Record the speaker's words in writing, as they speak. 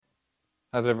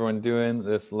How's everyone doing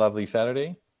this lovely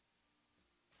Saturday?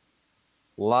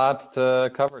 Lots to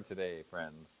cover today,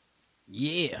 friends.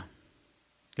 Yeah.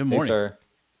 Good Hey, morning. sir.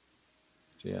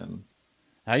 GM.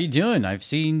 How you doing? I've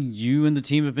seen you and the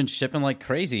team have been shipping like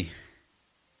crazy.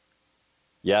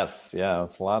 Yes, yeah,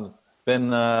 it's a lot. It's been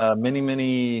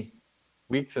many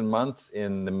weeks and months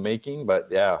in the making, but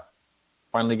yeah,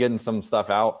 finally getting some stuff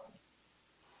out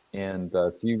and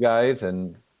to you guys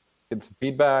and get some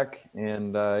feedback.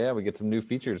 And yeah, we get some new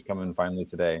features coming finally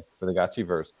today for the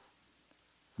Gotchiverse.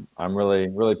 I'm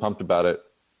really pumped about it,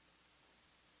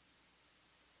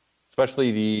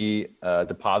 especially the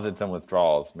deposits and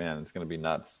withdrawals. Man, it's going to be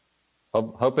nuts.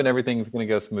 Hoping everything's going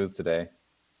to go smooth today.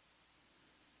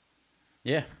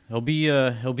 Yeah, he'll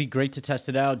be great to test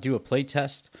it out, do a play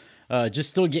test. Just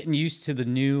still getting used to the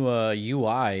new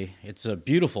UI. It's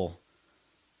beautiful.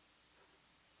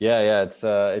 Yeah. It's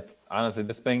honestly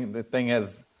the thing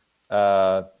has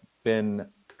uh, been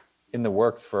in the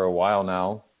works for a while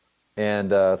now, and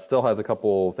still has a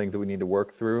couple things that we need to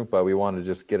work through. But we want to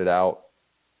just get it out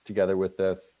together with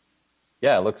this.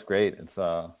 Yeah, it looks great. It's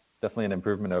definitely an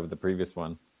improvement over the previous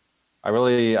one. I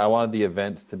wanted the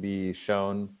events to be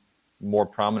shown more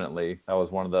prominently. That was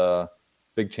one of the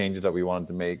big changes that we wanted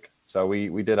to make. So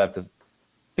we did have to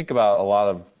think about a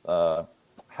lot of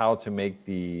how to make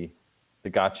the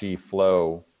gotchi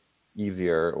flow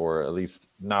easier, or at least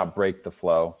not break the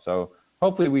flow. So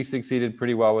hopefully we succeeded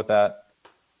pretty well with that.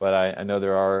 But I know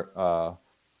there are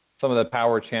some of the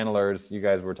power channelers. You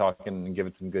guys were talking and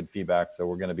giving some good feedback, so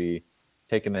we're going to be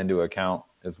taking into account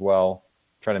as well,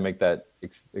 trying to make that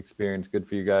experience good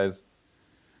for you guys.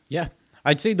 Yeah.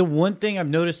 I'd say the one thing I've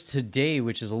noticed today,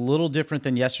 which is a little different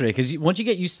than yesterday, because once you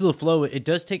get used to the flow, it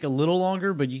does take a little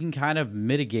longer, but you can kind of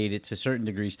mitigate it to certain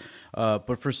degrees.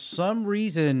 But for some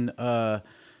reason,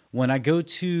 when I go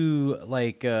to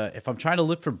if I'm trying to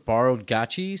look for borrowed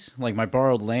gotchis, like my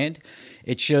borrowed land,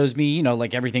 it shows me,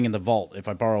 like everything in the vault if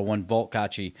I borrow one vault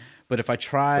gotchi. But if I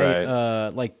try,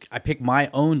 Right. I pick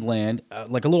my own land,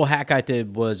 like a little hack I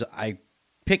did was I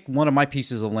pick one of my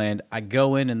pieces of land, I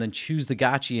go in and then choose the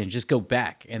gotchi and just go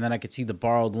back, and then I could see the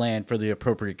borrowed land for the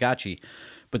appropriate gotchi.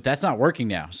 But that's not working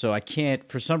now, so I can't.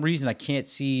 For some reason, I can't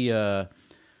see the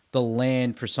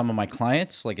land for some of my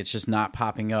clients. Like it's just not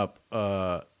popping up.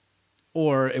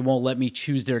 Or it won't let me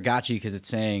choose their gotchi because it's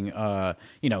saying,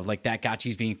 like that gotchi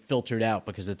is being filtered out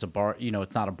because it's a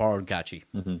it's not a borrowed gotchi.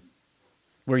 Hmm.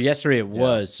 Where yesterday it Yeah.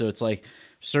 was. So it's like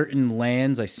certain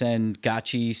lands I send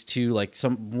gotchis to. Like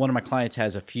one of my clients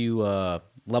has a few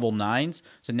level nines,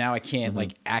 so now I can't Hmm.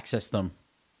 like access them.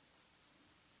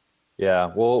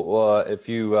 Yeah. Well, if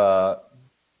you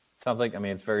sounds like, I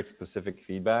mean, it's very specific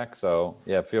feedback. So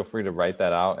yeah, feel free to write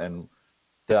that out. And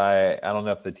I don't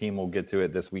know if the team will get to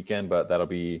it this weekend, but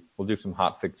we'll do some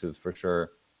hot fixes for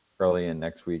sure early in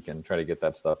next week and try to get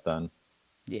that stuff done.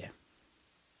 Yeah.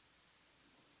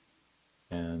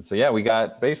 And so yeah, we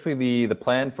got basically the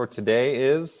plan for today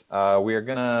is we are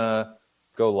gonna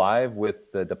go live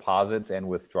with the deposits and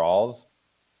withdrawals.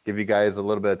 Give you guys a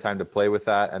little bit of time to play with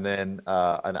that, and then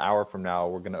an hour from now,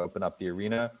 we're gonna open up the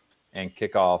arena and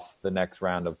kick off the next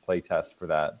round of play tests for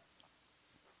that.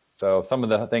 So some of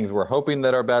the things we're hoping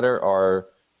that are better are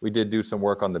we did do some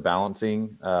work on the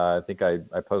balancing. I think I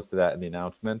posted that in the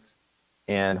announcements,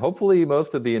 and hopefully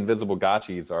most of the invisible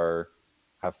gotchis are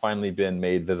have finally been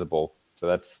made visible. So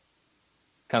that's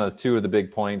kind of two of the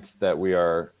big points that we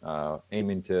are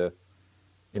aiming to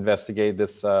investigate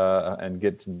this and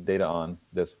get some data on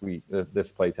this week,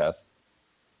 this playtest.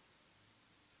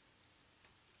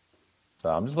 So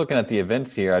I'm just looking at the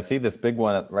events here. I see this big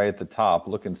one right at the top,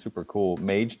 looking super cool.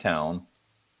 Mage Town.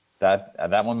 That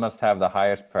one must have the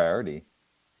highest priority.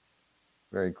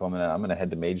 Very cool. I'm gonna head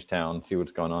to Mage Town, see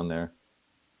what's going on there.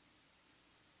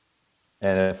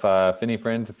 And if any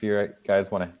friends, if you guys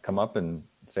want to come up and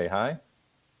say hi,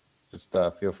 just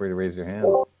feel free to raise your hand.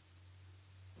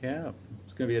 Yeah,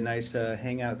 it's going to be a nice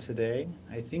hangout today.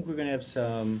 I think we're going to have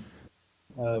some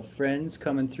friends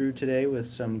coming through today with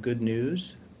some good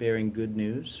news, bearing good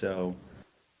news. So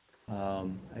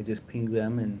I just pinged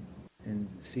them and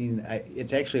seen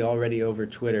it's actually already over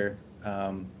Twitter.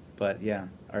 But yeah,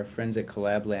 our friends at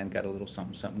Collabland got a little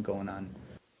something something going on.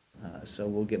 So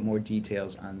we'll get more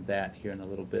details on that here in a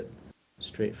little bit,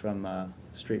 straight from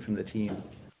the team.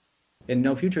 And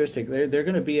no futuristic, they're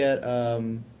going to be at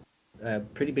a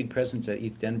pretty big presence at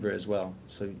ETH Denver as well.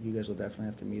 So you guys will definitely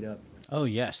have to meet up. Oh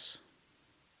yes.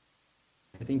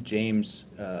 I think James,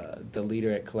 the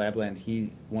leader at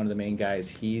Collabland, one of the main guys.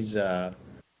 He's a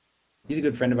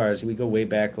good friend of ours. We go way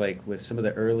back, like with some of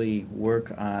the early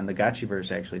work on the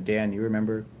Gotchiverse. Actually, Dan, you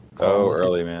remember calling Oh, with him?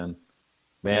 early man.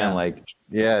 Man, Yeah. like,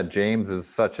 yeah, James is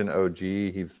such an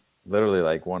OG. He's literally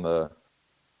like one of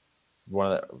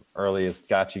the earliest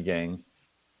Gachi gang.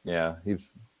 Yeah,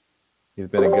 he's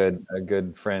been a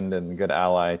good friend and a good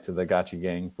ally to the Gachi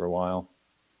gang for a while.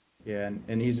 Yeah,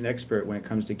 and he's an expert when it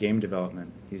comes to game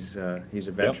development. He's a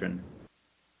Yep. veteran.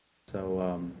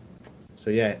 So so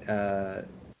yeah,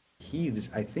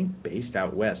 he's I think based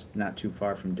out west, not too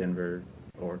far from Denver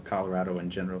or Colorado in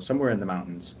general, somewhere in the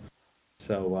mountains.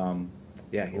 So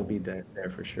yeah, he'll be there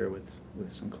for sure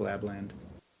with some collab land.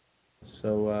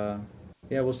 So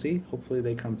yeah, we'll see. Hopefully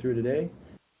they come through today.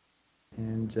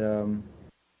 And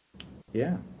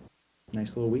yeah,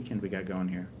 nice little weekend we got going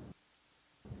here.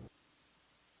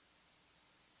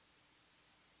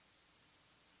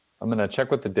 I'm gonna check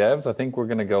with the devs. I think we're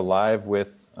gonna go live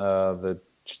with the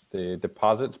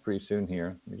deposits pretty soon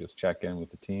here. Let me just check in with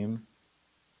the team.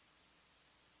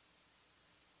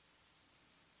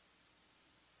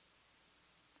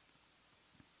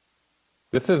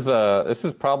 This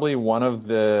is probably one of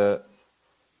the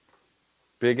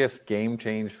biggest game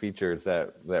change features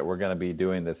that we're going to be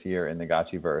doing this year in the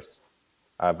Gotchiverse.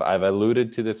 I've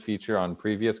alluded to this feature on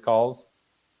previous calls,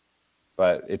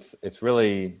 but it's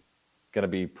really going to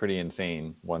be pretty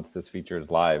insane once this feature is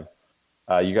live.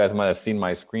 You guys might have seen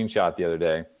my screenshot the other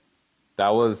day. That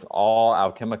was all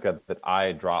Alchemica that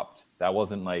I dropped. That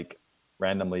wasn't like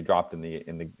randomly dropped in the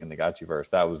Gotchiverse.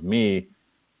 That was me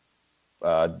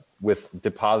with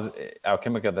deposit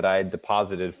Alchemica that I had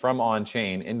deposited from on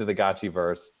chain into the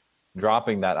Gotchiverse,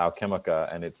 dropping that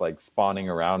Alchemica, and it's like spawning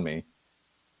around me.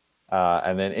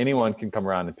 And then anyone can come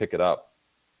around and pick it up,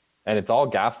 and it's all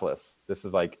gasless. This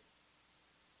is like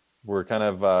we're kind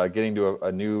of getting to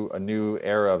a new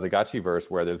era of the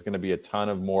Gotchiverse where there's going to be a ton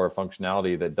of more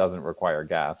functionality that doesn't require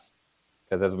gas,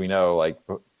 because as we know, like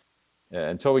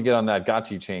until we get on that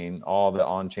Gotchi chain, all the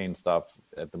on-chain stuff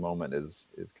at the moment is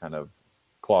kind of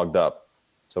clogged up.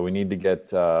 So we need to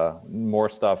get more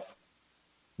stuff,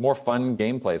 more fun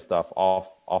gameplay stuff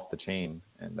off the chain,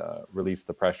 and release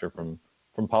the pressure from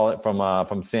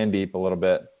Sandeep a little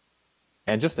bit,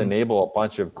 and just enable a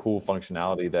bunch of cool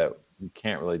functionality that you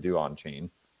can't really do on chain.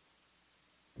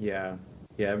 Yeah,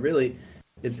 yeah, really,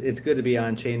 it's good to be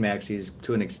on chain maxis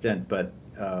to an extent, but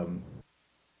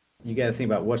you got to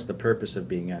think about what's the purpose of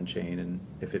being on chain, and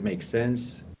if it makes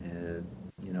sense.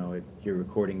 You know, if you're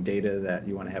recording data that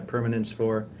you want to have permanence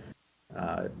for,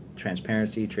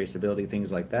 transparency, traceability,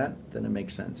 things like that, then it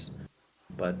makes sense.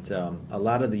 But a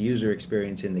lot of the user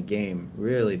experience in the game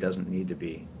really doesn't need to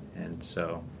be. And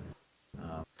so,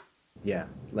 yeah,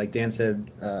 like Dan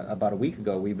said about a week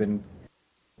ago, we've been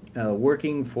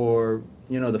working for,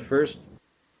 the first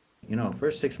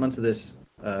 6 months of this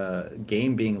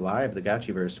game being live, the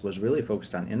Gotchiverse was really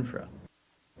focused on infra.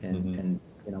 And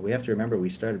we have to remember we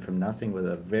started from nothing with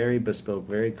a very bespoke,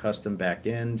 very custom back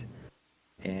end,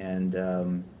 and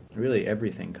really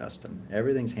everything custom.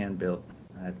 Everything's hand built.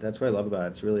 That's what I love about it.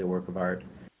 It's really a work of art.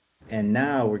 And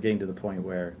now we're getting to the point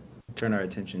where we turn our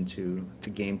attention to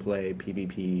gameplay,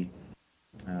 PvP,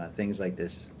 things like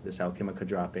this Alchemica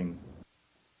dropping,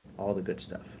 all the good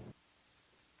stuff.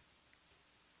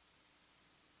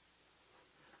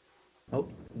 Oh,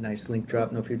 nice link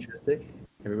drop, no futuristic.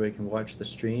 Everybody can watch the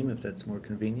stream if that's more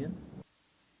convenient.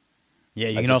 Yeah,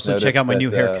 you I can just also check out my new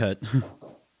noticed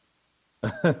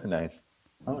haircut. Nice.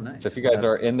 Oh, nice. So if you guys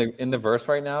are in the verse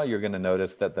right now, you're going to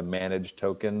notice that the manage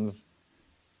tokens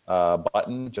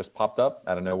button just popped up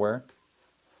out of nowhere,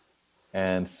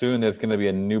 and soon there's going to be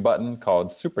a new button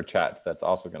called Super Chats that's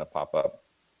also going to pop up.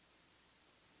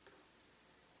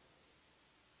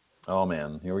 Oh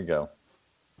man, here we go.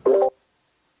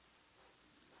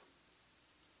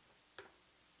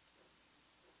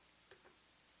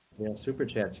 Yeah, super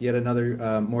chats. Yet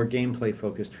another more gameplay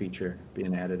focused feature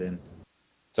being added in.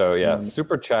 So yeah,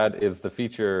 Super Chat is the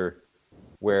feature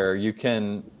where you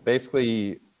can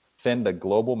basically send a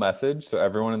global message, so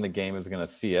everyone in the game is going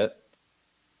to see it,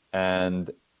 and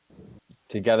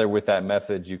together with that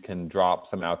message, you can drop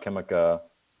some Alchemica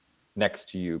next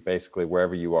to you, basically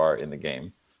wherever you are in the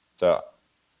game. So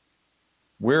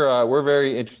we're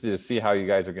very interested to see how you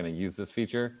guys are going to use this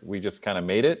feature. We just kind of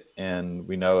made it, and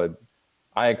we know it.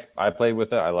 I played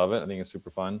with it. I love it. I think it's super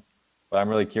fun. But I'm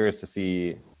really curious to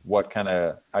see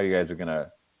how you guys are going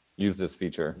to use this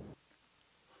feature.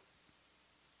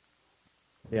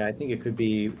 Yeah, I think it could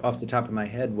be off the top of my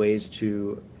head ways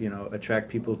to, attract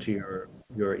people to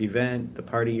your event, the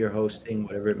party you're hosting,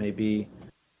 whatever it may be.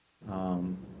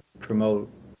 Promote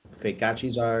fake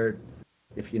gotchis art.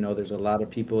 If there's a lot of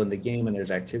people in the game and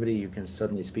there's activity, you can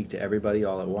suddenly speak to everybody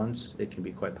all at once. It can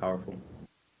be quite powerful.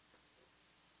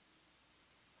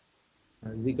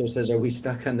 Zico says, "Are we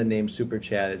stuck on the name Super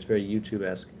Chat? It's very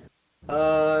YouTube-esque."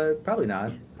 Probably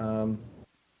not.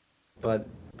 But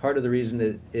part of the reason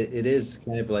it is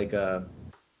kind of like a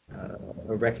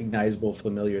recognizable,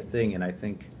 familiar thing, and I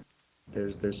think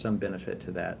there's some benefit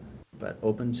to that. But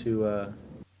open to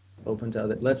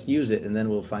other. Let's use it, and then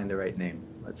we'll find the right name.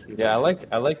 Let's see. Yeah,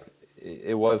 I like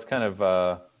it was kind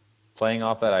of playing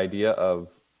off that idea of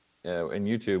in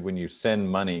YouTube when you send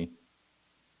money,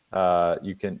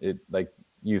 you can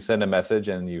you send a message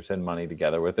and you send money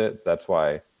together with it. So that's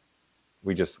why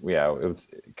it was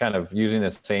kind of using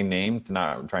the same name to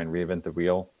not try and reinvent the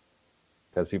wheel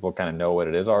because people kind of know what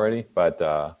it is already. But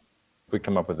if we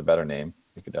come up with a better name,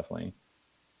 we could definitely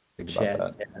think Chat.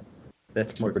 about that. Chat.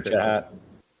 That's more Super critical.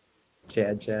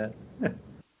 chat. Chat.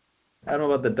 I don't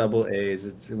know about the double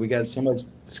A's. We got so much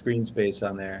screen space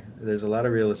on there. There's a lot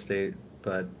of real estate,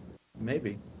 but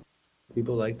maybe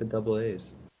people like the double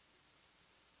A's.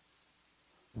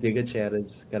 Giga Chat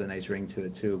has got a nice ring to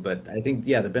it too, but I think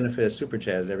the benefit of Super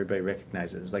Chat is everybody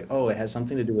recognizes. It's like, oh, it has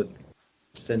something to do with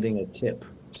sending a tip,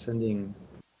 sending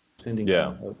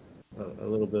Yeah. a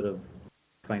little bit of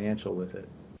financial with it.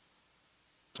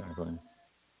 Exactly.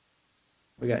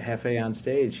 We got Hefe on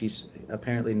stage. He's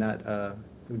apparently not.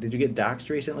 Did you get doxxed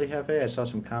recently, Hefe? I saw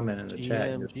some comment in the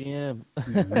chat. GM.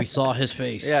 We saw his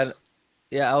face.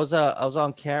 Yeah. I was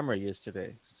on camera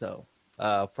yesterday, so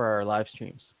for our live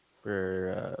streams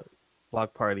for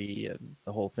Block Party and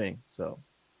the whole thing. So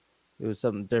it was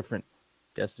something different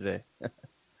yesterday. It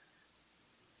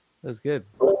was good.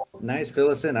 Nice, fill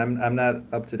us in. I'm not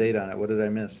up to date on it. What did I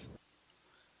miss?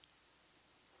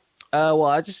 Well,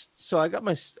 I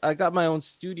got my own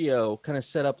studio kind of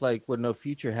set up like what No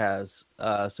Future has.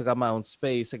 So I got my own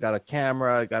space. I got a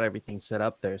camera. I got everything set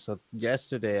up there. So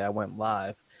yesterday I went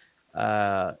live,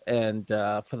 and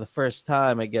for the first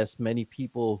time, I guess many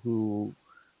people who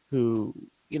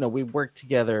we worked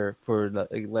together for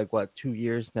like what 2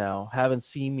 years now haven't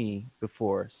seen me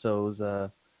before. So it was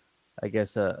I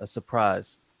guess a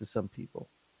surprise to some people,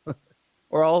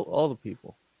 or all the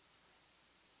people.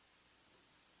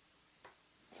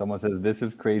 Someone says this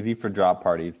is crazy for drop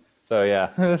parties. So yeah,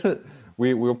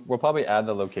 we'll probably add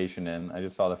the location in. I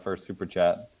just saw the first super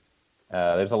chat.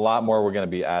 There's a lot more we're going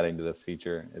to be adding to this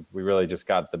feature. We really just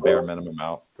got the bare minimum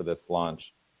out for this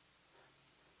launch.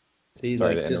 See,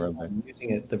 Sorry like to just interrupt you.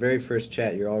 using it, the very first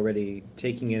chat, you're already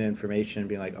taking in information and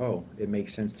being like, oh, it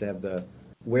makes sense to have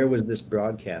where was this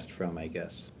broadcast from, I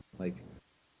guess. Like,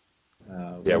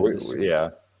 Yeah, where did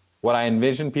this- what I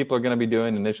envision people are going to be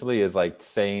doing initially is like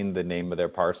saying the name of their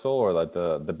parcel, or like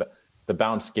the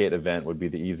bounce gate event would be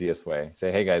the easiest way.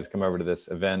 Say, hey guys, come over to this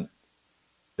event.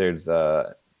 There's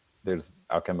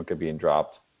Alchemica being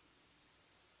dropped.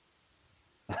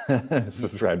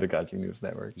 Subscribe to Gotchi News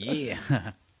Network.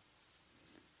 Yeah.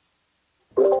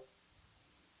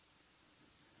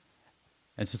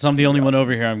 And since I'm the only one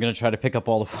over here, I'm going to try to pick up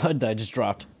all the FUD that I just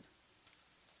dropped.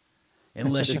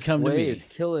 Unless you This come to way me. is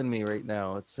killing me right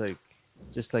now. It's like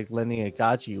just like lending a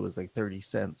gachi was like 30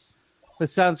 cents.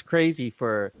 This sounds crazy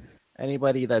for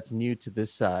anybody that's new to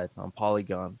this side on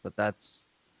Polygon, but that's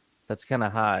kind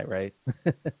of high, right?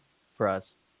 For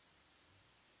us.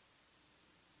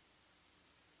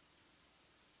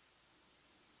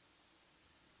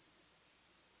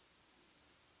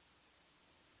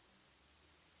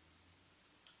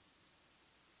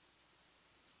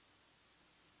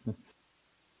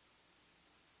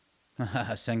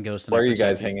 Send ghosts. Where are you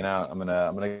guys hanging out? I'm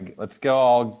gonna let's go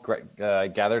all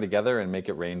gather together and make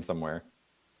it rain somewhere.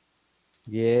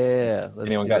 Yeah.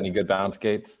 Anyone got any good bounce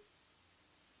gates?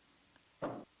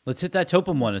 Let's hit that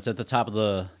Topum one. It's at the top of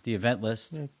the event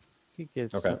list. Yeah, could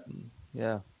get Okay. something.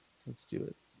 Yeah, let's do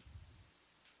it.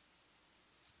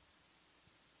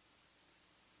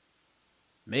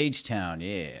 Mage Town,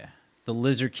 yeah. The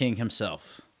Lizard King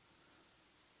himself.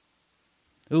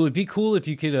 It would be cool if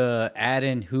you could add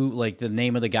in the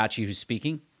name of the gachi who's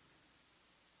speaking.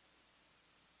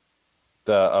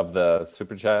 Of the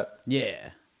super chat? Yeah.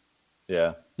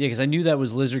 Yeah. Yeah, because I knew that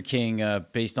was Lizard King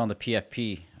based on the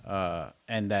PFP,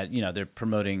 and that they're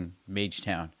promoting Mage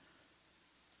Town.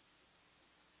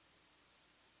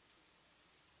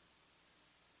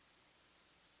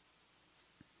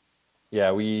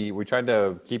 Yeah, we tried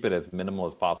to keep it as minimal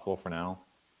as possible for now.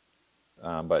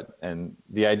 And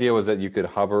the idea was that you could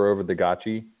hover over the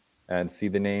gachi and see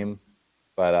the name,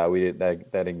 but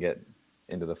that didn't get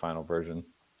into the final version.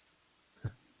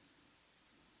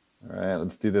 All right,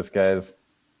 let's do this, guys.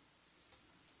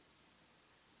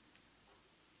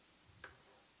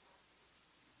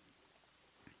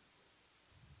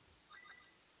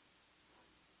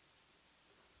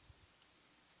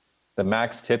 The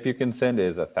max tip you can send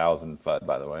is 1,000 FUD,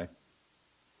 by the way.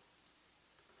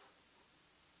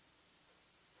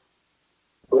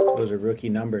 Those are rookie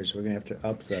numbers. We're gonna have to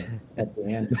up the at the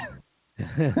end.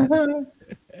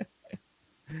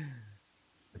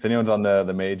 If anyone's on the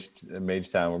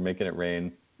Mage Town, we're making it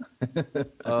rain.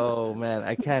 Oh man,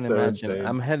 I can't So imagine. insane.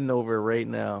 I'm heading over right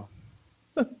now.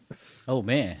 Oh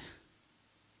man.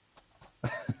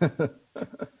 All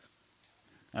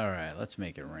right, let's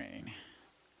make it rain.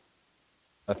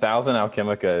 1,000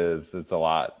 Alchemica it's a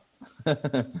lot.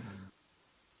 You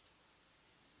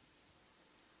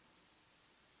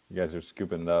guys are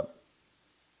scooping it up.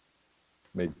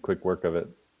 Made quick work of it.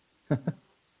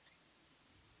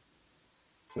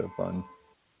 So fun.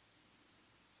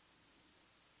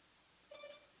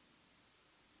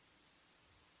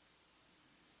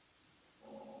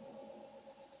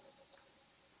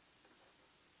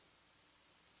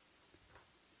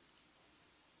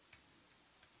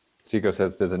 Seiko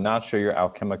says, does it not show your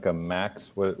Alchemica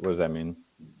max? What does that mean?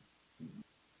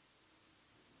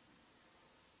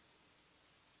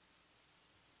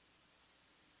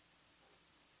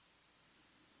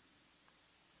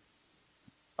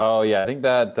 Oh yeah, I think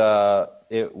that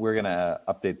we're gonna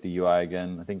update the UI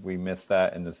again. I think we missed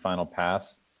that in this final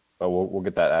pass, but we'll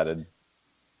get that added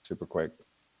super quick.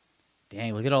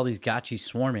 Dang, look at all these gotchis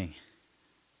swarming.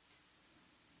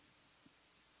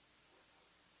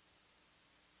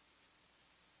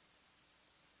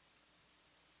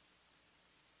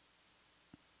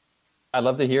 I'd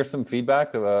love to hear some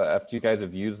feedback after you guys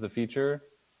have used the feature.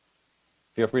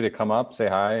 Feel free to come up, say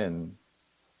hi, and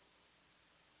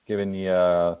give any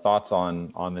thoughts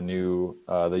on the new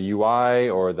the UI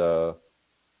or the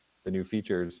new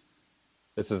features.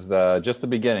 This is just the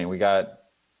beginning. We got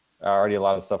already a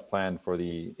lot of stuff planned for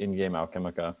the in-game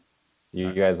Alchemica.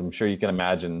 You guys, I'm sure you can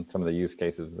imagine some of the use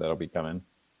cases that'll be coming.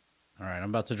 All right,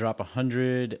 I'm about to drop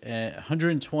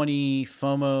 120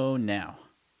 FOMO now.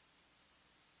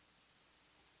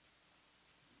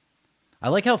 I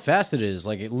like how fast it is.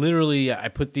 Like, it literally, I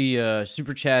put the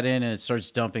super chat in and it starts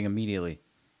dumping immediately.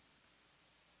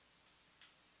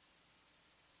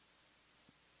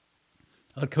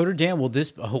 Coder Dan, will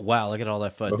this... Oh, wow, look at all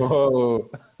that FUD.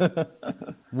 Whoa.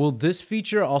 Will this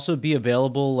feature also be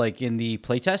available, like, in the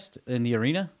playtest, in the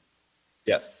arena?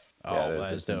 Yes. Oh, Yeah,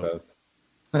 that is it's in dope.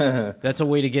 both. That's a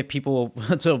way to get people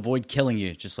to avoid killing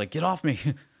you. Just like, get off me.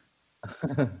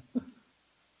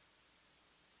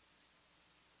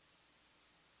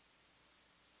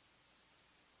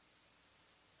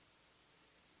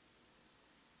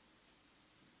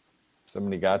 So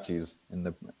many gotchis in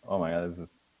the. Oh my god, it's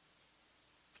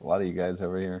a lot of you guys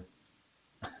over here.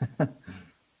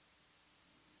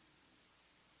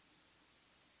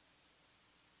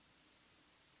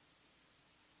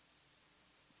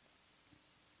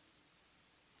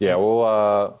 Yeah,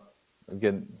 well,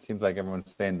 again, it seems like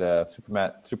everyone's staying. The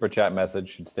super chat message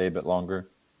should stay a bit longer.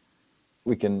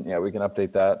 We can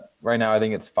update that. Right now, I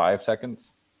think it's 5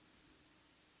 seconds.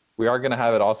 We are going to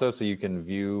have it also so you can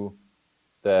view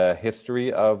the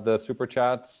history of the super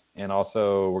chats, and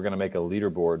also we're going to make a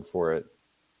leaderboard for it.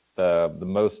 The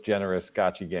most generous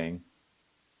gotchi gang.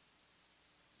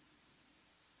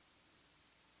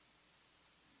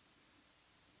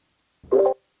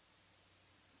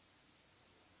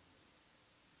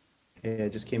 Hey, I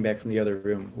just came back from the other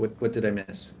room. What did I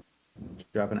miss?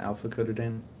 Drop an alpha coder,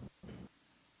 Dan?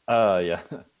 Yeah,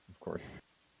 of course.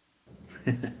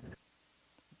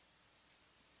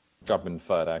 Dropping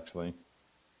FUD, actually.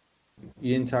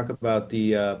 You didn't talk about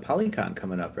the Polycon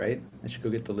coming up, right? I should go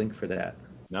get the link for that.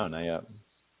 No, not yet.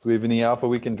 Do we have any alpha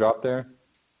we can drop there?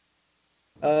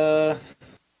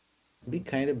 Be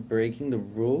kind of breaking the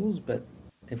rules, but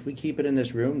if we keep it in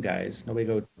this room, guys, nobody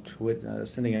go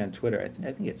sending it on Twitter. I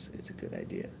think it's a good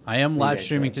idea. I am What do you live guys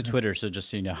streaming say? to Twitter, so just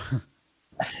so you know.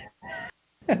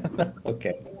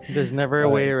 Okay. There's never a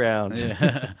way around.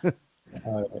 Yeah.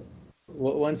 All right.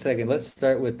 One second. Let's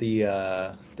start with the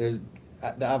there's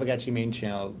the Avagachi main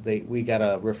channel. We got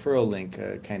a referral link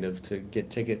kind of to get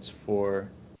tickets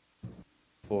for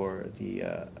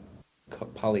the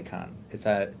Polycon. It's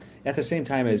at the same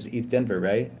time as ETH Denver,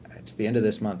 right? It's the end of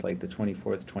this month, like the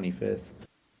 24th, 25th.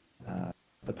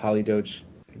 The Polydoge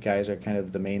guys are kind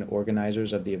of the main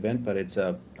organizers of the event, but it's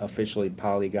a officially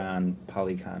Polycon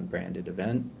branded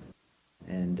event,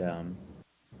 and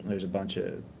there's a bunch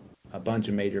of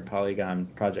major Polygon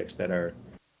projects that are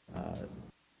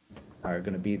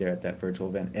going to be there at that virtual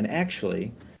event. And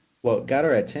actually, what got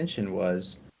our attention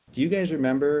was, do you guys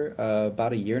remember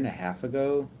about a year and a half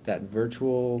ago that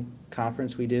virtual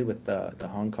conference we did with the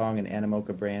Hong Kong and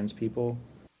Animoca Brands people?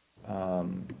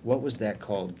 What was that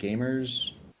called?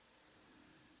 Gamers?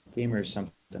 Gamer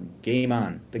something. Game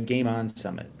On. The Game On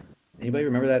Summit. Anybody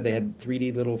remember that? They had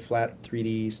 3D little flat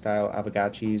 3D style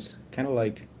Avogachis, kind of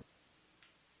like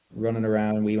running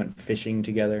around. We went fishing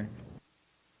together.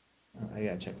 I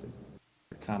gotta check the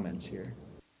comments here.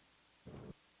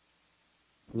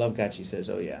 Love Gachi says,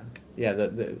 "Oh yeah, yeah."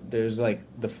 There's like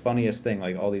the funniest thing,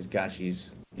 like all these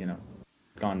gachis,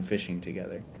 gone fishing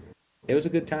together. It was a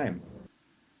good time.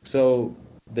 So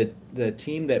the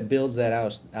team that builds that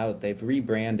out, they've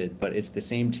rebranded, but it's the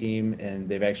same team, and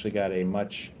they've actually got a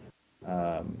much,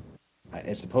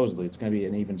 supposedly it's going to be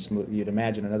an even smooth. You'd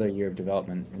imagine another year of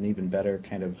development, an even better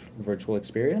kind of virtual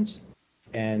experience,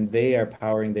 and they are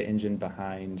powering the engine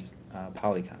behind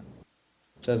Polygon.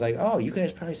 So I was like, oh, you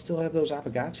guys probably still have those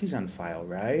Avogachis on file,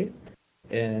 right?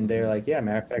 And they're like, yeah,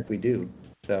 matter of fact, we do.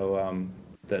 So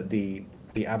the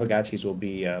Avogachis will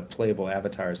be playable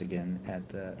avatars again at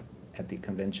the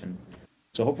convention.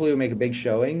 So hopefully we'll make a big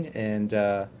showing, and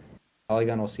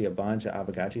Polygon will see a bunch of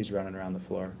Avogachis running around the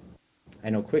floor. I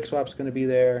know QuickSwap's going to be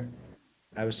there.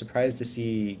 I was surprised to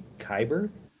see Kyber.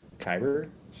 Kyber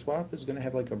Swap is going to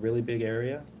have like a really big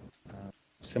area,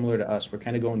 similar to us. We're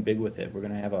kind of going big with it. We're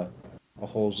going to have a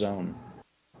whole zone.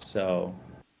 So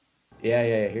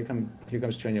yeah. Here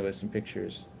comes Trina with some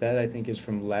pictures. That I think is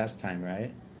from last time,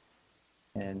 right?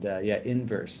 And yeah,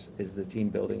 Inverse is the team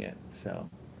building it. So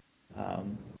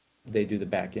they do the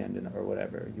back end or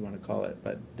whatever you want to call it.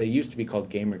 But they used to be called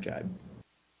GamerJibe.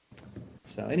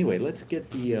 So anyway, let's get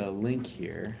the link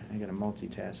here. I got to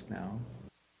multitask now.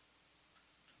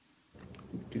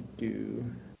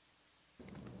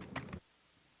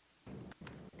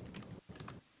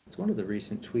 It's one of the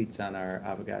recent tweets on our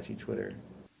Avogachi Twitter.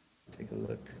 Take a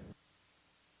look.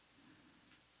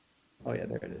 Oh yeah,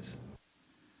 there it is.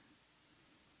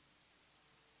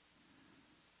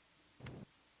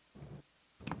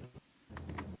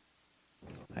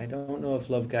 I don't know if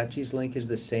Lovegachi's link is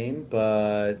the same,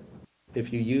 but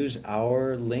if you use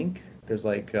our link, there's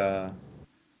like I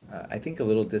think a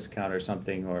little discount or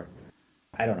something, or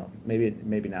I don't know,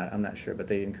 maybe not. I'm not sure, but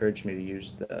they encouraged me to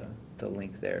use the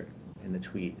link there in the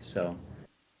tweet. So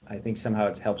I think somehow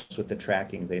it helps with the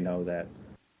tracking. They know that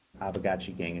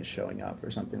Avogachi Gang is showing up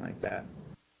or something like that.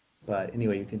 But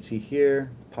anyway, you can see here,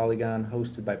 Polygon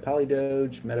hosted by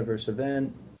Polydoge, Metaverse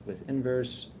event with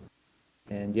Inverse.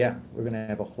 And yeah, we're going to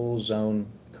have a whole zone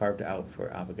carved out for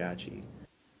Avogachi.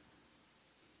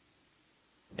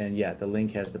 And yeah, the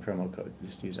link has the promo code.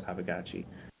 Just use Avogachi.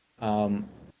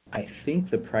 I think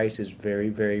the price is very,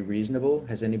 very reasonable.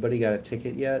 Has anybody got a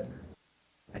ticket yet?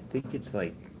 I think it's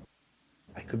like,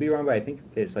 I could be wrong, but I think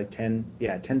it's like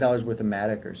 $10 worth of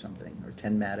Matic or something, or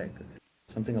 10 Matic, or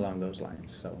something along those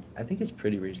lines. So I think it's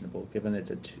pretty reasonable, given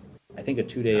it's a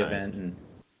 2-day Nice. event, and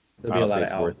there'll be a lot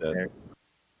of out there.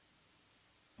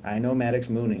 I know Matic's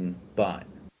mooning, but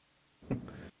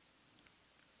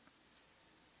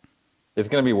It's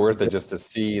going to be worth it just to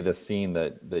see the scene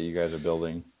that you guys are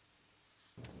building.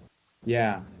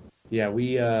 yeah,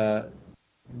 we.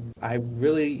 I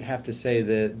really have to say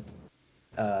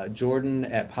that Jordan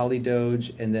at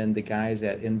Polydoge and then the guys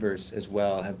at Inverse as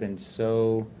well have been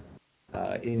so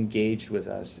engaged with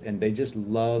us, and they just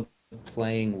love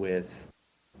playing with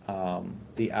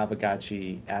the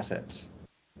Avogachi assets.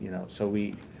 So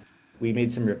we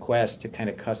made some requests to kind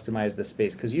of customize the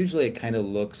space, because usually it kind of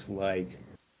looks like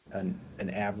an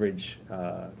average,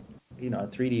 a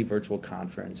 3D virtual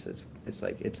conference. It's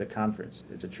a conference.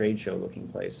 It's a trade show looking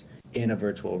place in a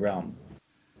virtual realm.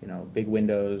 Big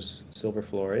windows, silver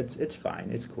floor. It's fine.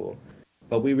 It's cool.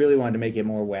 But we really wanted to make it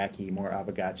more wacky, more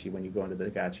Avogachi when you go into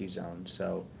the Gachi zone.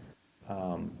 So,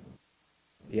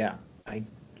 yeah,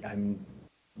 I'm.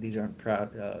 These aren't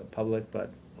public,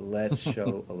 but let's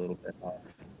show a little bit off.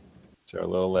 Show a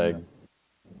little leg.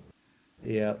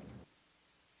 Yep.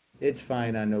 It's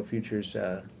fine on No Futures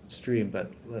stream,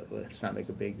 but let's not make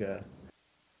a big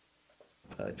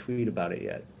tweet about it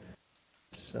yet.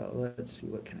 So let's see,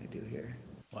 what can I do here?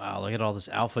 Wow, look at all this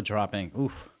alpha dropping.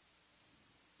 Oof.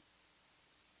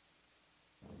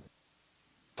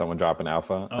 Someone dropping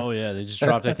alpha. Oh yeah, they just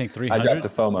dropped I think I 300. dropped the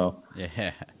FOMO.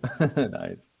 Yeah.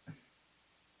 Nice.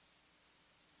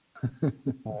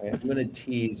 All right, I'm gonna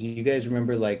tease. You guys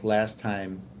remember like last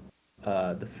time,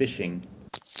 the fishing?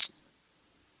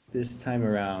 This time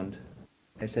around,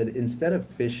 I said instead of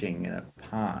fishing in a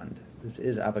pond, this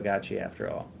is Avogachi after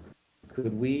all.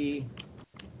 Could we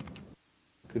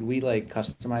like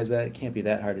customize that? It can't be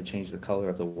that hard to change the color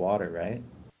of the water, right?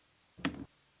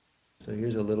 So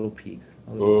here's a little peek,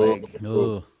 a little Ooh. leg.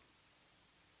 Ooh.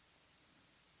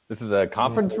 This is a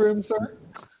conference room, sir?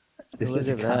 This Look is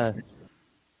a at that. conference.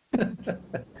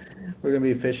 We're gonna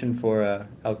be fishing for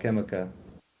Alchemica.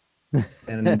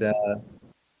 And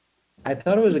I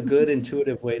thought it was a good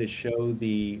intuitive way to show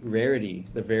the rarity,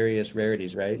 the various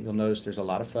rarities, right? You'll notice there's a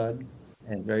lot of FUD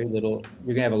and very little.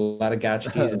 You're gonna have a lot of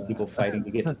gotchas and people fighting to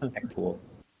get to the tech pool.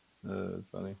 It's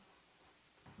funny.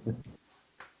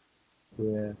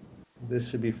 Yeah, this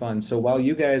should be fun. So while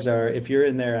you guys are, if you're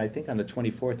in there, I think on the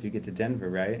 24th you get to Denver,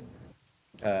 right?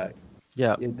 Uh,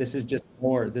 Yeah. this is just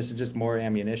more. This is just more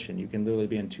ammunition. You can literally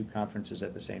be in two conferences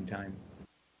at the same time.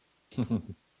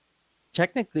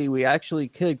 Technically, we actually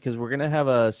could because we're gonna have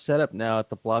a setup now at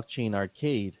the Blockchain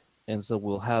Arcade, and so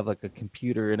we'll have like a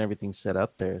computer and everything set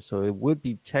up there. So it would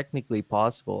be technically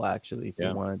possible, actually, if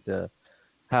Yeah. you wanted to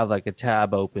have like a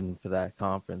tab open for that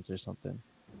conference or something.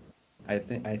 I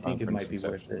think it might be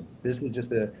worth Conference it.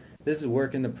 This is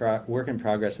work in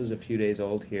progress. This is a few days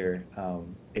old here.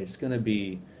 It's going to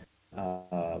be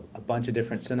a bunch of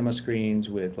different cinema screens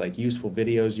with like useful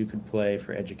videos you could play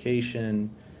for education,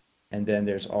 and then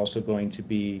there's also going to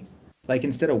be like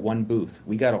instead of one booth,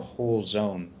 we got a whole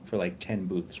zone for like 10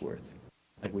 booths worth.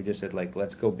 Like we just said, like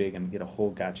let's go big and get a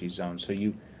whole gotchi zone. So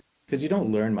because you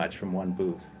don't learn much from one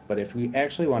booth. But if we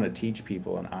actually want to teach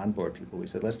people and onboard people, we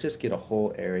said, let's just get a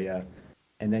whole area.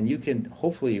 And then you can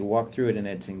hopefully walk through it and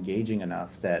it's engaging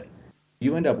enough that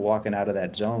you end up walking out of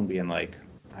that zone being like,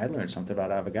 I learned something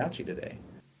about Avagachi today.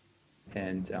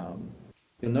 And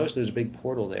you'll notice there's a big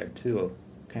portal there too,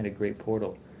 a kind of great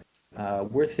portal.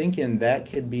 We're thinking that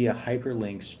could be a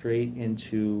hyperlink straight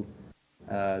into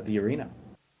the arena.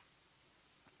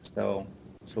 So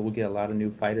we'll get a lot of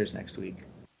new fighters next week.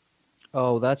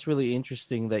 Oh, that's really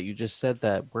interesting that you just said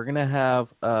that. We're gonna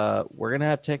have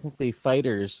technically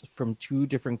fighters from two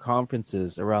different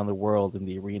conferences around the world in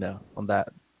the arena on that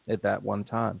at that one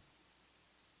time.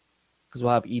 Because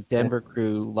we'll have Eat Denver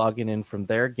crew logging in from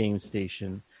their game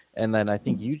station, and then I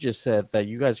think you just said that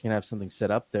you guys can have something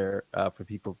set up there for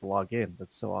people to log in.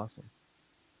 That's so awesome.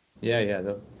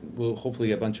 Yeah. We'll hopefully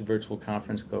get a bunch of virtual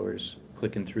conference goers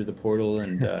clicking through the portal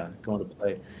and going to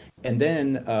play. And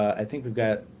then I think we've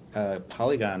got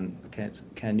Polygon kind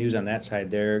of news on that side.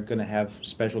 They're going to have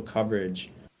special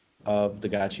coverage of the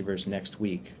Gotchiverse next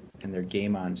week in their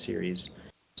Game On series.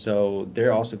 So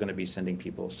they're also going to be sending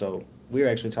people. So we were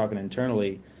actually talking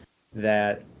internally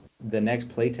that the next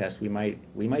playtest we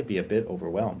might be a bit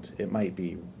overwhelmed. It might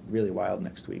be really wild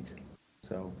next week.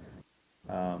 So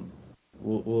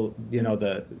we'll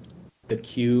the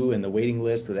queue and the waiting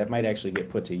list that might actually get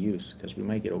put to use because we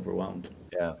might get overwhelmed.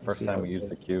 Yeah, first see time how we it used goes.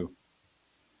 the queue.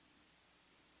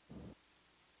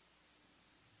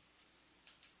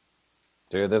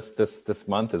 Dude, this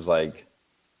month is like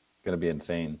gonna be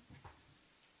insane.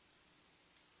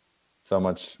 So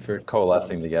much For-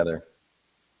 coalescing together.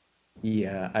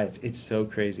 Yeah, it's so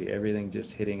crazy. Everything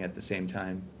just hitting at the same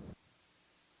time.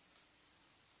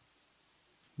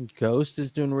 Ghost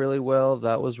is doing really well.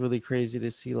 That was really crazy to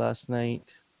see last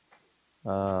night.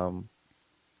 And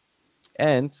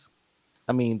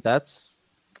I mean, that's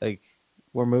like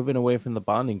we're moving away from the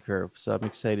bonding curve, so I'm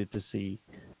excited to see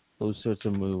those sorts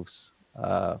of moves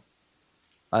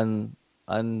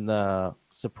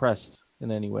suppressed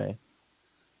in any way.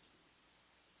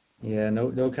 Yeah,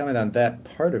 no comment on that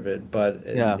part of it, but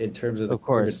Yeah, in terms of the of curve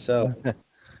course. itself,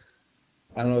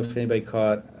 I don't know if anybody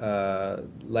caught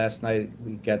last night.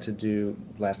 We got to do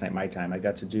last night my time. I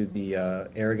got to do the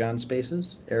Aragon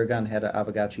spaces. Aragon had a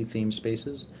Avagachi themed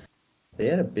spaces. They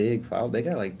had a big file. They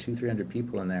got like 200-300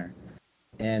 people in there,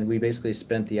 and we basically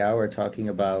spent the hour talking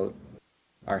about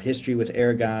our history with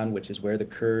Aragon, which is where the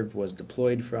curve was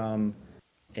deployed from,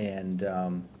 and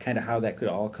kind of how that could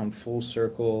all come full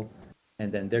circle.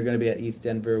 And then they're going to be at ETH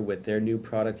Denver with their new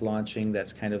product launching.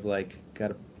 That's kind of like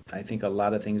got, I think, a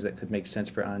lot of things that could make sense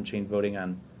for on-chain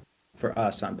voting for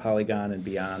us on Polygon and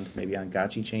beyond, maybe on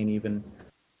Gotchi Chain even.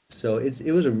 So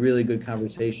it was a really good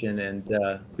conversation, and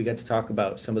we got to talk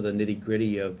about some of the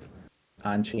nitty-gritty of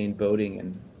on-chain voting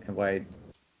and why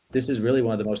this is really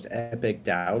one of the most epic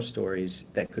DAO stories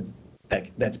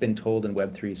that's been told in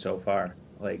Web3 so far.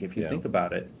 Like if you Yeah. think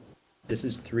about it, this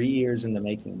is 3 years in the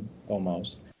making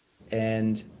almost,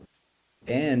 and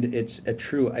it's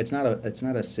not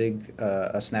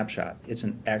a snapshot. It's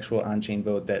an actual on-chain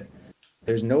vote that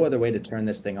there's no other way to turn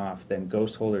this thing off than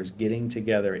ghost holders getting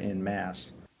together in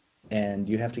mass, and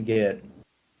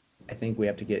I think we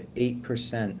have to get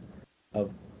 8%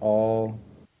 of all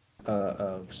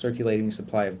of circulating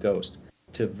supply of Ghost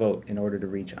to vote in order to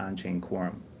reach on-chain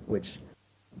quorum, which,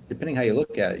 depending how you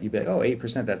look at it, you'd be like, oh,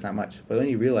 8%, that's not much. But then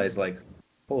you realize, like,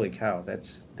 holy cow,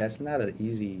 that's not an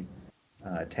easy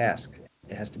task.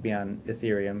 It has to be on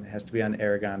Ethereum, it has to be on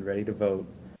Aragon, ready to vote,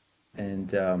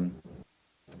 and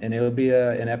and it'll be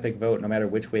an epic vote no matter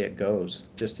which way it goes.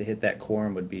 Just to hit that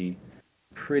quorum would be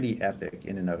pretty epic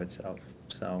in and of itself.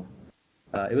 So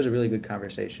it was a really good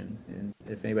conversation, and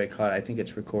if anybody caught it, I think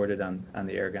it's recorded on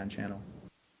the Aragon channel.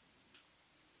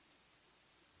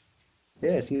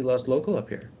 Yeah, I see Lost Local up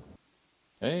here.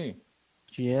 Hey,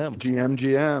 GM.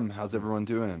 GM, how's everyone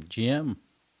doing? GM.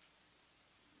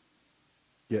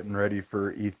 Getting ready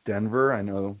for ETH Denver. I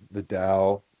know the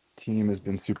Dow team has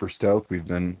been super stoked. We've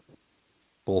been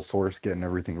full force getting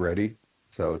everything ready.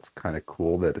 So it's kind of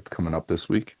cool that it's coming up this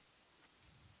week.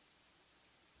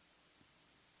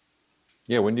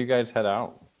 yeah, when do you guys head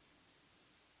out?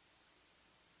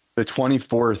 The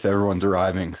 24th, everyone's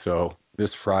arriving. So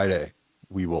this Friday,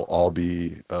 we will all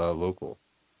be local.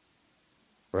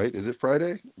 Right? Is it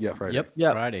Friday? Yeah, Friday. Yep.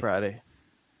 Yeah, Friday.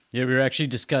 Yeah, we were actually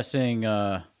discussing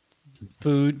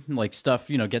food, like stuff,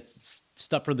 get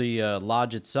stuff for the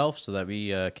lodge itself so that we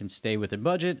can stay within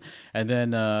budget. And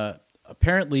then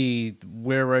apparently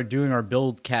where we're doing our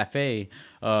build cafe,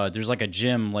 there's like a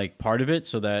gym, like part of it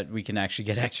so that we can actually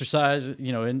get exercise,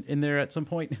 in there at some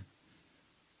point.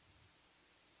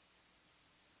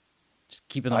 Just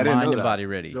keeping the I didn't mind know and that. body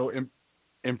ready. So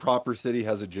Improper City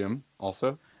has a gym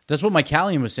also? That's what my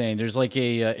Callian was saying. There's like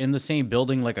in the same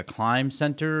building, like a climb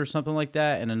center or something like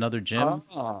that, and another gym.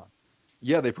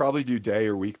 Yeah, they probably do day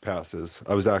or week passes.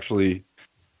 I was actually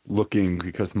looking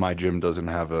because my gym doesn't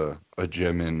have a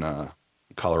gym in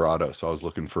Colorado, so I was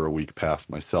looking for a week pass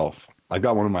myself. I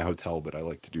got one in my hotel, but I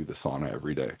like to do the sauna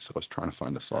every day, so I was trying to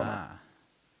find a sauna.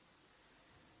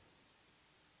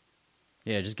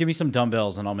 Yeah, just give me some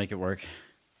dumbbells and I'll make it work.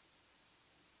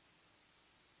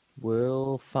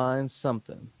 We'll find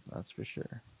something. That's for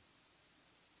sure.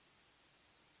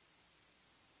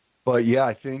 But yeah,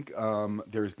 I think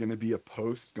there's going to be a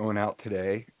post going out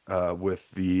today with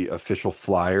the official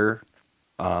flyer.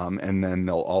 And then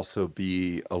there'll also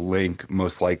be a link,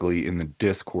 most likely in the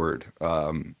Discord,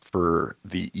 for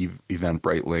the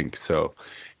Eventbrite link. So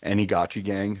any Gotcha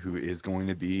gang who is going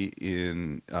to be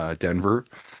in Denver,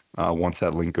 once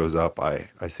that link goes up,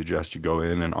 I suggest you go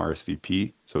in and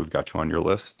RSVP. So we've got you on your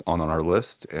list, on our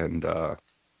list, and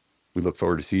we look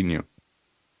forward to seeing you.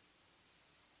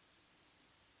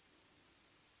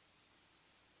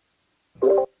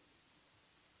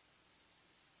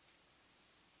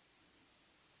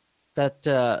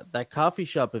 That coffee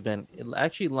shop event, it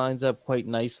actually lines up quite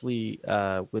nicely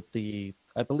with the,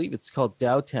 I believe it's called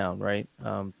Downtown, right?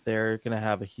 They're gonna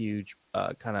have a huge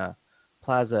kind of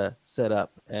plaza set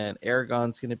up, and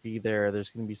Aragon's gonna be there. There's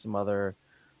gonna be some other,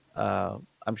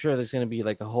 I'm sure there's gonna be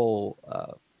like a whole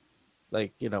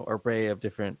array of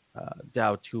different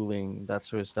Dow tooling, that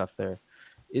sort of stuff there.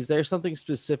 Is there something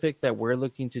specific that we're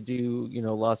looking to do,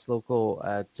 Lost Local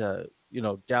at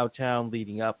downtown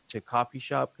leading up to coffee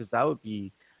shop? Because that would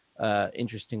be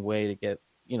interesting way to get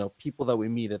people that we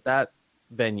meet at that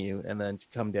venue and then to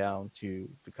come down to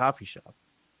the coffee shop.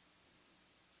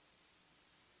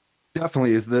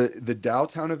 Definitely. Is the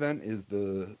Downtown event, is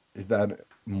that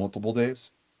multiple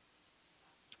days?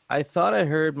 I thought I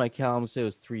heard my calendar say it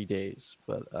was 3 days,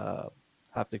 but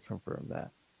have to confirm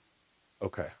that.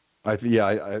 Okay. I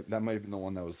that might have been the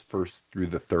one that was first through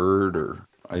the third, or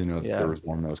I know that Yeah. there was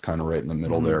one that was kind of right in the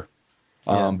middle Mhm. there.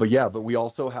 Yeah. But we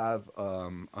also have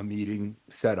a meeting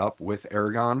set up with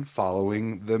Aragon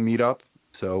following the meetup.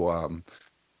 So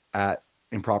at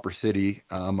Improper City,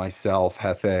 myself,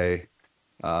 Hefe,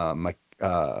 the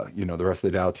rest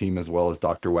of the Dow team, as well as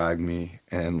Dr. Wagme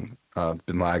and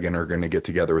Bin Laden, are going to get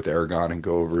together with Aragon and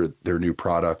go over their new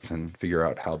products and figure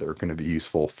out how they're going to be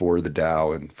useful for the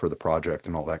Dow and for the project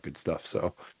and all that good stuff.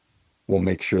 So we'll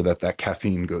make sure that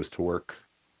caffeine goes to work.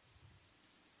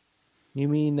 You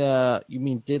mean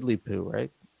diddly poo,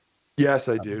 right? Yes,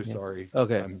 I do. Yeah. Sorry.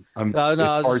 Okay. I'm No, it's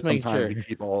I was hard just making sometimes sure. to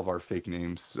keep all of our fake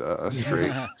names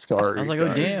straight. Sorry. I was like, oh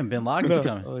guys. damn, Bin Laden's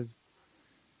coming.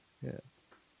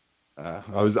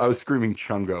 I was screaming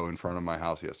Chungo in front of my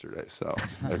house yesterday, so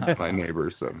my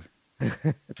neighbors.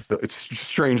 It's a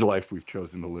strange life we've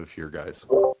chosen to live here, guys.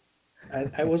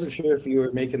 I wasn't sure if you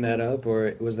were making that up,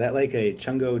 or was that like a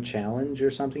Chungo challenge or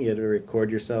something? You had to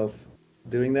record yourself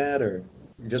doing that, or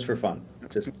just for fun?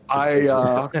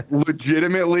 I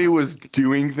legitimately was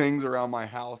doing things around my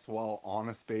house while on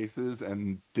a Spaces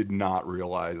and did not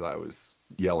realize I was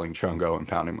yelling Chungo and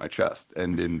pounding my chest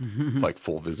and in like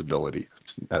full visibility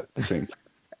at the same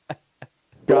time.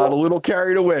 Got a little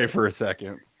carried away for a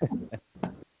second.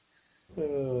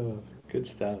 Good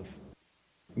stuff.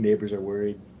 Neighbors are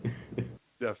worried.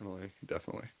 Definitely.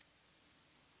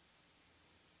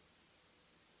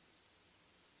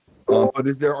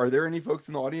 But are there any folks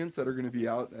in the audience that are going to be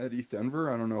out at East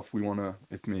Denver? I don't know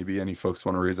if maybe any folks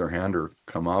want to raise their hand or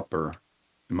come up, or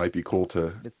it might be cool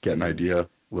to Let's get an see. idea, a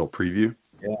little preview.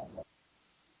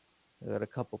 I got a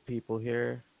couple people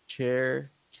here.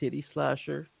 Chair, Kitty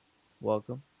Slasher,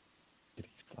 welcome.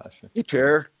 Hey,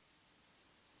 Chair.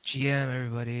 GM,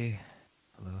 everybody.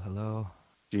 Hello, hello.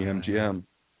 GM.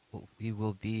 We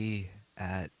will be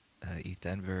at East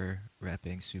Denver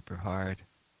repping super hard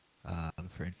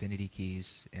for Infinity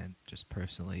Keys and just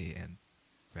personally and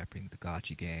repping the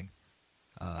Gotchi gang.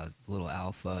 Little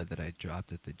alpha that I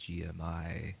dropped at the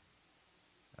GMI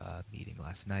meeting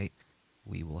last night.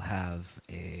 We will have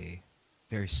a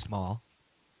very small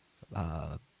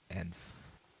and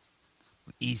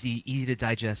easy to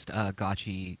digest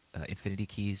Gotchi Infinity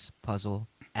Keys puzzle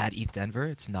at ETH Denver.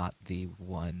 It's not the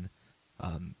one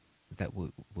that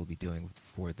we'll be doing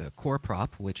for the core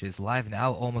prop, which is live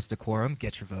now, almost a quorum.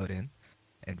 Get your vote in,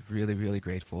 and really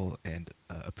grateful and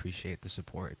appreciate the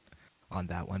support on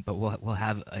that one. But we'll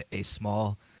have a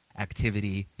small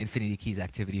activity, Infinity Keys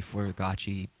activity for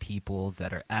Gotchi people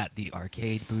that are at the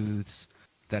arcade booths,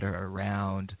 that are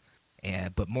around,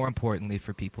 but more importantly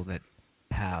for people that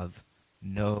have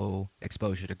no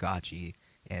exposure to Gotchi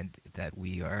and that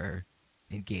we are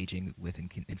engaging with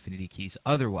Infinity Keys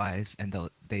otherwise, and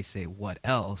they say what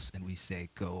else, and we say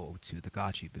go to the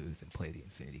Gotchi booth and play the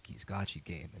Infinity Keys Gotchi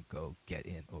game and go get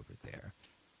in over there.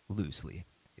 Loosely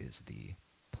is the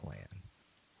plan.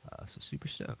 So super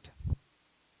stoked.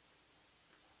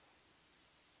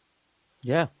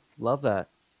 Yeah, love that.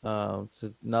 It's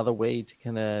another way to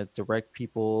kind of direct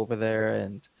people over there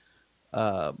and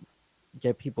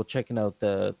get people checking out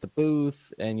the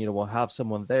booth, and we'll have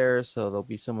someone there, so there'll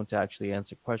be someone to actually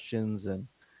answer questions and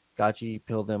Gotchi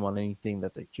pill them on anything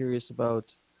that they're curious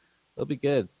about. It'll be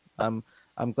good. I'm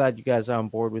glad you guys are on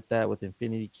board with that with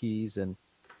Infinity Keys, and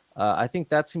I think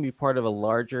that's gonna be part of a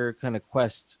larger kind of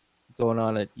quest going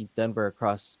on at ETH Denver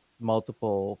across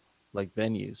multiple like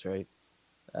venues, right?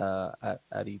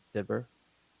 At ETH Denver.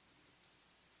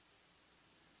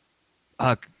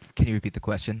 Can you repeat the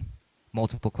question?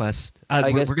 Multiple quests.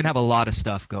 I guess we're gonna have a lot of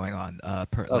stuff going on.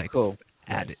 Cool.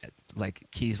 Nice. Like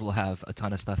Keys will have a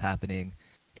ton of stuff happening,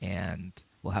 and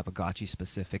we'll have a Gotchi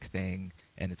specific thing,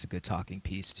 and it's a good talking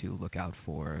piece to look out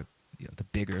for. The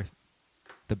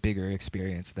bigger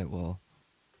experience that will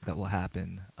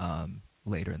happen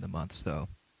later in the month. So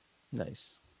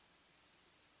nice.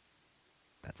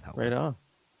 That's how. Right on.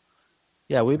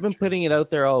 Yeah, we've been putting it out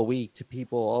there all week to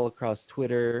people all across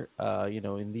Twitter.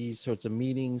 In these sorts of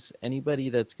meetings, anybody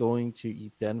that's going to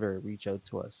ETH Denver, reach out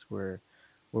to us. We're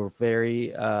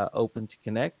very open to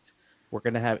connect. We're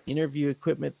gonna have interview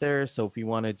equipment there, so if you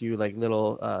want to do like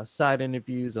little side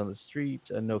interviews on the street,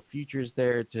 no futures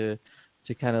there to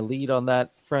kind of lead on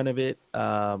that front of it,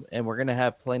 and we're gonna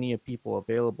have plenty of people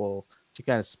available to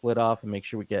kind of split off and make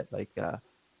sure we get like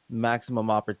maximum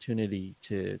opportunity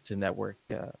to network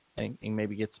and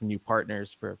maybe get some new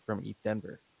partners from ETH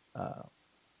Denver.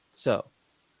 So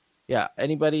yeah,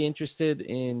 anybody interested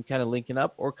in kind of linking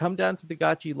up, or come down to the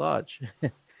Gotchi Lodge.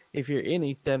 If you're in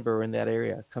ETH Denver or in that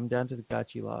area, come down to the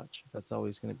Gotchi Lodge. That's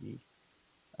always going to be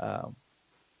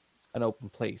an open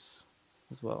place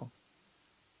as well.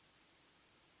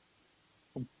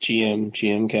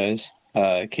 GM guys,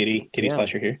 Kitty Yeah.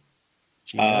 Slasher here.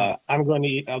 Yeah. I'll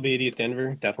be at ETH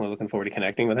Denver. Definitely looking forward to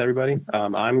connecting with everybody.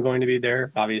 I'm going to be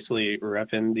there, obviously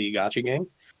repping the Gotchi gang,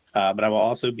 but I will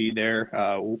also be there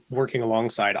working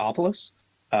alongside Opolis.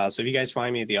 So if you guys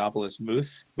find me at the Opolis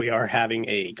booth, we are having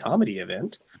a comedy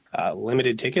event,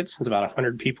 limited tickets. It's about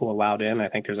 100 people allowed in. I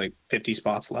think there's like 50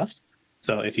 spots left.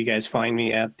 So if you guys find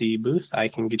me at the booth, I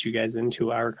can get you guys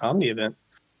into our comedy event.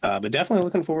 But definitely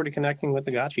looking forward to connecting with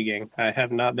the Gotchi gang. I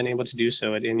have not been able to do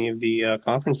so at any of the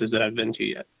conferences that I've been to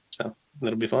yet. So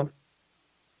it'll be fun.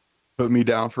 Put me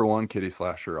down for one, Kitty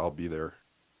Slasher. I'll be there.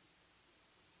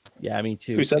 Yeah, me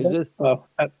too. Who said that? This, Oh,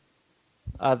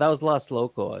 that was Lost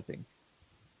Loco, I think.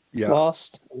 Yeah.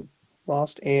 Lost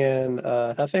and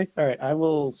Hefe. All right, I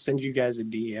will send you guys a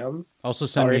DM. Also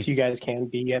send Or me. if you guys can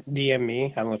DM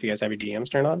me. I don't know if you guys have your DMs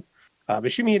turned on.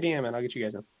 But shoot me a DM and I'll get you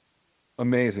guys in.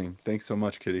 Amazing. Thanks so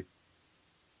much, Kitty.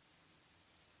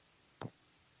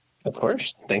 Of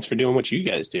course. Thanks for doing what you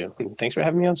guys do. And thanks for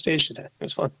having me on stage today. It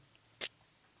was fun.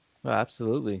 Oh,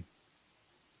 absolutely.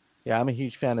 Yeah, I'm a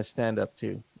huge fan of stand-up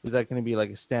too. Is that going to be like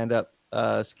a stand-up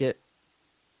skit?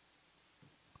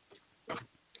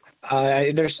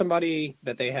 There's somebody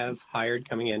that they have hired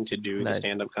coming in to do the Nice.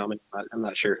 stand-up comedy. I'm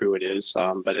not sure who it is,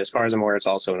 but as far as I'm aware, it's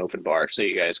also an open bar, so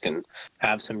you guys can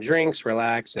have some drinks,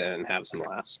 relax, and have some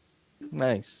laughs.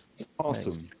 Nice.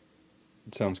 Awesome. Nice.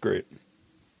 It sounds great.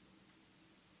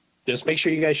 Just make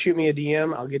sure you guys shoot me a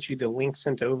DM. I'll get you the link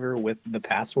sent over with the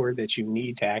password that you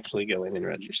need to actually go in and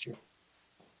register.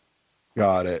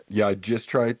 Got it. Yeah, I just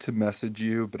tried to message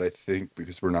you, but I think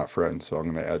because we're not friends, so I'm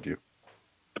gonna add you.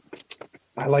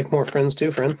 I like more friends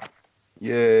too, friend.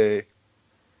 Yay.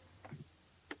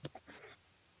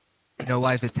 You know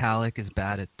why Vitalik is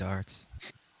bad at darts?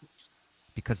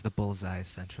 Because the bullseye is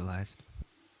centralized.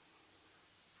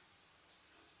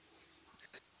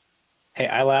 Hey,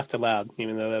 I laughed aloud,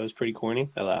 even though that was pretty corny.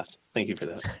 I laughed. Thank you for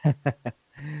that.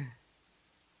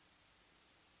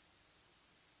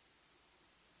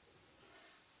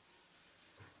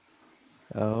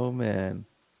 Oh man,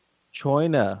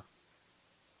 Choina,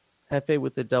 Hefe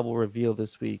with the double reveal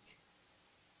this week.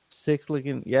 6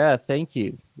 looking, yeah, thank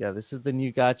you. Yeah, this is the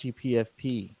new Gachi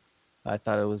PFP. I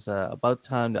thought it was about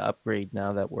time to upgrade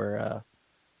now that we're,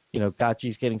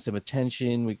 Gachi's getting some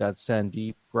attention. We got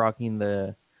Sandeep rocking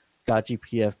the Gachi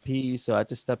PFP, so I had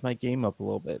to step my game up a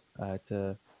little bit. I had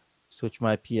to switch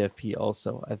my PFP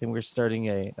also. I think we're starting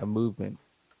a movement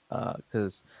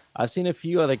because I've seen a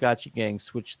few other Gachi gangs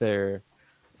switch their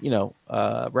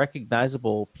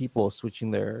recognizable people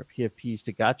switching their PFPs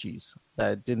to gachis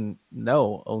that I didn't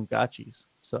know own gachis.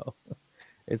 So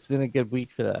it's been a good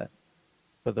week for that,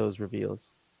 for those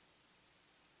reveals.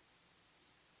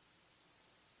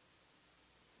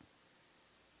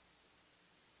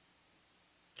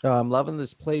 Oh, I'm loving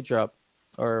this play drop,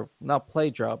 or not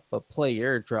play drop, but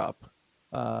player drop.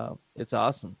 It's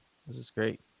awesome. This is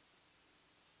great.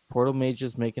 Portal Mage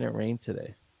is making it rain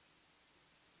today.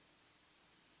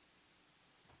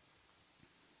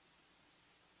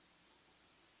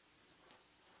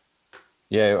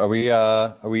 Yeah, are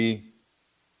we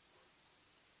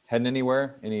heading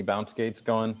anywhere? Any bounce gates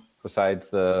going besides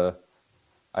the?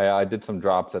 I did some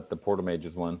drops at the Portal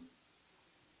Mages one.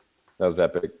 That was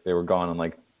epic. They were gone in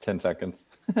like 10 seconds.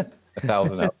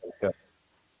 1,000 Alchemica.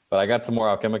 But I got some more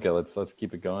Alchemica. Let's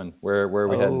keep it going. Where are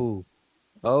we heading?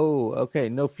 Oh, okay.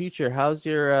 No Future. How's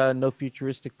your No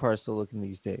Futuristic parcel looking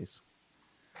these days?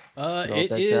 It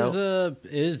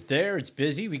is there. It's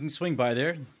busy. We can swing by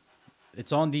there. It's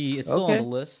still on the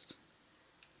list.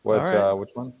 Which right. which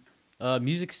one?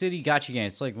 Music City Gacha Gang.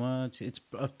 It's like it's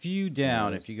a few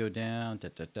down. If you go down,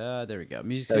 there we go.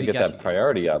 Music Gotta City get Gacha that Gang.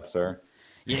 priority up, sir.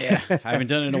 Yeah, I haven't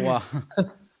done it in a while.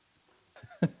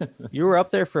 You were up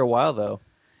there for a while though.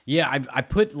 Yeah, I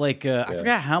put like I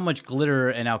forgot how much glitter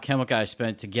and Alchemica I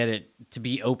spent to get it to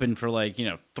be open for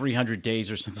 300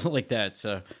 days or something like that.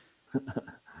 So.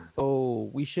 Oh,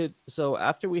 we should. So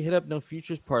after we hit up No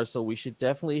Futures parcel, we should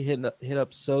definitely hit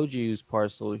up Soju's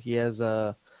parcel. He has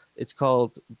it's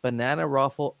called Banana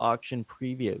Raffle Auction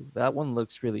Preview. That one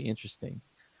looks really interesting,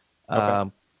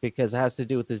 because it has to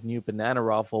do with this new Banana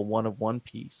Raffle one of one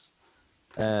piece,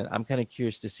 and I'm kind of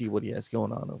curious to see what he has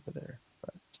going on over there.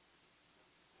 But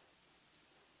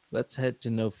let's head to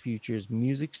No Futures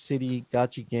Music City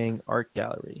Gacha Gang Art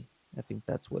Gallery. I think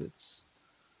that's what it's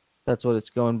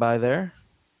going by there.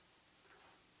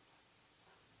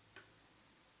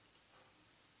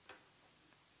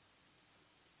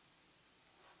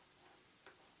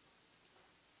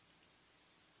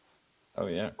 Oh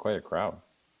yeah, quite a crowd.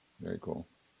 Very cool.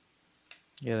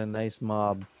 You got a nice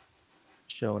mob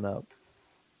showing up.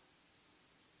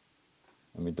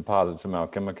 Let me deposit some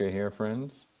Alchemica here,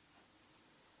 friends.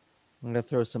 I'm gonna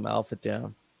throw some alpha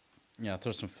down. Yeah,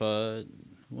 throw some FUD.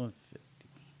 150.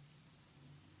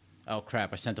 Oh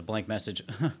crap! I sent a blank message.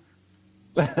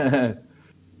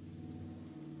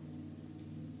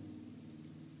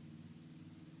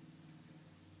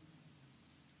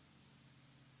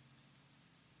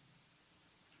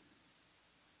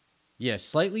 Yeah,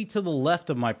 slightly to the left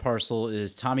of my parcel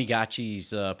is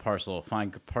Tomigachi's parcel.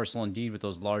 Fine parcel indeed with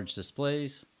those large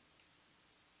displays.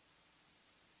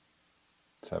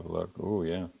 Let's have a look. Oh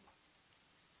yeah.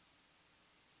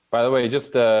 By the way,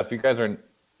 just if you guys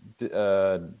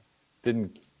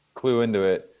didn't clue into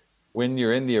it, when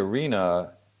you're in the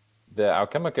arena, the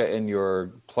Alchemica in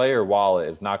your player wallet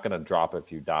is not going to drop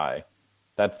if you die.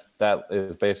 That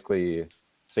is basically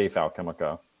safe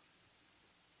Alchemica.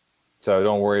 So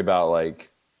don't worry about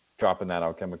dropping that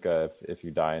Alchemica if you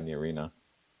die in the arena.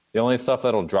 The only stuff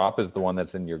that'll drop is the one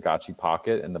that's in your Gachi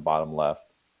pocket in the bottom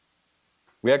left.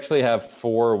 We actually have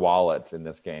 4 wallets in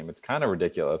this game. It's kind of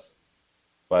ridiculous,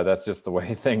 but that's just the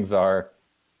way things are.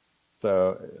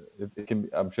 So it can.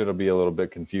 I'm sure it'll be a little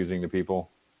bit confusing to people,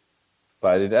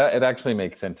 but it actually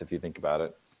makes sense if you think about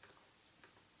it.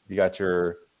 You got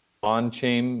your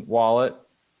on-chain wallet.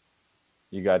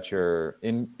 You got your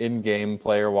in-game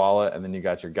player wallet, and then you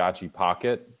got your Gachi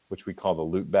pocket, which we call the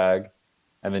loot bag,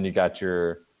 and then you got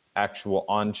your actual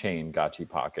on-chain Gachi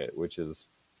pocket, which is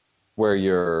where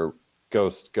your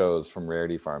ghost goes from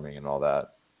rarity farming and all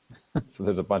that. So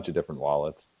there's a bunch of different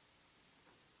wallets.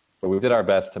 But we did our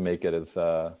best to make it as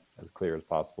clear as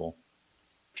possible.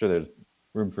 I'm sure there's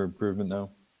room for improvement though.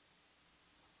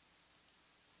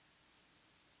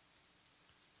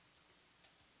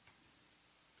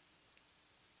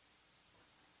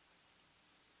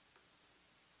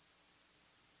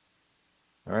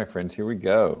 All right, friends, here we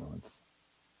go. Let's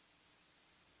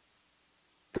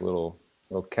get a little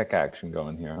keck action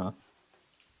going here, huh?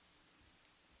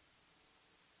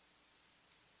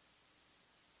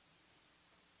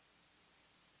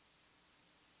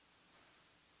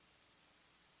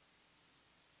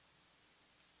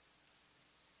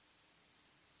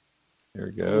 Here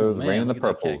it goes, man, rain in the look at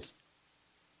that kick. purples.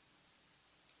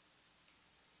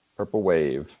 Purple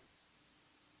wave.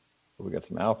 We got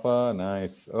some alpha,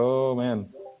 nice. Oh man,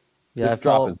 Yeah, this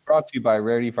drop is brought to you by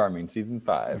Rarity Farming Season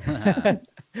 5.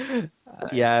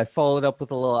 Yeah, I followed up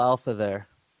with a little alpha there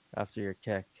after your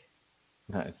kick,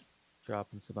 Nice.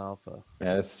 dropping some alpha.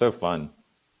 Yeah, it's so fun.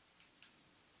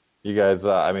 You guys,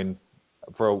 I mean,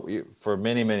 for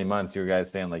many months, you guys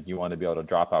saying like you want to be able to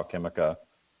drop Alchemica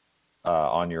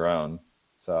on your own.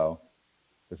 So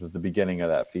this is the beginning of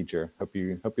that feature. Hope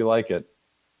you like it.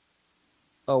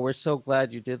 Oh, we're so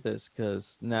glad you did this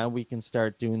because now we can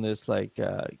start doing this like, on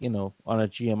a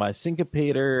GMI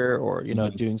syncopator or,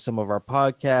 doing some of our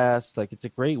podcasts. Like it's a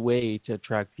great way to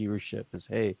attract viewership is,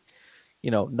 hey,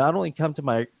 not only come to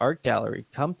my art gallery,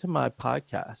 come to my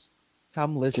podcast,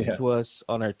 come listen to us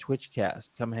on our Twitch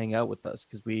cast, come hang out with us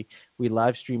because we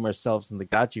live stream ourselves in the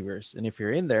Gotchiverse. And if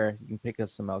you're in there, you can pick up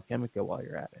some Alchemica while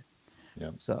you're at it.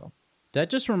 Yeah. So That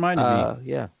just reminded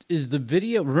me. Yeah. Is the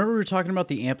video? Remember we were talking about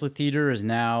the amphitheater is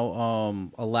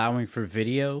now allowing for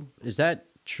video. Is that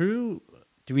true?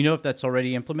 Do we know if that's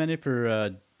already implemented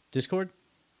for Discord?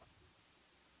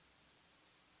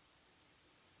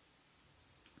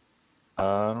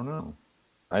 I don't know.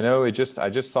 I know I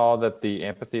just saw that the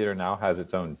amphitheater now has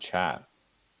its own chat,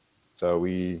 so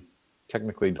we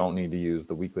technically don't need to use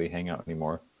the weekly hangout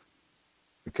anymore.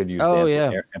 We could use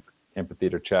the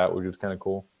amphitheater chat, which is kind of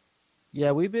cool.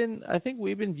 Yeah, I think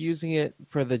we've been using it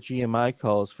for the GMI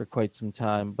calls for quite some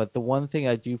time. But the one thing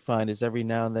I do find is every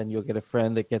now and then you'll get a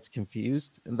friend that gets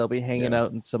confused and they'll be hanging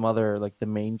out in some other, like the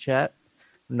main chat,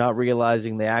 not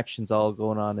realizing the action's all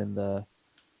going on in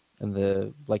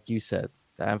the, like you said,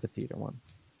 the amphitheater one.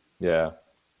 Yeah.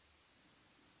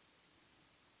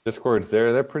 Discords,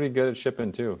 they're pretty good at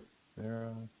shipping too.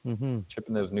 They're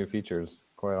shipping those new features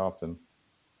quite often.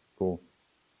 Cool.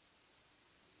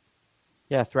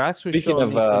 Yeah, Thrax was Speaking showing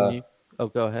of, me some. Oh,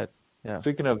 go ahead. Yeah.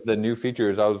 Speaking of the new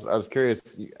features, I was curious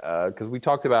because we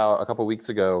talked about a couple weeks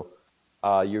ago.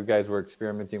 You guys were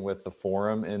experimenting with the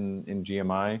forum in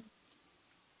GMI.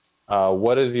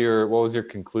 What was your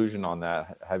conclusion on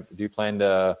that? Do you plan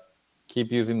to keep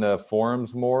using the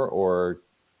forums more, or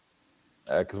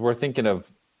because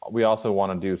we also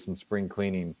want to do some spring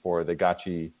cleaning for the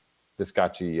Gotchi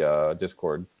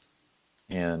Discord,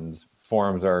 and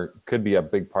forums could be a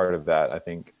big part of that, I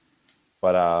think.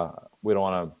 But we don't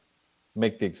want to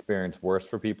make the experience worse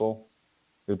for people.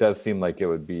 It does seem like it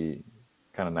would be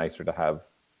kind of nicer to have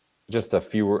just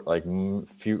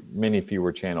many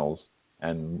fewer channels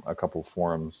and a couple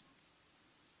forums.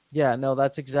 Yeah, no,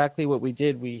 that's exactly what we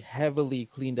did. We heavily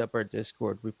cleaned up our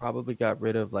Discord. We probably got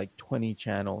rid of like 20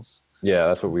 channels. Yeah,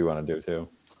 that's what we want to do too.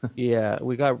 Yeah,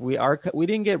 we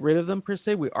didn't get rid of them per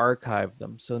se. We archived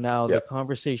them. So now the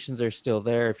conversations are still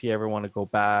there if you ever want to go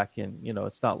back, and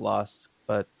it's not lost.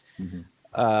 But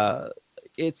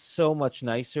it's so much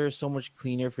nicer, so much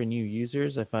cleaner for new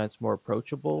users. I find it's more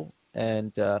approachable.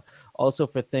 And also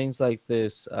for things like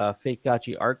this fake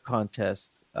Gotchi art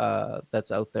contest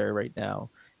that's out there right now,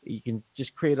 you can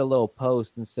just create a little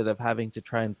post instead of having to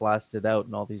try and blast it out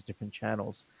in all these different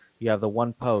channels. You have the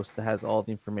one post that has all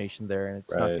the information there, and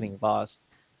it's not getting lost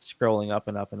scrolling up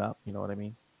and up and up. You know what I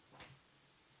mean?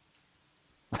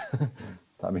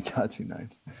 Tommy Gotchi,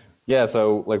 nice. Yeah,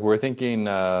 so like we're thinking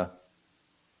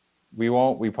we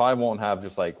probably won't have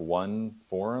just like one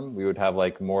forum. We would have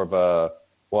like more of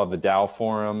we'll have the DAO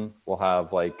forum. We'll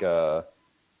have like let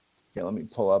me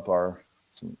pull up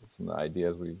some of the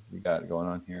ideas we got going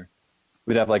on here.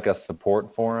 We'd have like a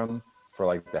support forum for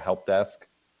like the help desk,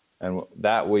 and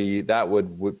we'd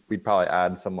probably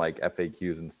add some like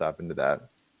FAQs and stuff into that.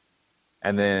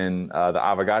 And then the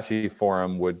Aavegotchi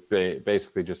forum would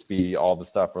basically just be all the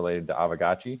stuff related to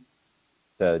Aavegotchi.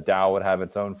 The DAO would have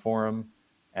its own forum,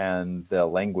 and the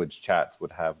language chats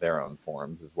would have their own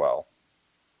forums as well.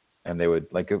 And they would,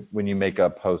 like, when you make a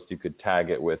post, you could tag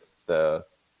it with the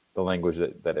language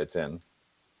that it's in.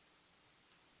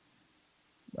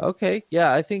 Okay,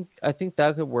 yeah, I think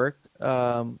that could work.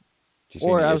 Do you see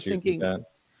Or any I was issues with thinking, that?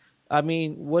 I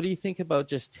mean, what do you think about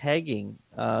just tagging?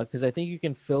 Because I think you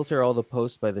can filter all the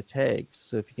posts by the tags.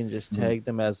 So if you can just Mhm. tag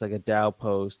them as like a DAO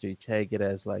post, or you tag it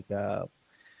as like a,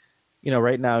 you know,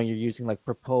 right now you're using like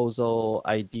proposal,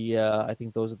 idea. I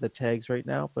think those are the tags right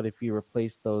now. But if you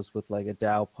replace those with like a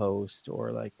DAO post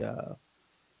or like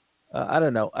I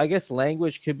don't know. I guess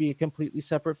language could be a completely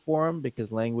separate forum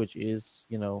because language is,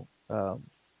 you know,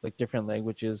 like different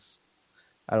languages.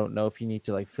 I don't know if you need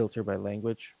to like filter by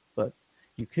language, but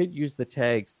you could use the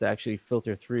tags to actually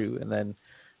filter through. And then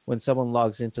when someone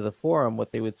logs into the forum,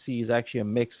 what they would see is actually a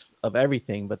mix of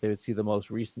everything, but they would see the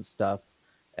most recent stuff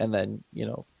and then, you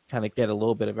know, kind of get a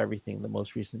little bit of everything, the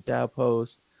most recent DAO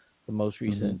post, the most Mhm.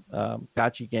 recent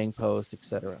Gotchi gang post,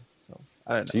 etc. So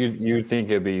I don't So know. you think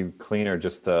it'd be cleaner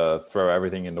just to throw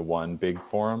everything into one big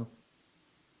forum?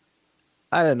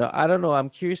 I don't know. I don't know. I'm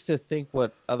curious to think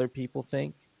what other people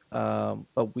think.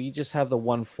 But we just have the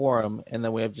one forum, and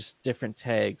then we have just different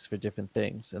tags for different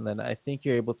things, and then I think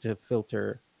you're able to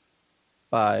filter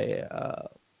by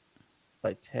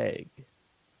tag.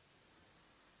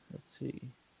 Let's see.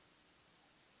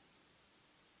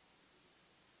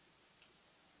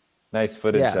 Nice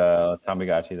footage, Yeah,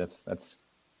 Tamagotchi. That's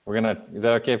we're gonna. Is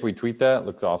that okay if we tweet that?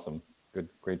 Looks awesome. Good,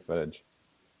 great footage.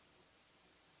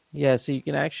 yeah. So you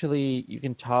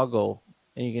can toggle,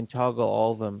 and you can toggle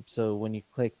all of them. So when you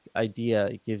click idea,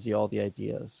 it gives you all the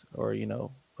ideas, or you know,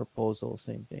 proposal,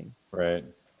 same thing. Right.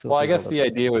 Well, I Filters all guess the the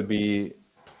idea would be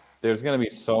there's gonna be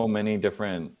so many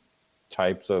different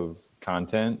types of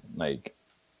content. Like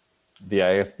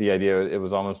I guess the idea it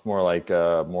was almost more like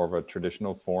more of a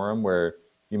traditional forum where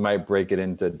you might break it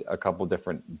into a couple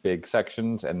different big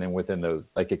sections, and then within those,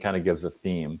 like it kind of gives a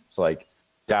theme. So like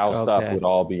DAO stuff Okay. would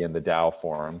all be in the DAO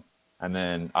forum, and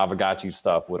then Avogacci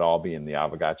stuff would all be in the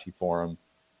Avogacci forum.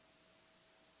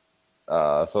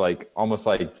 So like almost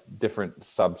like different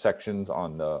subsections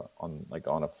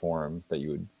on a forum that you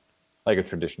would like a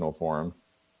traditional forum.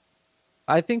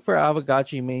 I think for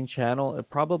Avogacci main channel, it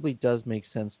probably does make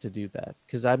sense to do that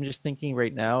because I'm just thinking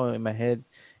right now in my head,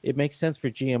 it makes sense for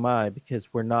GMI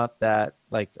because we're not that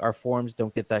like our forums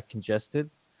don't get that congested.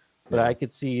 But Yeah. I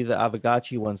could see the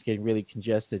Avogacci ones getting really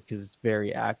congested because it's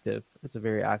very active. It's a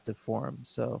very active forum,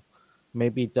 so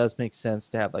maybe it does make sense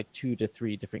to have like 2 to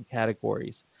 3 different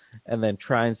categories, and then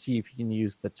try and see if you can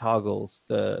use the toggles,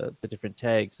 the different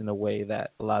tags in a way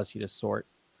that allows you to sort.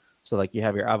 So like you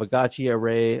have your Avogacci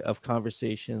array of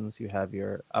conversations, you have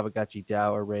your Avogacci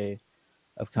DAO array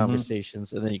of Mm-hmm.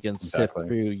 conversations, and then you can sift Exactly.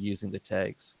 through using the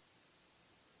tags.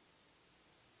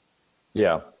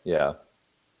 Yeah. Yeah.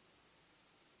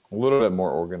 A little bit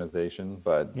more organization,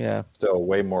 but Yeah. still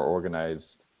way more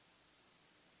organized.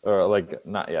 Or like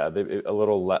not yeah, a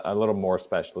little more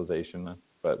specialization,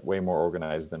 but way more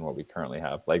organized than what we currently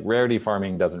have. Like rarity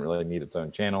farming doesn't really need its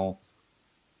own channel.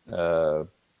 Uh,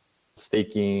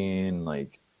 Staking,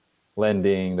 like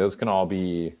lending, those can all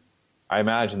be. I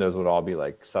imagine those would all be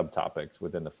like subtopics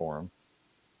within the forum.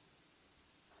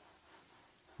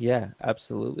 Yeah,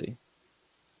 absolutely.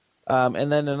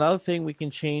 And then another thing we can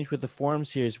change with the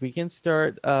forums here is we can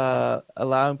start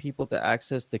allowing people to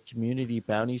access the community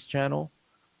bounties channel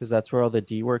because that's where all the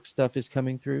D-work stuff is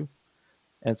coming through.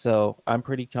 And so I'm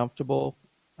pretty comfortable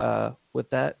with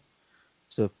that.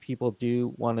 So if people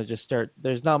do want to just start,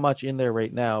 there's not much in there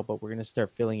right now, but we're going to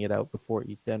start filling it out before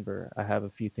Eat Denver. I have a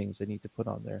few things I need to put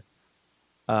on there.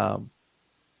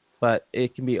 But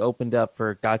it can be opened up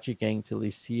for Gotcha Gang to at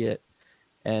least see it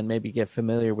and maybe get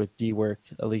familiar with D-work,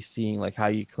 at least seeing like how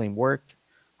you claim work,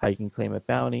 how you can claim a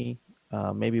bounty.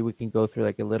 Maybe we can go through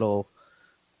like a little,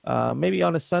 maybe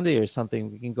on a Sunday or something,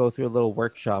 we can go through a little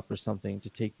workshop or something to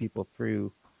take people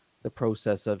through the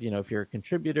process of, you know, if you're a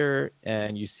contributor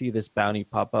and you see this bounty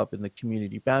pop up in the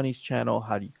community bounties channel,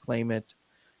 how do you claim it?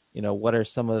 You know, what are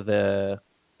some of the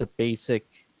basic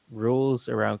rules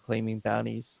around claiming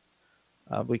bounties?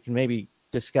 We can maybe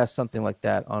discuss something like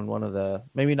that on one of the,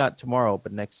 maybe not tomorrow,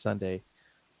 but next Sunday,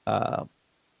 uh,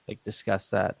 like discuss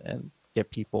that and get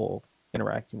people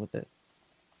interacting with it.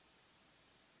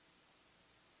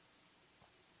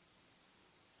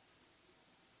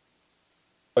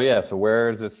 Oh yeah, so where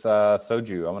is this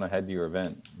soju? I'm gonna head to your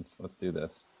event. Let's do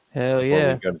this Hell before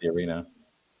yeah. we go to the arena.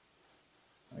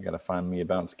 I gotta find me a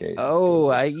bounce gate. Oh,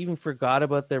 I even forgot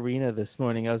about the arena this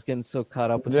morning. I was getting so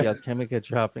caught up with the Alchemica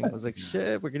dropping. I was like,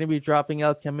 shit, we're going to be dropping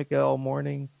Alchemica all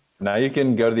morning. Now you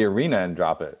can go to the arena and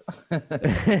drop it.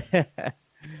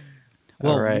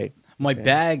 Well, All right. my Okay.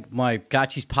 bag, my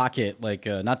Gotchi's pocket, like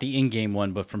not the in-game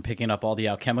one, but from picking up all the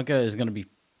Alchemica, is going to be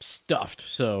stuffed.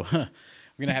 So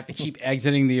we're We're gonna have to keep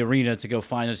exiting the arena to go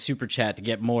find a super chat to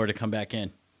get more to come back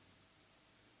in.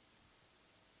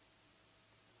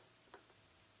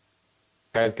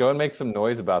 Guys, go and make some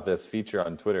noise about this feature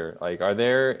on Twitter. Like, are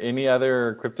there any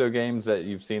other crypto games that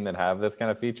you've seen that have this kind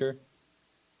of feature?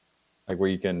 Like where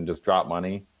you can just drop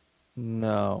money?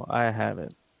 No, I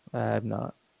haven't. I have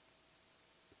not.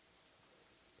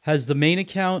 Has the main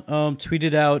account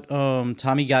tweeted out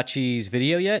Tamagotchi's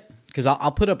video yet? Because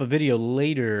I'll put up a video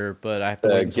later, but I have to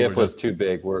wait The until GIF we're was done. too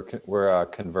big. We're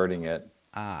converting it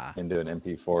Ah, into an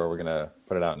MP4. We're gonna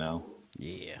put it out now.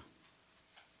 yeah.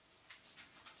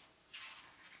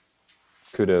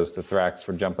 Kudos to Thrax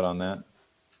for jumping on that.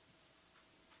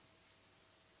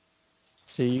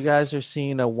 So you guys are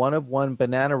seeing a 1-of-1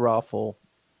 banana raffle.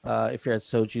 If you're at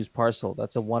Soju's parcel,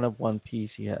 that's a 1-of-1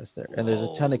 piece he has there, and there's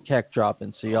a ton of keck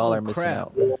dropping. So y'all Oh, are missing crap.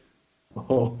 out.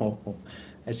 Oh,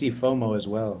 I see FOMO as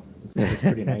well. It's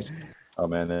pretty nice. Oh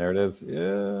man, there it is.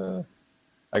 Yeah,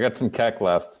 I got some keck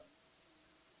left.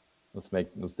 Let's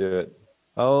do it.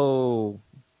 Oh,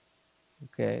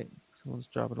 okay. Someone's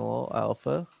dropping a little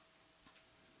alpha.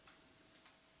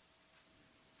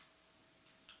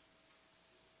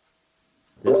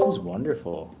 This is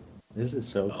wonderful. This is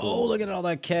so Oh, cool. look at all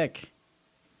that keck.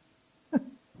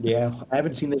 Yeah, I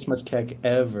haven't seen this much keck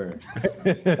ever.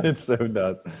 It's so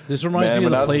nuts. This reminds Man, me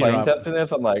of when I the was play playing drop. testing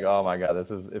this, I'm like, oh my god,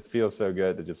 it feels so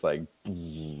good to just like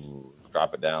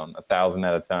drop it down 1,000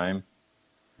 at a time.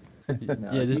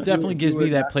 Yeah, this definitely gives me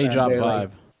that play drop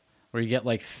vibe, where you get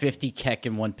like 50 keck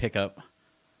in one pickup.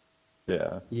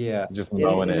 Yeah, Yeah. just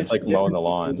mowing it. It's like mowing the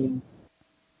lawn.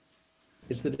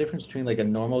 It's the difference between like a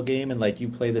normal game and like you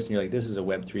play this and you're like, this is a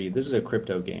Web3, this is a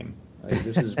crypto game. Like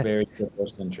this is very crypto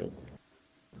centric.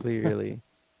 Clearly.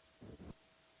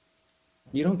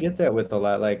 You don't get that with a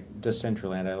lot like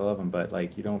Decentraland. I love them, but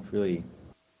like you don't really.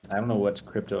 I don't know what's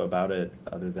crypto about it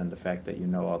other than the fact that you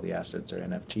know all the assets are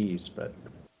NFTs. But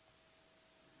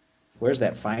where's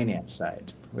that finance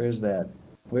side? Where's that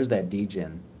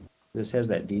degen? This has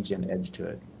that degen edge to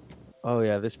it. Oh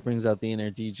yeah, this brings out the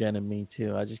inner degen in me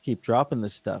too. I just keep dropping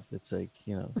this stuff. It's like,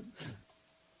 yeah,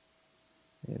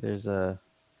 there's a.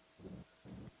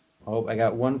 Oh, I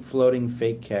got one floating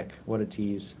fake keck. What a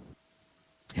tease.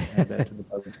 Add that to the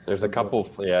bug. There's a couple.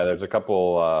 Yeah, there's a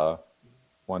couple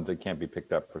ones that can't be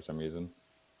picked up for some reason.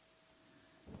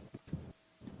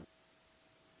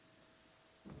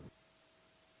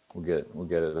 We'll get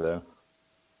it though.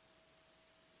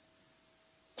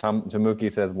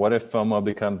 Tamuki says, "What if FOMO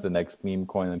becomes the next meme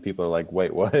coin and people are like,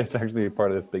 wait, what? It's actually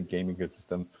part of this big game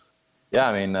ecosystem." Yeah,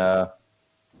 I mean,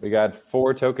 we got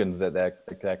 4 tokens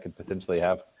that could potentially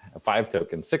have 5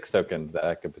 tokens, 6 tokens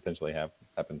that could potentially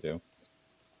happen to.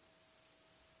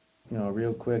 You know,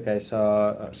 real quick, I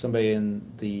saw somebody in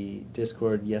the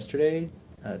Discord yesterday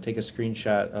take a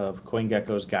screenshot of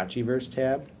CoinGecko's Gotchiverse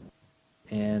tab,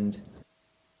 and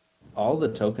all the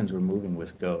tokens were moving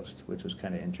with Ghost, which was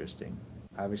kind of interesting.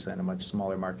 Obviously, on a much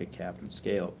smaller market cap and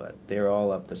scale, but they're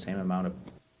all up the same amount of,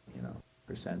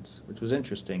 percents, which was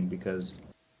interesting because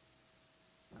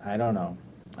I don't know.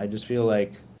 I just feel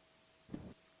like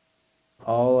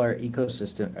all our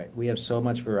ecosystem, we have so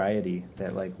much variety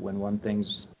that like when one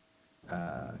thing's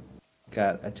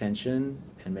got attention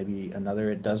and maybe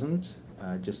another it doesn't,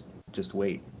 just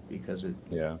wait because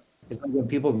Yeah. it's like when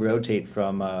people rotate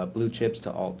from blue chips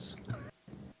to alts.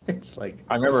 It's like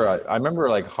I remember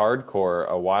like Hardcore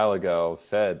a while ago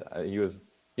said he was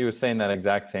saying that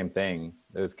exact same thing.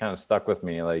 It was kind of stuck with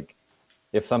me. Like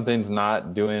if something's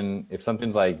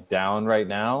like down right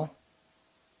now,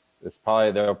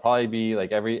 there'll probably be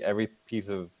like every piece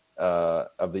of the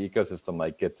ecosystem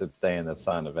like get to stay in the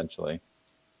sun eventually.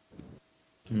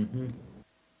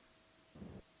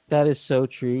 That is so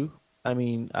true. I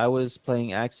mean, I was playing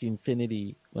Axie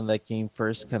Infinity when that game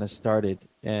first kind of started,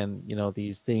 and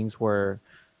these things were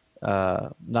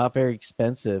not very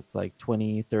expensive, like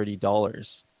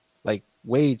 $20-$30, like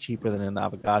way cheaper than a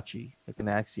Navigacci. Like an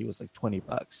Axie was like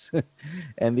 $20.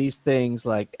 And these things,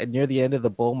 like near the end of the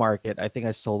bull market, I think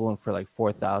I sold one for like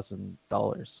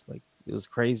 $4,000. Like it was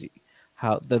crazy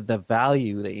how the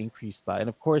value they increased by. And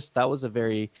of course, that was a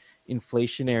very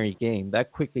inflationary game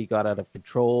that quickly got out of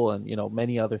control, and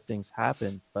many other things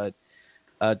happened. But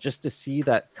just to see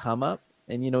that come up,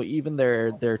 and even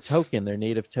their token, their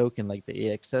native token, like the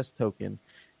AXS token,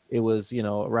 it was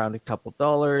around a couple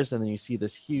dollars, and then you see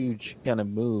this huge kind of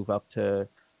move up to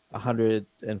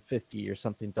 $150 or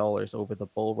something over the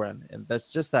bull run. And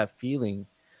that's just that feeling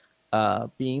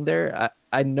being there.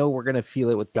 I know we're gonna feel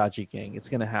it with Gachi Gang. It's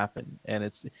gonna happen, and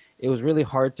it was really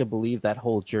hard to believe that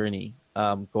whole journey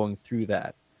going through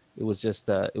that. It was just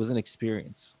it was an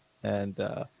experience, and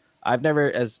I've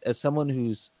never, as someone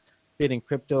who's been in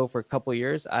crypto for a couple of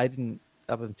years, I didn't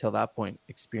up until that point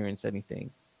experience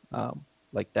anything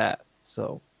like that.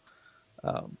 So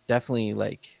definitely,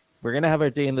 like, we're gonna have our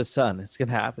day in the sun. It's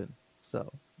gonna happen.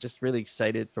 So just really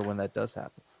excited for when that does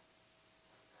happen.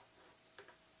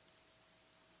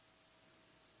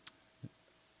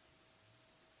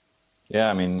 Yeah,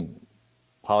 I mean,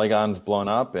 Polygon's blown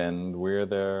up, and we're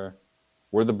the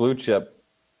blue chip.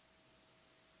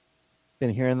 Been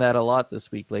hearing that a lot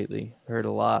this week lately. Heard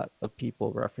a lot of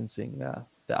people referencing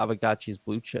the Aavegotchi's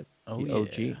blue chip, the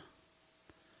OG.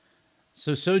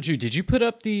 So Soju, did you put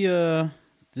up the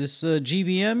this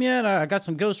GBM yet? I got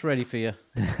some ghosts ready for you.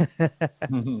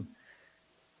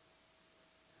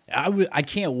 I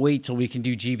can't wait till we can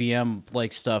do GBM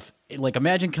like stuff. Like,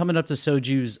 imagine coming up to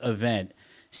Soju's event,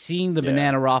 seeing the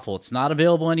banana raffle. It's not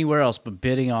available anywhere else, but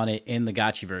bidding on it in the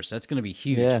Gotchiverse. That's going to be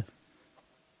huge. Yeah.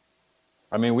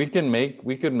 I mean, we could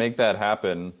make that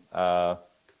happen.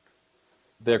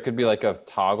 There could be like a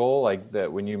toggle, like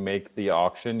that when you make the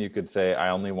auction, you could say, I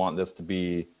only want this to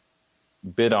be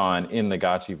bid on in the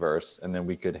Gotchiverse, and then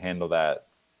we could handle that.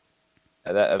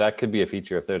 That could be a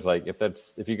feature if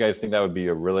you guys think that would be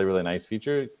a really, really nice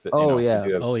feature. We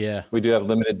do have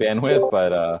limited bandwidth,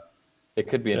 but it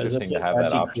could be interesting to have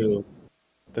that option.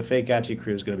 The fake Gotchi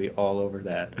crew is going to be all over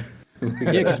that.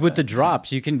 Yeah, because with the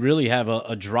drops, you can really have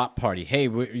a drop party. Hey,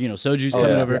 Soju's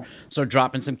coming over, start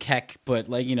dropping some kek, but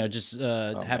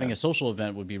having a social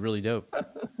event would be really dope.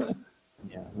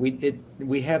 Yeah,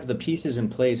 we have the pieces in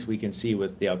place we can see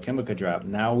with the Alchemica drop.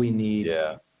 Now we need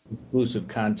exclusive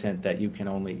content that you can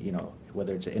only,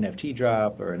 whether it's an NFT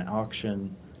drop or an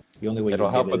auction. The only way it'll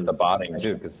help with the botting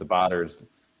too, because the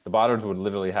botters would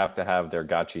literally have to have their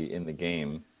Gotchi in the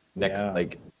game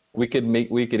like. We could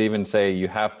even say you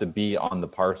have to be on the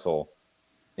parcel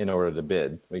in order to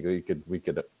bid. We could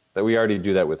that we already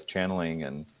do that with channeling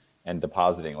and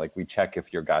depositing. Like, we check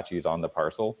if your Gotchi is on the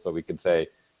parcel, so we could say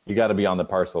you got to be on the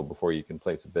parcel before you can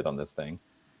place a bid on this thing.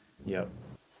 Yep,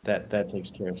 that takes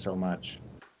care of so much.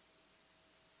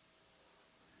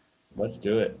 Let's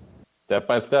do it. Step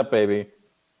by step, baby.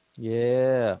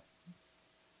 Yeah.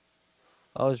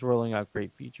 Always rolling out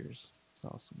great features. It's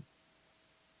awesome.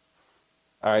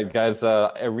 All right, guys,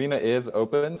 Arena is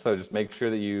open, so just make sure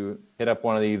that you hit up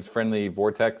one of these friendly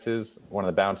vortexes, one of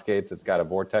the bounce gates. It's got a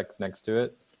vortex next to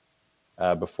it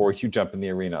before you jump in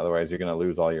the arena. Otherwise, you're going to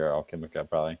lose all your Alchemica,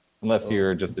 probably, unless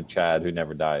you're just a Chad who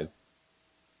never dies.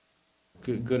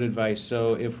 Good advice.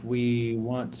 So if we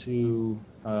want to,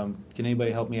 can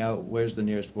anybody help me out? Where's the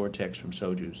nearest vortex from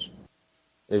Soju's?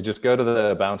 You just go to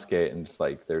the bounce gate, and just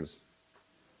like there's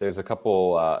a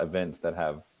couple events that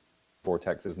have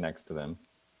vortexes next to them.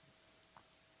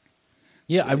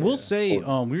 Yeah, I will say,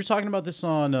 we were talking about this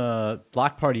on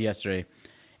Block Party yesterday.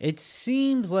 It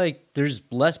seems like there's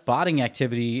less botting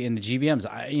activity in the GBMs.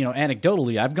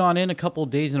 Anecdotally, I've gone in a couple of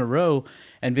days in a row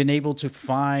and been able to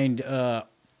find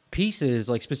pieces,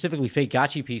 like specifically fake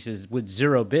Gotchi pieces, with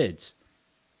 0 bids.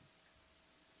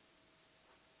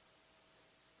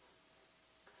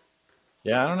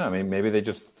 Yeah, I don't know. I mean, maybe they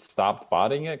just stopped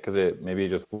botting it because it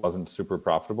just wasn't super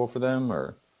profitable for them,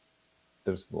 or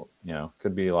there's,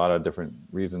 could be a lot of different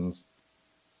reasons.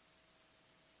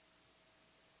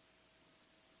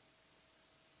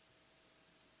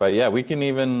 But yeah, we can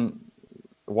even,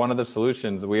 one of the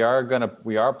solutions, we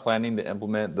are planning to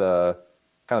implement the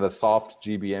kind of the soft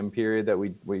GBM period that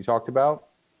we talked about.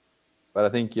 But I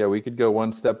think, we could go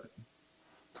one step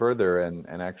further and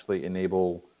actually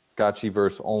enable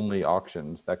Gotchiverse only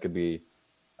auctions. That could be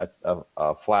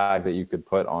a flag that you could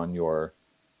put on your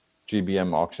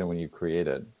GBM auction when you create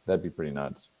it. That'd be pretty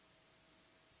nuts.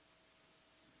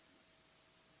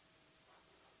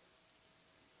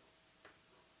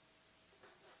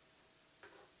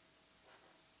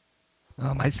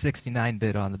 My 69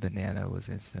 bid on the banana was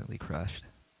instantly crushed.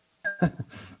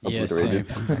 Yeah, same.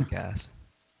 Gas.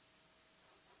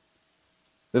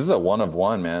 This is a 1 of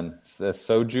 1, man. It's a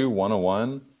Soju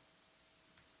 101.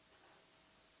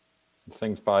 This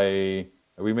thing's by.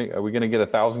 Are we gonna get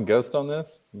 1,000 ghosts on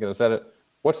this? I'm gonna set it.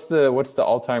 What's the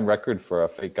all-time record for a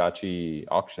fake Gotchi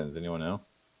auctions? Anyone know?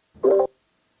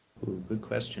 Ooh, good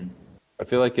question. I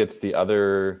feel like it's that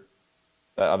other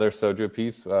Soju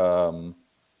piece.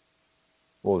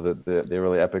 What was it? The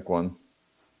really epic one.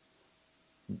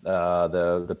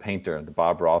 The painter, the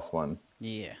Bob Ross one.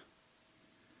 Yeah.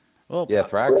 Well, yeah,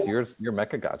 Thrax, your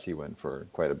Mecha Gotchi went for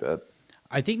quite a bit.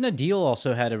 I think Nadeal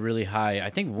also had a really high. I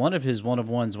think one of his 1 of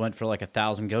 1s went for like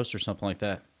 1,000 ghosts or something like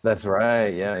that. That's right.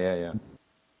 Yeah.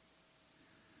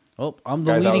 Oh, I'm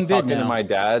the Guys, leading I was bid talking now. to my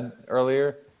dad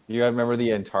earlier. You guys remember the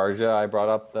Antarja I brought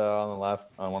up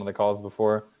on one of the calls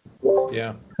before?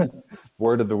 Yeah.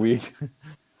 Word of the week.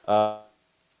 I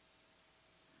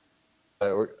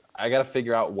got to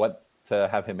figure out what to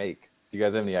have him make. Do you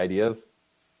guys have any ideas?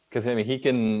 Because I mean, he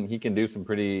can do some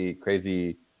pretty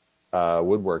crazy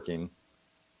woodworking,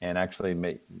 and actually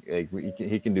make like,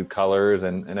 he can do colors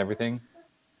and everything.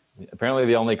 Apparently,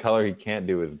 the only color he can't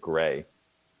do is gray.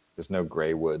 There's no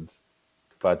gray woods.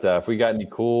 But if we got any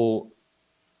cool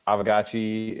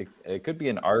Avagachi, it could be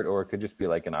an art or it could just be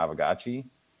like an Avagachi.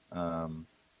 I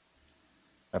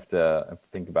have to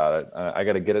think about it. I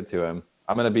got to get it to him.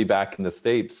 I'm gonna be back in the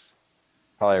States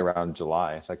probably around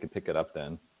July, so I could pick it up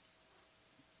then.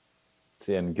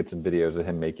 See and get some videos of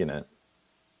him making it.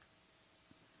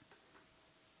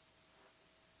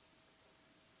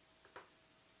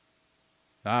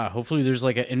 Hopefully there's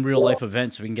like an in real life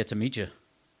event so we can get to meet you.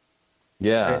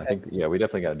 Yeah, I think we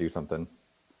definitely got to do something.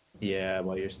 Yeah,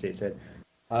 while you're stateside.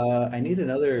 I need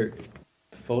another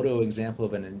photo example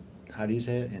of how do you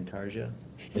say it? Antarja?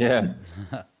 Yeah.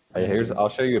 I'll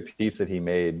show you a piece that he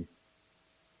made.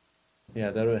 Yeah,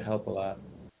 that would help a lot.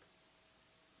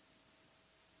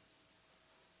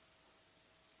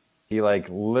 He like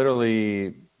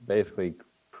literally basically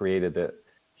created it.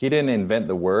 He didn't invent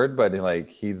the word, but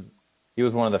he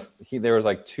was one of there was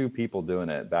like two people doing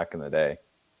it back in the day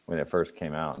when it first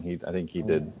came out. And I think he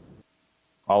did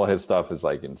all of his stuff is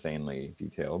like insanely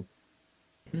detailed.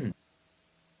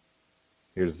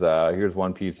 Here's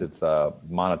one piece. It's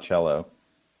Monticello.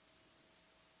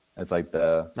 It's like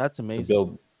That's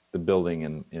amazing. the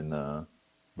building in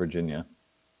Virginia.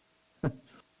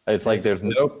 It's like there's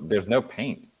no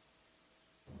paint.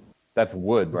 That's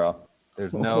wood, bro.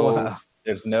 There's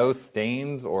no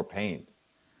stains or paint.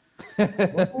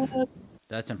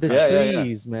 That's The impressive.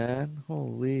 trees, man.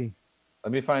 Holy.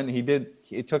 Let me find.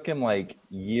 It took him like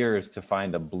years to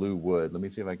find a blue wood. Let me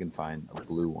see if I can find a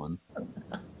blue one.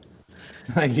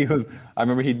 I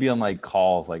remember he'd be on like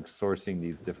calls, like sourcing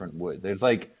these different wood. There's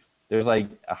like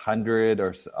 100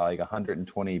 or like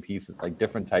 120 pieces, like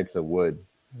different types of wood.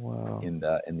 Wow.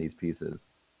 In these pieces.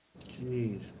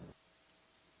 Jeez.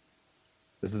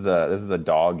 This is a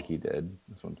dog he did.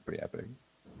 This one's pretty epic.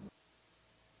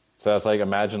 So it's like,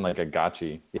 imagine like a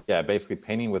gotchi. Yeah, basically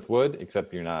painting with wood,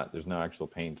 except there's no actual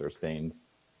paint or stains.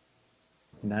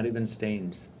 Not even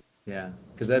stains. Yeah,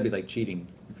 because that'd be like cheating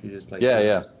if you just like.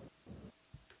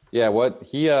 Yeah, what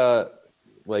he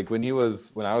like when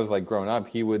I was like growing up,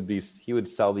 he would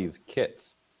sell these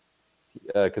kits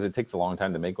because it takes a long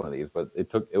time to make one of these, but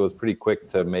it was pretty quick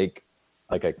to make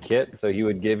like a kit. So he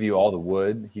would give you all the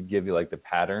wood, he'd give you like the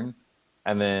pattern,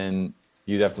 and then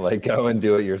you'd have to like go and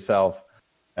do it yourself.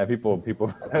 And people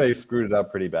they screwed it up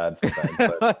pretty bad sometimes.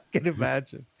 But I can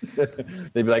imagine.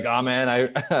 they'd be like, "Oh man,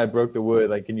 I broke the wood.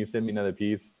 Like, can you send me another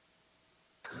piece?"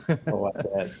 Oh, I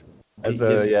bet. And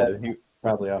so He's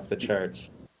probably off the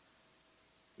charts.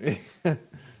 Yeah,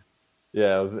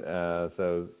 it was,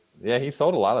 so yeah, he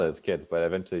sold a lot of those kits, but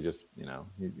eventually just he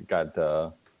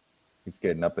got he's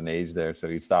getting up in age there, so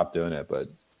he stopped doing it. But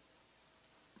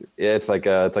yeah, it's like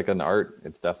an art.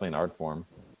 It's definitely an art form.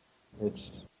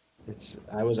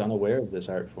 I was unaware of this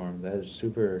art form. That is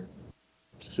super,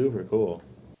 super cool.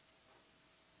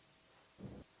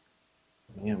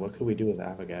 Man, what could we do with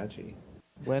Avagachi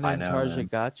When I in know, man.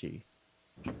 Tarjagachi.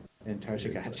 and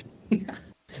Tarjagachi?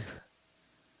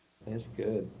 That's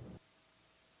good.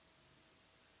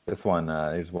 This one,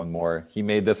 here's one more. He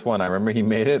made this one. I remember he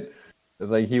made it. It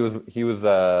was like he was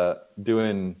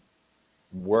doing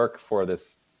work for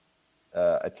this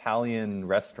Italian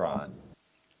restaurant.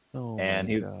 Oh, And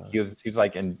my he God. was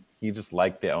like, and he just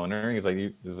liked the owner. He was like,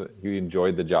 he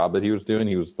enjoyed the job that he was doing.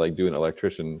 He was like doing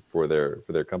electrician for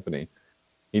their company.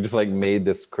 He just like made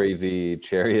this crazy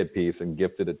chariot piece and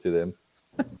gifted it to them.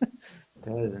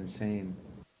 That is insane.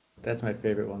 That's my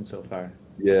favorite one so far.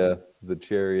 Yeah, the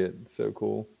chariot, so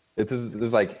cool. It's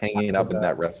like hanging up in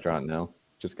that restaurant now,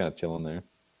 just kind of chilling there.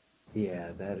 Yeah,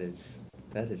 that is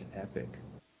epic.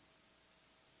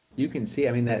 You can see,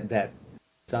 I mean, that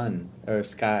sun or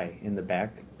sky in the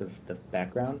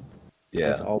background. Yeah,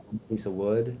 That's all one piece of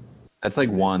wood. that's like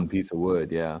one piece of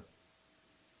wood. Yeah,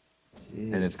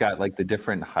 and Jeez. it's got like the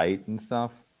different height and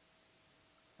stuff.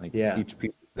 Like Yeah. each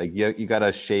piece, like you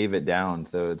gotta shave it down,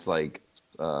 so it's like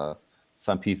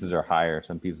some pieces are higher,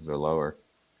 some pieces are lower.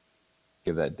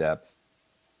 Give that depth.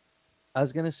 I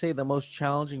was gonna say the most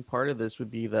challenging part of this would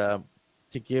be to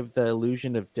give the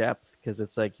illusion of depth, because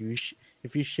it's like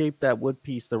if you shape that wood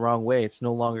piece the wrong way, it's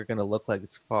no longer gonna look like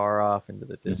it's far off into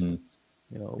the distance.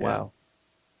 Yeah. Wow.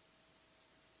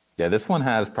 Yeah, this one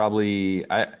has probably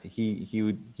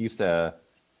he used to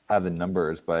have the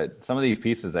numbers, but some of these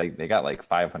pieces they got like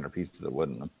 500 pieces of wood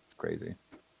in them. It's crazy.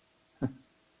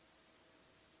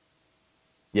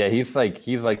 Yeah, he's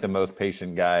like the most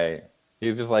patient guy.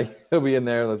 He's just like he'll be in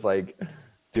there, that's like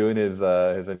doing his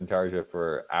Intarsia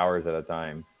for hours at a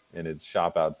time in his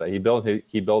shop outside. He built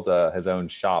his own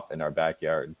shop in our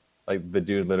backyard. Like the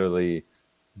dude literally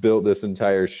built this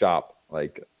entire shop.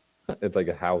 Like it's like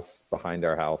a house behind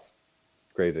our house.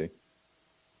 It's crazy.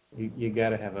 You got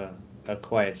to have a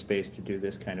quiet space to do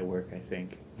this kind of work, I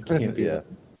think. You can't be Yeah. like,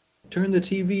 turn the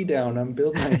TV down, I'm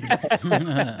building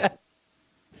my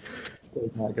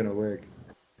It's not going to work.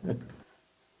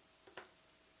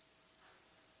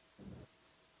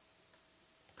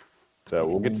 So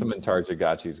we'll get some Intarsia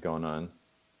gotchis going on.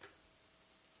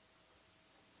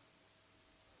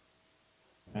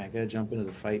 I got to jump into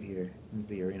the fight here, into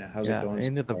the arena. How's it Yeah, going?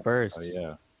 into so the far? burst. Oh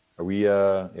yeah. Are we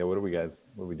yeah, what are we guys?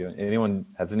 What are we doing?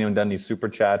 Has anyone done any super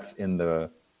chats in the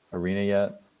arena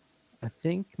yet? I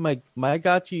think my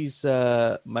gotchi's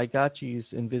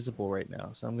invisible right now,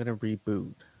 so I'm gonna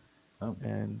reboot Oh.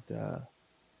 and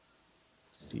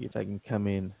see if I can come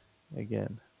in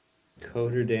again.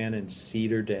 Coder Dan and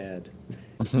Cedar Dad.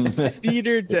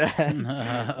 Cedar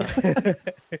Dad.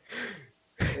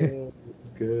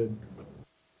 Good.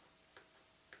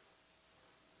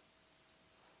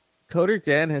 Coder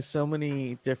Dan has so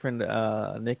many different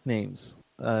nicknames.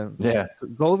 Yeah.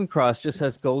 Golden Cross just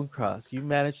has Golden Cross. You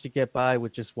managed to get by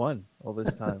with just one all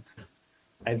this time.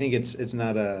 I think it's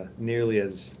not nearly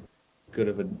as good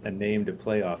of a name to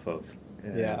play off of.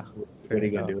 Yeah, What are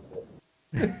you gonna do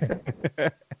with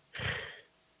it?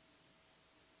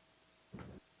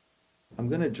 I'm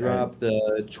gonna drop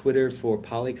the Twitter for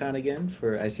Polycon again.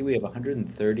 I see we have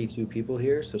 132 people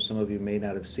here, so some of you may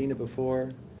not have seen it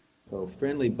before. So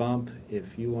friendly bump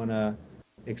if you wanna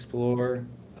explore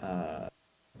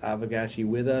Avagachi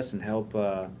with us and help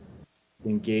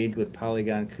engage with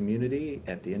Polygon community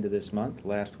at the end of this month,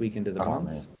 last weekend of the Oh, month.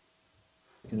 man.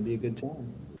 It's gonna be a good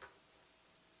time.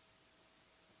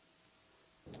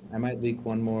 I might leak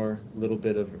one more little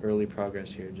bit of early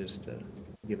progress here just to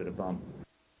give it a bump.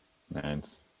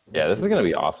 Nice. Yeah, this is gonna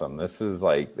be awesome. This is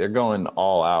like they're going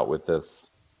all out with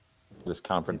this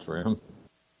conference room.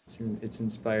 It's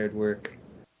inspired work.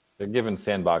 They're giving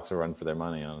Sandbox a run for their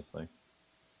money, honestly.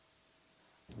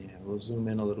 Yeah, we'll zoom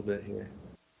in a little bit here.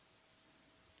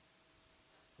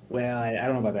 Well, I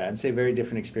don't know about that. I'd say very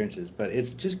different experiences, but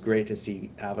it's just great to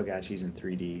see Avagachis in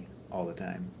 3D all the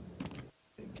time.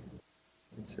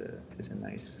 It's a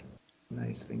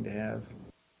nice thing to have.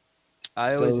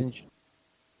 I always So-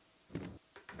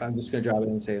 I'm just gonna drop it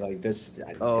and say like this.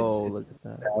 Oh, it's look at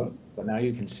that. out, but now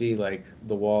you can see like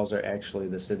the walls are actually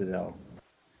the Citadel.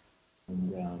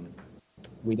 And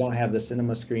we don't have the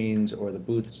cinema screens or the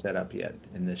booths set up yet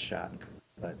in this shot,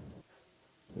 but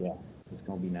yeah, it's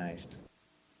gonna be nice.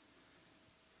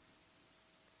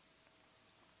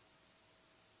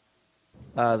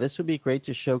 This would be great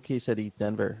to showcase at ETH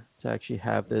Denver to actually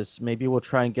have this. Maybe we'll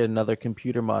try and get another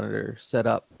computer monitor set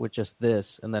up with just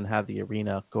this and then have the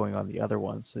arena going on the other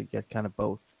one so you get kind of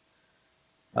both.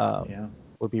 Yeah,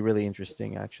 Would be really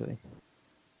interesting, actually.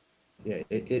 yeah,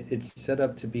 it's set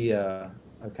up to be a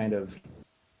kind of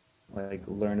like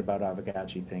learn about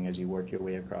Avagachi thing as you work your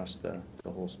way across the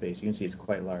whole space. You can see it's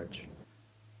quite large.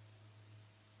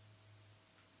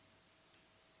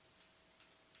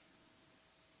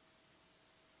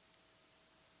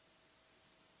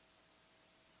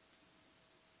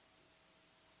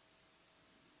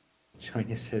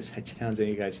 Choinya says, I challenge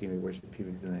any guy to give me worse than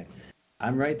people tonight.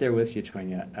 I'm right there with you,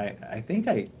 Choinya. I think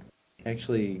I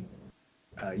actually,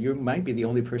 you might be the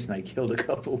only person I killed a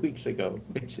couple weeks ago,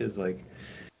 which is like,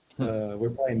 we're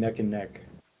probably neck and neck.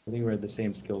 I think we're at the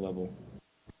same skill level.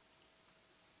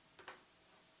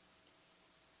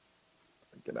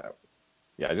 Get out.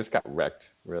 Yeah, I just got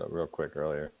wrecked real quick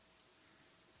earlier.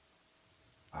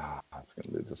 I'm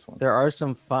gonna lose this one. There are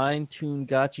some fine-tuned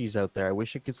gotchis out there. I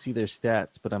wish I could see their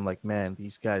stats, but I'm like, man,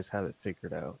 these guys have it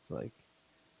figured out. Like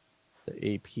the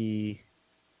AP,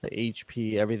 the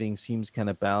HP, everything seems kind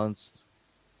of balanced.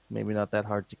 Maybe not that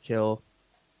hard to kill.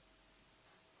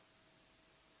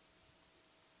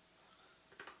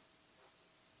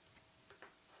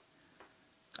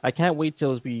 I can't wait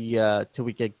till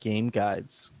we get game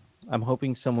guides. I'm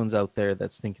hoping someone's out there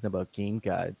that's thinking about game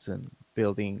guides and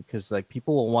building, because like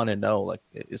people will want to know. Like,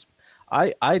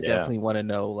 I definitely want to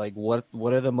know like what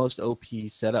are the most OP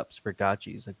setups for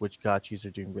gotchis? Like which gotchis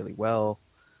are doing really well.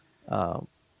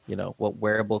 You know, what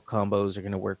wearable combos are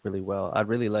going to work really well. I'd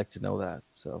really like to know that.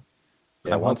 So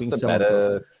Yeah, I'm once hoping the someone builds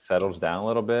meta it. settles down a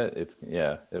little bit,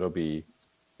 it'll be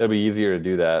easier to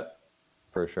do that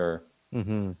for sure.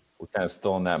 Mm-hmm. We're kind of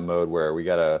still in that mode where we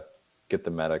gotta get the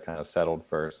meta kind of settled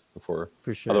first before.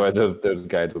 For sure. Otherwise, those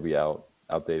guides will be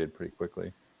outdated pretty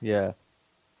quickly. Yeah.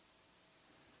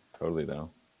 Totally though.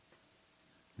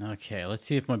 Okay, let's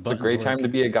see if my It's a buttons great time work. to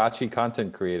be a gotchi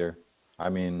content creator. I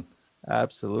mean,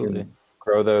 Absolutely.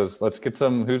 grow those. Let's get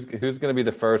some. Who's going to be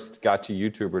the first gotchi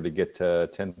YouTuber to get to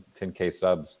 10K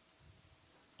subs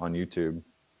on YouTube,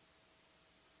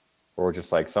 or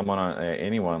just like someone on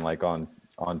anyone like on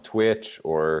Twitch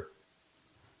or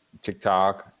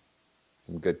TikTok,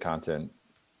 some good content.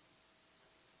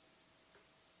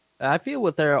 I feel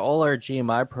with all our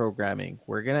GMI programming,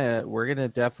 we're gonna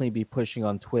definitely be pushing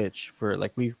on Twitch for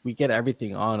like we get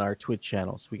everything on our Twitch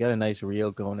channels. We got a nice reel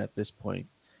going at this point.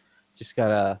 Just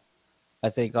gotta,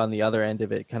 I think, on the other end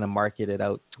of it, kind of market it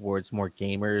out towards more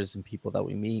gamers and people that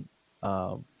we meet.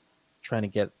 Trying to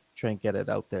get it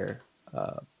out there.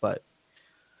 But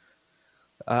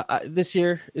this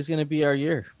year is gonna be our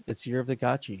year. It's year of the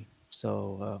gotchi.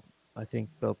 So I think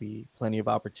there'll be plenty of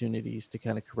opportunities to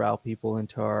kind of corral people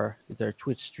into our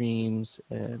Twitch streams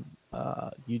and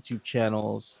YouTube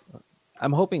channels.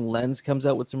 I'm hoping Lens comes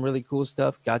out with some really cool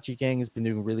stuff. Gotchi Gang has been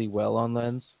doing really well on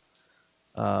Lens.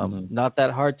 Not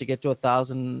that hard to get to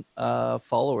 1,000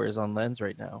 followers on Lens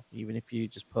right now, even if you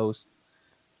just post,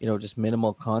 just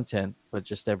minimal content, but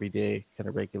just every day, kind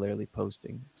of regularly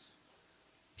posting.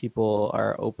 People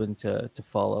are open to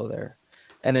follow there.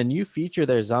 And a new feature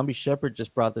there, Zombie Shepherd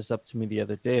just brought this up to me the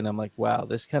other day, and I'm like, wow,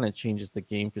 this kind of changes the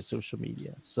game for social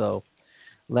media. So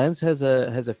Lens has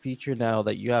a feature now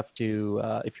that you have to,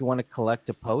 if you want to collect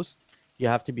a post, you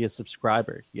have to be a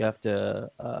subscriber. You have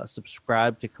to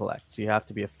subscribe to collect. So you have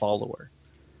to be a follower.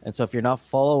 And so if you're not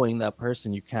following that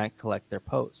person, you can't collect their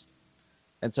post.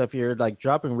 And so if you're like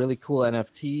dropping really cool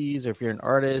NFTs, or if you're an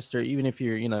artist, or even if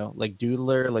you're, like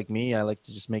doodler like me, I like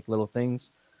to just make little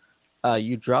things.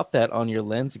 You drop that on your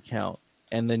Lens account,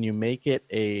 and then you make it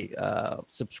a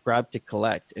subscribe to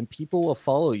collect, and people will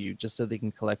follow you just so they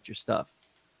can collect your stuff.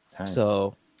 Nice.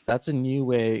 So that's a new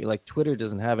way. Like Twitter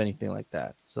doesn't have anything like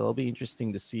that. So it'll be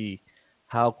interesting to see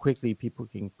how quickly people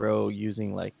can grow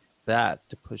using like that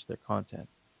to push their content.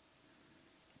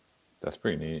 That's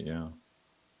pretty neat, yeah.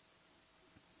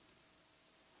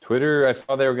 Twitter, I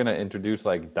saw they were going to introduce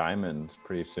like diamonds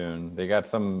pretty soon. They got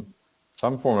some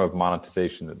form of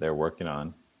monetization that they're working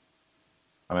on.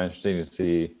 I'm interested to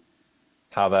see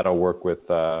how that'll work with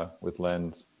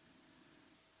Lens.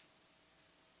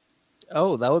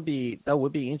 Oh, that would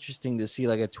be interesting to see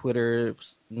like a Twitter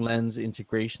Lens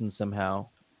integration somehow.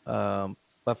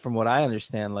 But from what I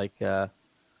understand, like I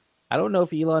don't know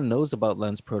if Elon knows about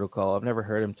Lens protocol. I've never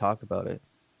heard him talk about it.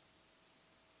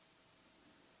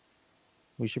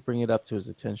 We should bring it up to his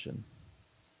attention.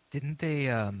 Didn't they?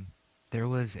 There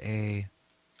was a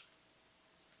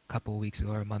couple weeks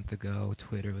ago or a month ago,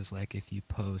 Twitter was like, if you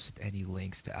post any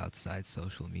links to outside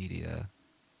social media,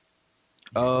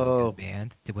 you're gonna get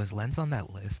banned. Was Lens on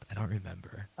that list? I don't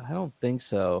remember. I don't think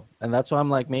so, and that's why I'm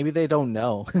like, maybe they don't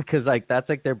know, because like that's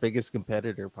like their biggest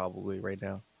competitor probably right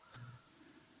now.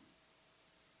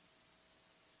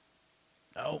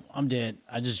 Oh, I'm dead.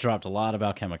 I just dropped a lot of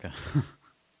Alchemica.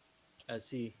 I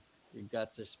see your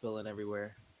guts are spilling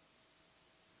everywhere.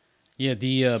 Yeah,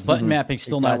 the button mapping's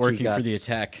still not Gotchi working for the guts.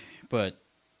 attack, but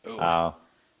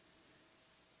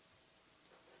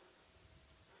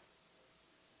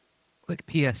Quick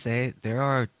PSA: there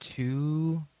are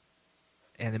two,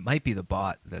 and it might be the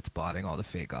bot that's botting all the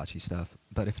fake gotchi stuff.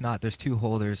 But if not, there's two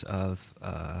holders of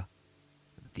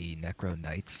the Necro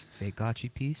Knights fake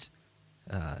gotchi piece.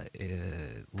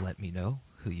 Let me know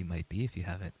who you might be if you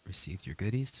haven't received your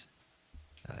goodies.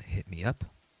 Hit me up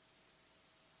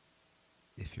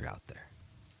if you're out there.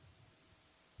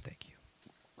 Thank you.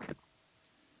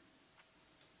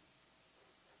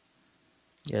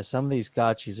 Yeah, some of these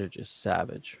gotchis are just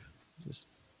savage.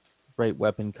 Just great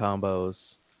weapon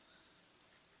combos.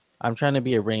 I'm trying to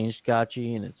be a ranged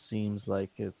gotchi, and it seems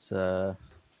like it's oh,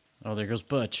 there goes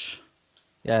Butch.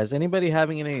 Yeah, is anybody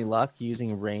having any luck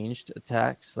using ranged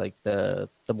attacks, like the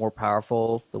more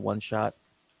powerful, the one shot?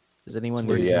 Is anyone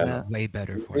Well, using yeah. that? Way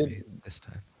better for me this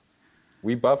time.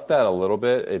 we buffed that a little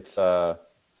bit.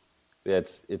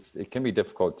 It can be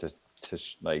difficult to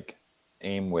like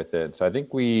aim with it. So I think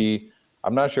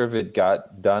I'm not sure if it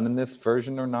got done in this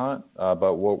version or not,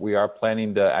 but what we are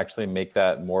planning to actually make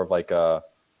that more of like a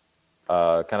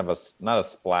kind of not a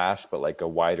splash, but like a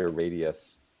wider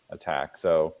radius attack.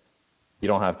 So you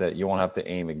won't have to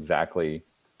aim exactly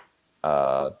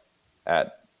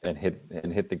at and hit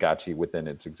the gotchi within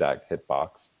its exact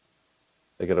hitbox.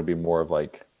 Like it'll be more of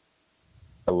like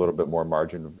a little bit more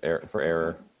margin of error, for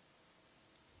error.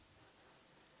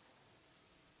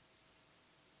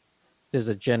 There's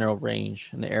a general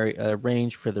range, an area, a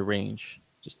range for the range,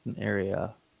 just an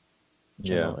area.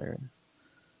 General area.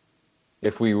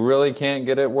 If we really can't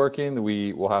get it working,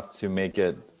 we will have to make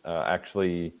it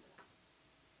actually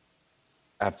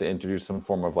have to introduce some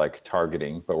form of like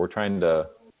targeting. But we're trying to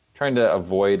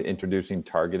avoid introducing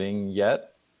targeting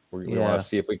yet. We Yeah. want to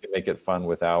see if we can make it fun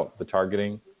without the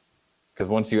targeting. Because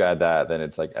once you add that, then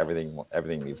it's like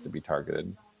everything needs to be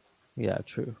targeted. Yeah,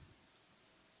 true.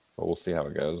 But we'll see how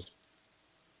it goes.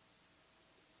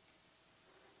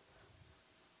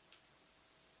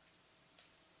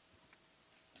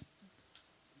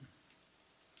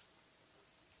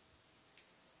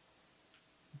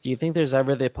 Do you think there's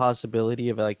ever the possibility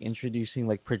of like introducing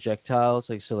like projectiles,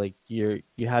 like so like you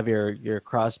have your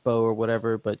crossbow or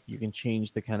whatever, but you can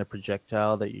change the kind of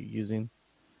projectile that you're using?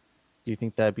 Do you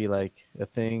think that'd be like a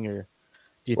thing, or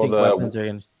do you Well, think the weapons are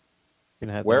gonna have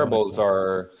their own Wearables equal-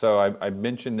 are, so I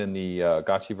mentioned in the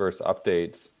Gotchiverse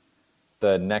updates,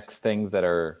 the next things that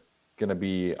are going to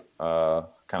be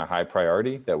kind of high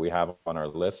priority that we have on our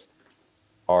list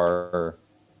are,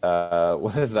 well,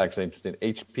 this is actually interesting,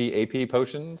 HP AP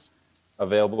potions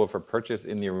available for purchase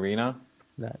in the arena,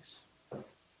 Nice.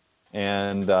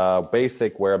 and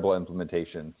basic wearable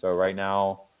implementation. So right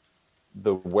now,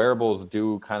 the wearables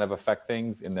do kind of affect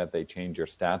things in that they change your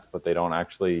stats, but they don't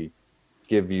actually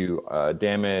give you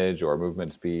damage or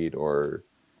movement speed or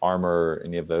armor,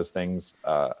 any of those things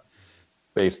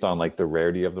based on like the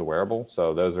rarity of the wearable.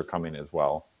 So those are coming as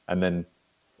well. And then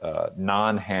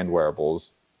non-hand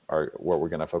wearables are what we're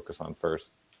going to focus on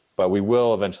first. But we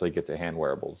will eventually get to hand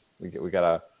wearables. We got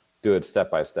to do it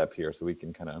step by step here so we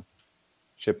can kind of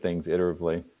ship things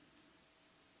iteratively.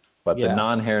 But Yeah. the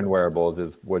non-hand wearables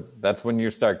is that's when you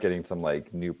start getting some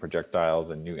like new projectiles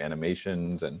and new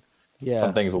animations, and Yeah.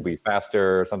 some things will be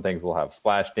faster, some things will have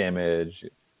splash damage.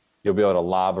 You'll be able to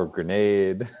lob a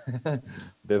grenade.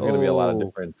 There's going to be a lot of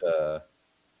Oh.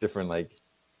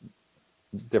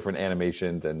 different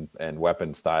animations and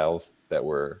weapon styles that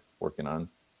we're working on.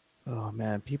 Oh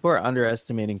man, people are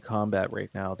underestimating combat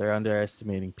right now. They're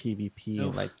underestimating PvP and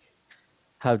Oof. like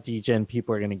how degen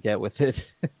people are gonna get with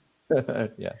it.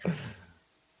 Yeah,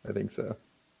 I think so.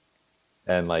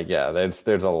 And like, yeah,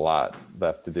 there's a lot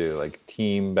left to do, like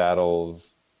team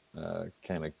battles,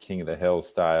 kind of King of the Hill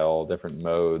style, different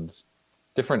modes,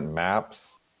 different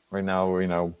maps. Right now,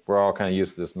 we're all kind of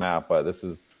used to this map, but this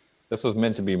was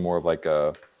meant to be more of like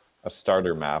a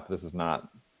starter map. This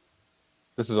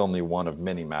is only one of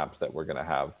many maps that we're gonna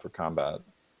have for combat.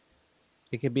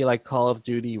 It could be like Call of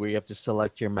Duty where you have to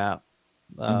select your map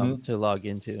Mhm. to log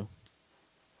into.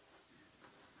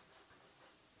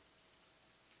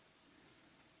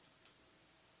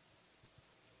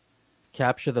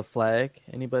 Capture the flag.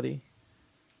 Anybody?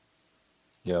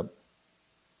 Yep.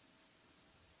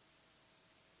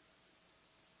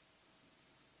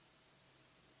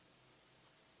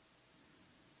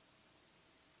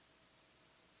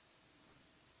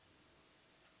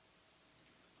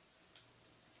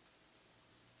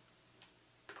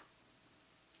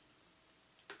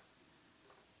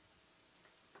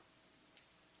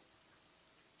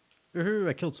 Ooh,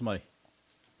 I killed somebody.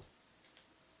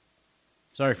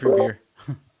 Sorry, free beer.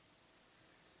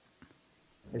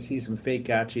 I see some fake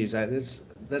gotchis.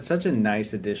 That's such a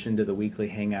nice addition to the weekly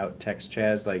hangout text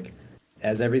chats. Like,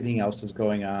 as everything else is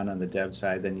going on the dev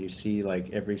side, then you see like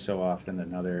every so often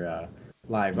another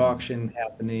live auction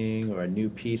happening or a new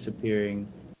piece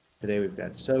appearing. Today we've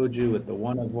got Soju with the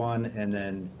one of one, and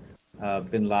then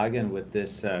Bin Laden with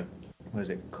this what is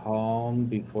it? Calm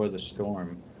Before the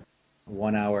Storm,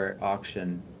 1 hour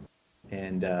auction,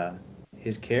 and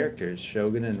his characters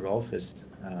Shogun and Rolfist.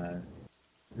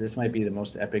 This might be the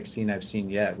most epic scene I've seen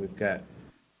yet. We've got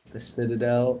the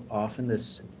Citadel off in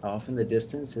the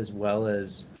distance, as well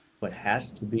as what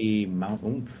has to be Mount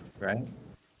Oomph, right?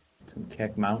 Some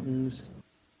Keck Mountains.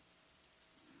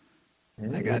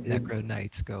 I got It's- Necro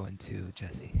Knights going too,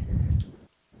 Jesse.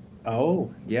 Oh,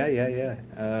 yeah.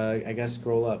 I gotta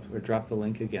scroll up or drop the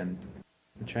link again.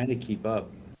 I'm trying to keep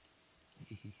up.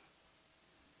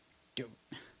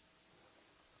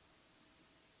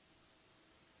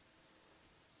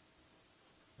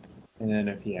 And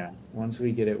then once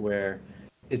we get it where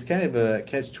it's kind of a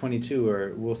catch-22,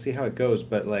 or we'll see how it goes,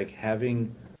 but like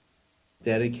having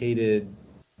dedicated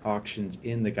auctions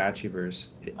in the Gotchiverse,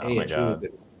 Oh my God.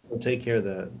 will take care of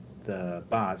the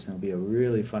bots, and it'll be a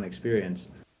really fun experience.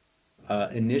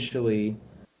 Initially,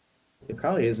 it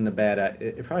probably isn't a bad,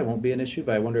 it probably won't be an issue,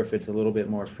 but I wonder if it's a little bit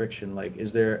more friction. Like,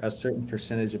 is there a certain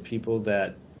percentage of people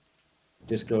that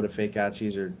just go to fake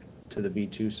gotchis or to the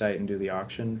V2 site and do the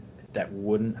auction that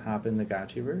wouldn't hop in the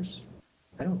Gotchiverse?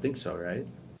 I don't think so, right?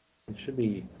 It should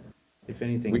be, if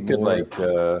anything, We could more. like,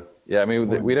 yeah, I mean,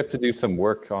 we'd have to do some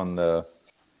work on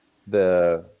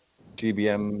the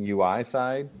GBM UI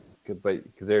side, but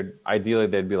because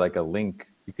they'd be like a link.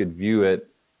 You could view it.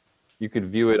 You could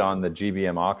view it on the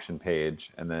GBM auction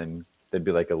page, and then there'd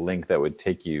be like a link that would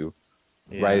take you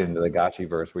right Yeah. into the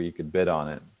Gotchiverse where you could bid on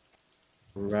it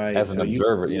Right. as an so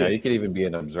observer. You know, yeah, you could even be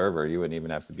an observer. You wouldn't even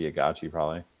have to be a Gotchi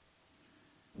probably.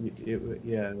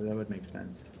 yeah, that would make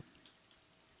sense.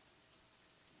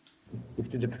 We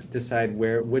have to decide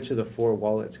which of the 4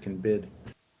 wallets can bid.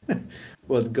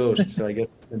 Well, it's Ghost, so I guess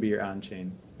it's gonna be your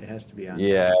on-chain. It has to be on.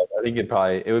 Yeah, I think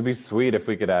it would be sweet if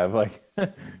we could have like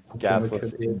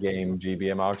gasless could be. in-game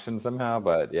GBM auction somehow,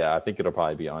 but yeah, I think it'll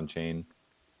probably be on chain.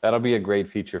 That'll be a great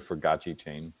feature for Gotchi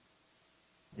Chain.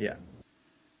 Yeah.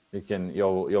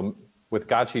 You'll with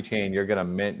Gotchi Chain, you're gonna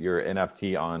mint your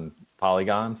NFT on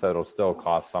Polygon, so it'll still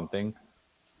cost something,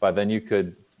 but then you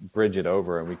could bridge it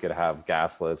over and we could have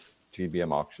gasless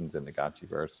GBM auctions in the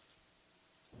Gotchiverse.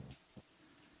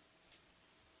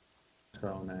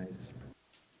 So nice.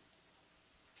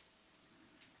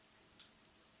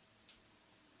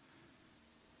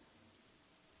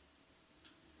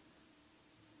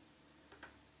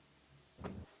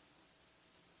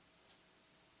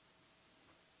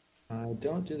 I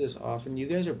don't do this often. You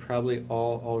guys are probably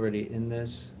all already in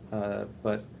this,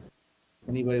 but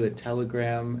anybody with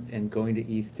Telegram and going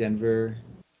to ETH Denver,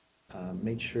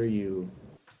 make sure you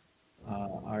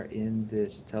are in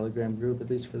this Telegram group at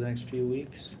least for the next few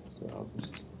weeks. So I'll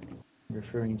just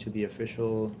referring to the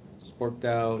official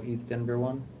SporkDAO ETH Denver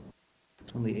one.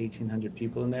 Only 1,800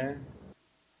 people in there.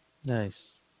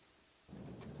 Nice.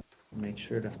 Make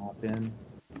sure to hop in.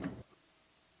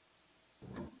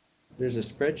 There's a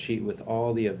spreadsheet with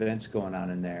all the events going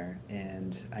on in there,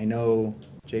 and I know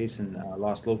Jason,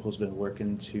 Lost Local's been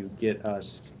working to get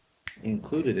us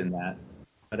included in that.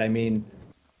 But I mean,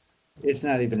 it's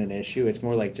not even an issue. It's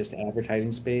more like just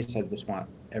advertising space. I just want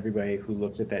everybody who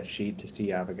looks at that sheet to see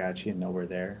Aavegotchi and know we're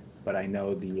there. But I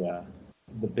know the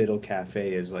Biddle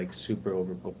Cafe is like super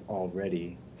overbooked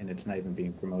already, and it's not even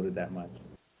being promoted that much.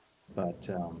 But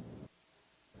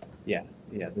yeah,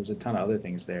 there's a ton of other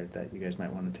things there that you guys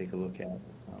might want to take a look at.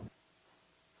 So.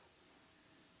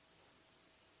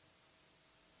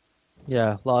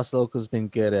 Yeah, Lost Local's been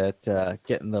good at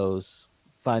getting those,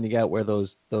 finding out where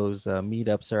those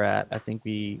meetups are at. I think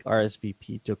we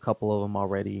RSVP to a couple of them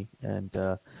already, and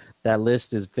that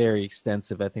list is very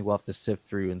extensive. I think we'll have to sift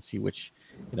through and see which,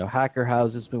 hacker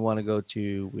houses we want to go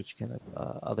to, which kind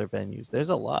of other venues. There's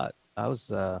a lot. I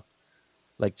was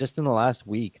like just in the last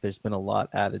week, there's been a lot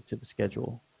added to the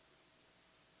schedule.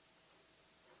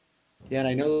 Yeah, and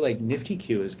I know like Nifty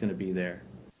Q is going to be there,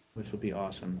 which will be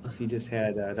awesome. He just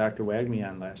had Dr. Wagme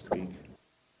on last week,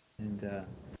 and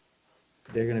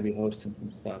they're going to be hosting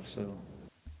some stuff. So,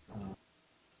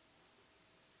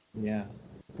 yeah,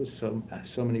 there's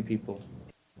so many people.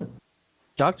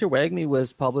 Dr. Wagme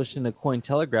was published in a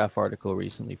Cointelegraph article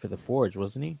recently for the Forge,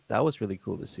 wasn't he? That was really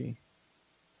cool to see.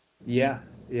 Yeah.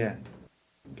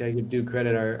 Gotta give due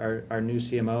credit. Our new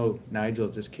CMO Nigel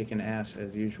just kicking ass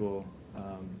as usual,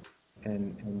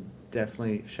 and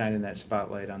definitely shining that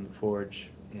spotlight on the Forge.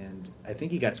 And I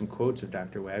think he got some quotes of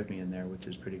Dr. Wagme in there, which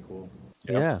is pretty cool.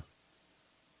 Yep. Yeah.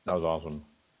 That was awesome.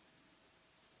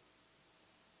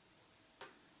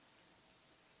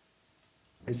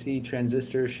 I see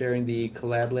Transistor sharing the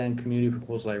Collabland community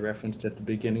proposal I referenced at the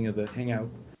beginning of the Hangout.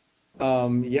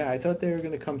 Yeah, I thought they were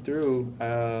going to come through,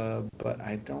 but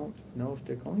I don't know if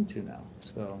they're going to now.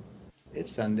 So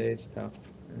it's Sunday, it's tough.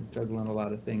 We're juggling a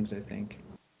lot of things, I think.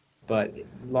 But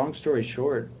long story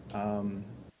short,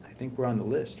 I think we're on the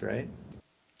list, right?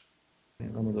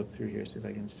 Let me look through here, see if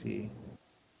I can see.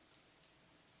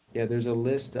 Yeah, there's a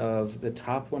list of the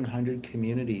top 100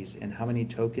 communities and how many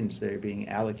tokens they're being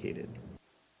allocated.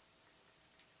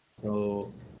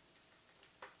 So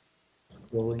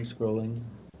scrolling.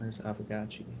 Where's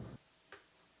Aavegotchi?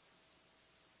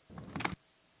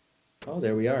 Oh,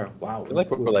 there we are. Wow. I feel like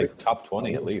we're like top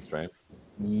 20 at least, right?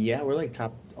 Yeah, we're like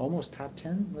almost top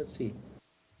 10. Let's see.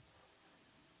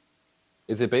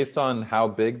 Is it based on how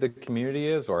big the community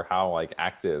is or how like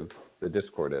active the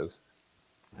Discord is?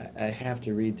 I have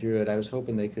to read through it. I was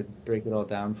hoping they could break it all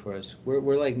down for us.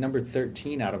 We're like number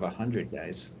 13 out of 100,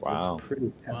 guys. Wow. That's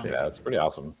pretty epic. Yeah, it's pretty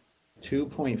awesome.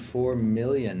 2.4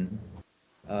 million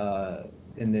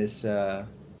in this,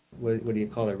 what do you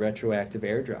call it, retroactive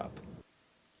airdrop.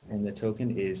 And the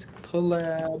token is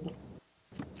Collab.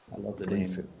 I love the name.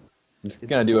 I'm just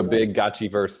gonna do a big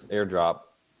Gotchiverse airdrop.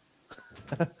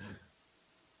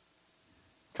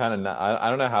 Kind of, I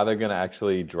don't know how they're gonna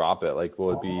actually drop it. Like,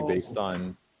 will it be based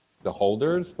on the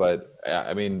holders? But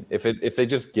I mean, if they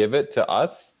just give it to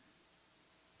us,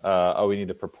 we need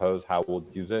to propose how we'll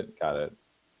use it. Got it.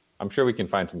 I'm sure we can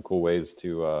find some cool ways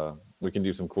to we can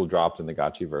do some cool drops in the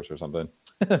Gotchiverse or something.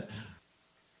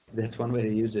 That's one way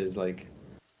to use it, is like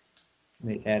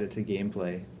add it to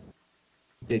gameplay.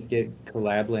 Get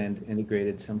Collabland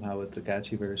integrated somehow with the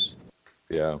Gotchiverse.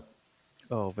 Yeah.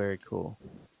 Oh, very cool. Have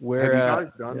Where you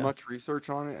guys done yeah. much research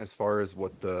on it as far as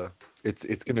what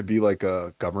it's going to be like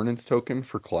a governance token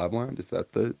for Collabland? Is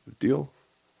that the deal?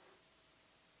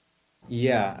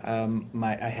 Yeah,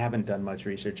 I haven't done much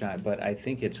research on it, but I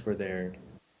think it's for their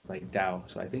like DAO.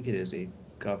 So I think it is a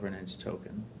governance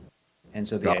token. And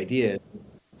so the Got it. idea is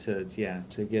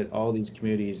to get all these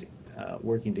communities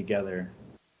working together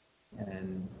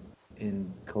and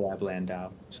in Collabland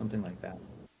DAO, something like that.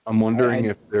 I'm wondering I-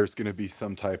 if there's going to be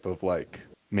some type of like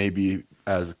maybe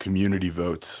as community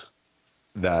votes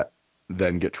that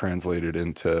then get translated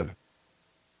into,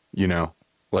 you know,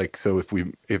 like so if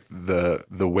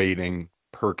the weighting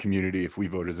per community, if we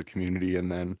vote as a community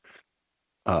and then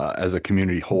as a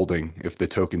community holding, if the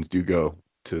tokens do go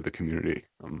to the community,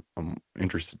 I'm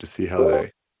interested to see how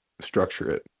they structure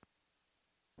it.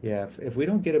 Yeah, if we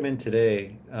don't get them in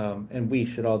today, and we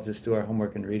should all just do our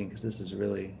homework and reading, because this is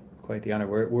really quite the honor.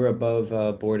 We're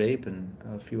above Bored Ape and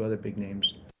a few other big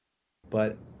names,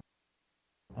 but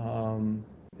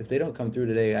if they don't come through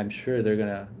today, I'm sure they're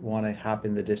gonna want to hop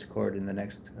in the Discord in the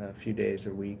next few days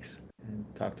or weeks and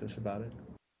talk to us about it.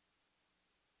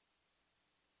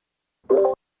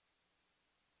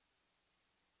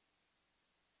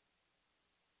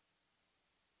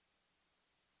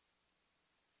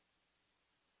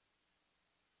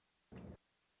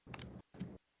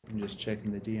 I'm just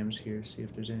checking the DMs here, see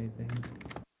if there's anything.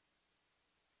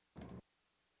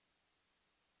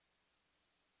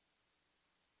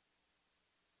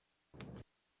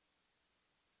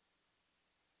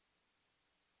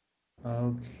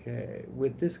 Okay,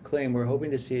 with this claim, we're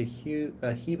hoping to see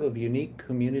a heap of unique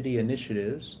community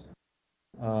initiatives,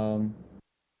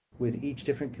 with each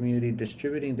different community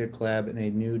distributing their collab in a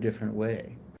new, different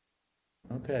way.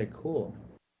 Okay, cool.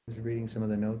 Just reading some of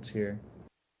the notes here.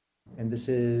 And this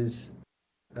is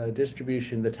a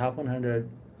distribution. The top 100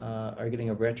 are getting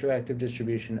a retroactive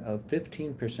distribution of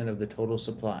 15% of the total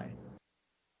supply.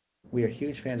 We are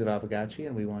huge fans of Aavegotchi,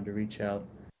 and we wanted to reach out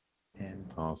and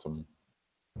Awesome.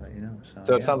 let you know.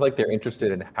 So it yeah. sounds like they're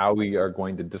interested in how we are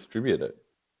going to distribute it.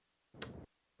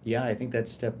 Yeah, I think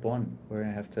that's step one. We're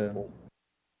gonna have to.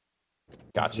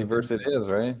 Gotchiverse it is,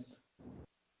 right?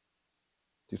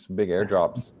 Do some big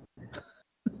airdrops.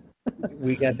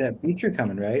 We got that feature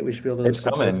coming, right? We should be able to. It's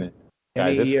support coming.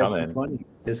 Guys, it's NAERS coming. 20.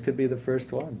 This could be the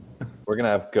first one. We're gonna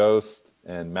have Ghost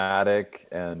and Matic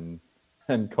and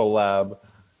Collab,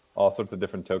 all sorts of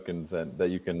different tokens that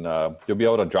you can you'll be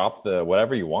able to drop the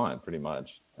whatever you want pretty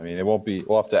much. I mean, it won't be.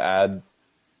 We'll have to add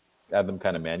them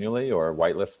kind of manually or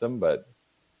whitelist them, but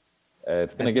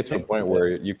it's going to get to a point where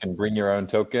you can bring your own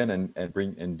token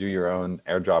and do your own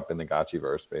airdrop in the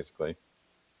Gotchiverse, basically.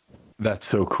 That's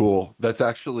so cool. That's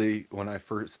actually when I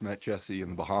first met Jesse in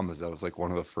the Bahamas, that was like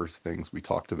one of the first things we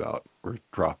talked about. We're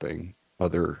dropping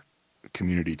other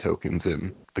community tokens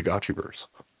in the Gotchiverse.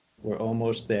 We're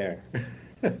almost there.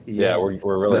 Yeah, we're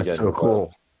really That's getting so cool.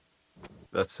 close.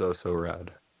 That's so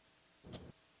rad.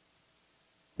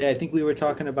 Yeah, I think we were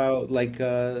talking about like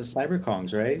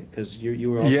CyberKongs, right? Because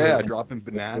you were also Yeah, dropping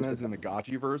bananas in the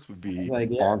Gotchiverse would be like,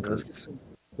 yeah, bonkers.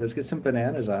 let's get some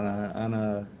bananas on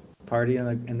a party in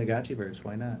the Gotchiverse.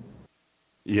 Why not?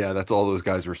 Yeah, that's all those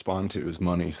guys respond to is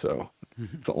money. So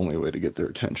it's the only way to get their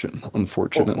attention,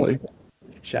 unfortunately.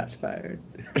 Shots fired.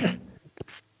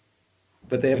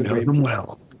 But they have I a know great. them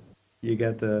well. You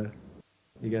got the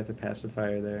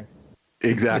pacifier there.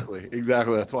 Exactly.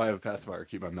 That's why I have a pacifier.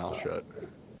 Keep my mouth shut.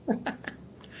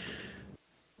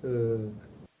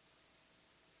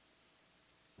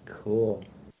 Cool.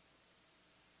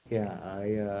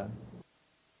 Yeah,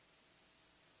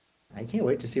 I can't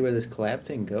wait to see where this collab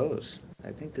thing goes.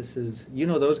 I think this is,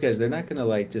 those guys, they're not gonna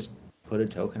like just put a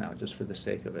token out just for the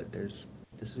sake of it. This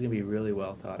is gonna be really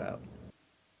well thought out.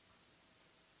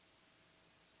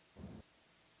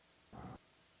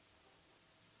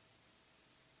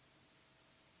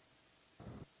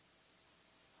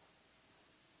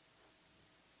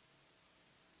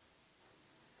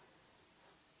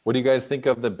 What do you guys think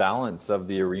of the balance of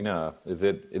the arena? Is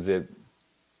it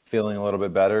feeling a little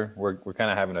bit better? We're kind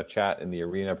of having a chat in the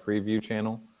arena preview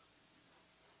channel.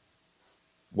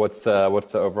 What's the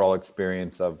overall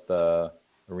experience of the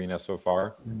arena so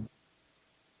far?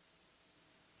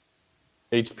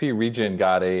 HP Region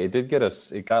got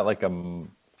like a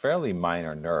fairly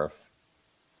minor nerf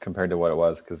compared to what it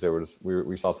was, because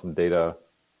we saw some data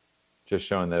just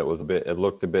showing that it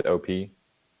looked a bit OP.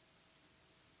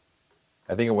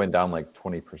 I think it went down like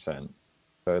 20%.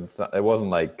 So it wasn't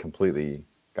like completely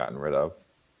gotten rid of.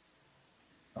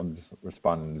 I'm just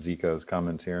responding to Zico's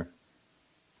comments here.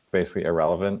 Basically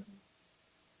irrelevant.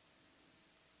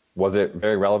 Was it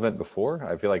very relevant before?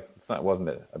 I feel like it wasn't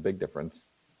a big difference.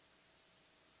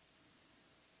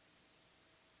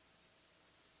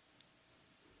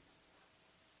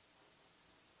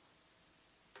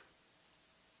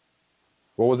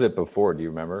 What was it before? Do you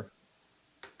remember?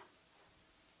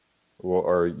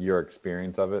 Or your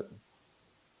experience of it?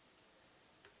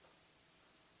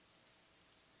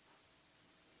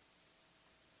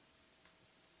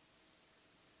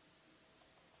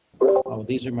 Oh,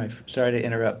 these are my, sorry to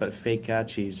interrupt, but Fake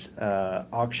Gotchi's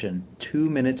auction. 2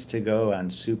 minutes to go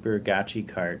on Super Gotchi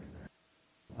Cart,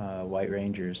 White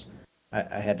Rangers.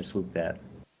 I had to swoop that.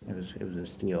 It was a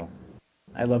steal.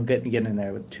 I love getting in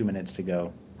there with 2 minutes to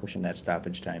go, pushing that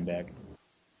stoppage time back.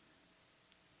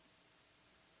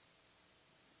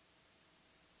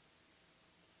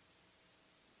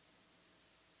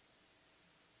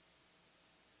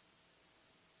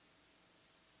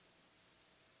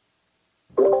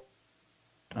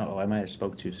 Oh, I might have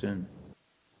spoke too soon.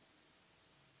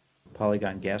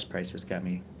 Polygon gas prices got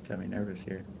me nervous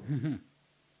here.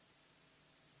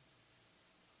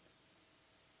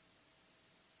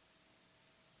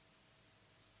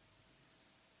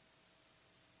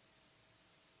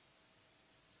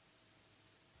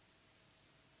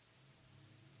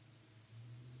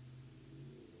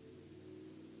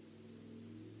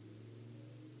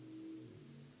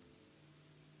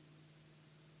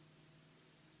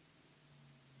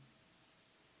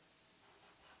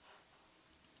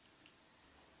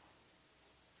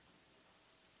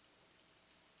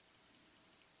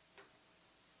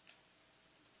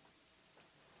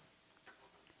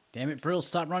 Damn it, Brill,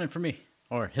 stop running from me.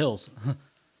 Or Hills.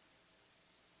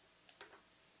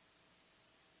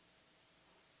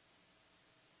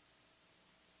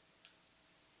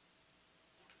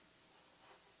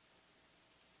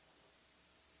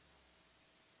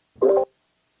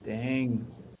 Dang.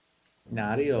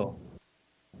 Nadio.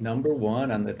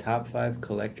 #1 on the top 5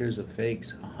 collectors of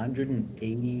fakes.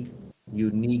 180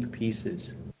 unique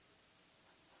pieces.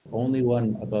 Only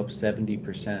one above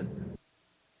 70%.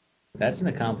 That's an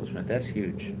accomplishment. That's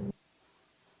huge.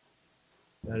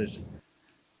 That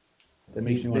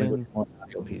makes He's me want to been- look at more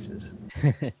audio pieces.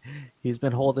 He's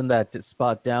been holding that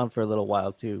spot down for a little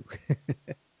while too.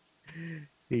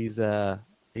 He's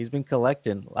been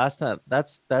collecting. Last time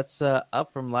that's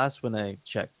up from last when I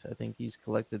checked. I think he's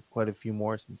collected quite a few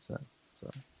more since then.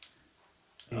 So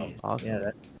awesome.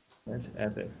 Yeah, that's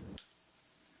epic.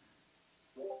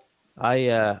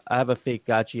 I have a fake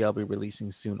Gotchi I'll be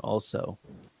releasing soon also.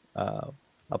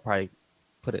 I'll probably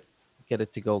get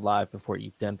it to go live before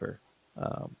ETH Denver.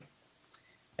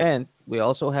 And we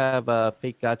also have a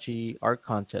fake Gotchi art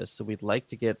contest, so we'd like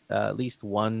to get at least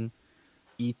one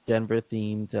ETH Denver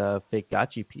themed fake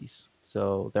Gotchi piece.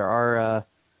 So there are.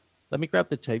 Let me grab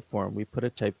the type form. We put a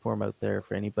type form out there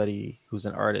for anybody who's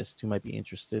an artist who might be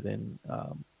interested in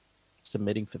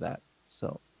submitting for that.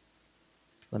 So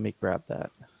let me grab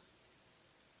that.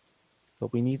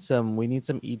 But we need some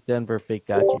ETH Denver fake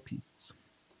Gotchi pieces.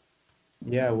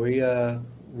 Yeah, we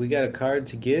got a card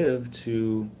to give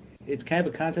to. It's kind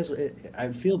of a contest.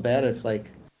 I feel bad if I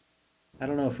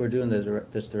don't know if we're doing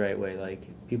this the right way. Like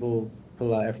people put a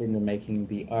lot of effort into making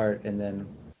the art, and then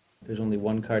there's only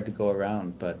one card to go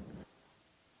around. But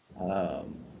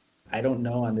I don't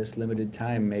know on this limited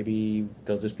time. Maybe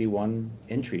there'll just be one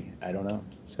entry. I don't know.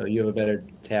 So you have a better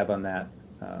tab on that,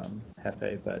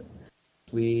 Hefe. But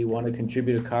we want to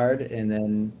contribute a card and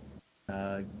then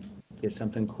get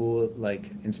something cool. Like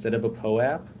instead of a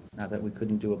POAP, not that we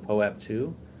couldn't do a POAP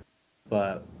too,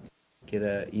 but get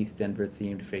a ETH Denver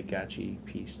themed fake Gotchi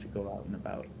piece to go out and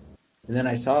about. And then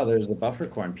I saw there's the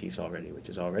Buffercorn piece already, which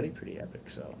is already pretty epic.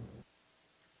 So,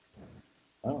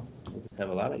 we'll just have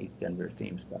a lot of ETH Denver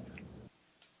themed stuff.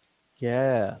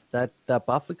 Yeah, that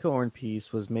Buffercorn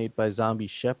piece was made by Zombie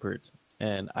Shepherd,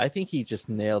 and I think he just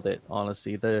nailed it.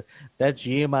 Honestly, that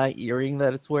GMI earring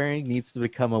that it's wearing needs to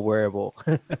become a wearable.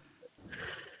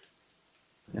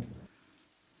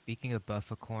 Speaking of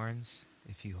Buffacorns,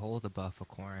 if you hold a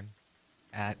Buffacorn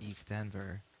at ETH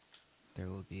Denver, there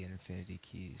will be an Infinity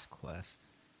Keys quest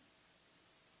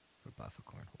for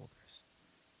Buffacorn holders.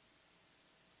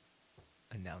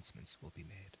 Announcements will be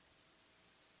made.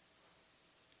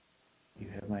 You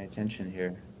have my attention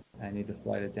here. I need to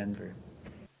fly to Denver.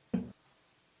 There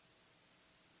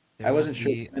I will wasn't sure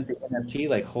be- if you meant the NFT,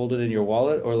 like hold it in your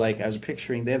wallet, or like I was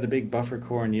picturing they have the big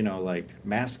Buffercorn, like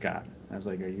mascot. I was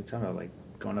like, are you talking about like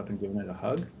going up and giving it a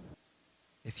hug?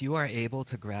 If you are able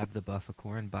to grab the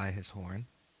Buffacorn by his horn,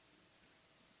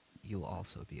 you'll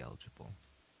also be eligible.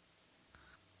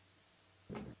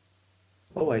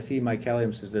 Oh, I see. Mike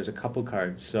Callium says there's a couple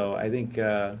cards. So I think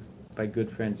by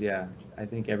good friends, yeah, I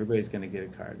think everybody's going to get a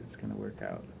card. It's going to work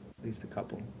out. At least a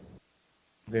couple.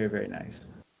 Very, very nice.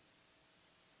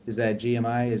 Is that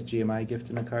GMI? Is GMI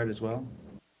gifting a card as well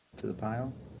to the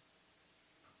pile?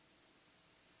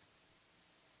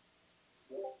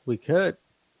 We could.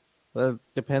 Well, it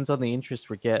depends on the interest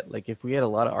we get. Like if we get a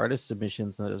lot of artist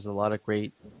submissions and there's a lot of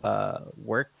great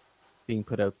work being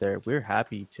put out there, we're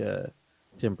happy to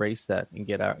embrace that and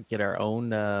get our own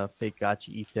fake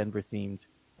Gotchi ETH Denver themed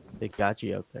fake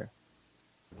Gotchi out there.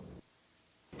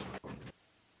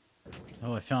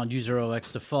 Oh, I found user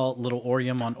OX default, little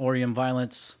Orium on Orium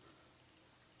violence.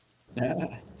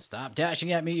 Stop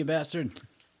dashing at me, you bastard.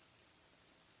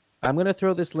 I'm gonna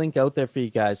throw this link out there for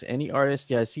you guys. Any artist,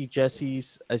 yeah, I see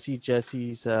Jesse's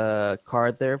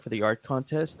card there for the art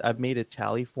contest. I've made a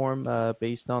tally form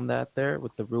based on that there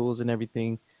with the rules and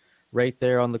everything right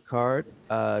there on the card.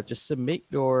 Just submit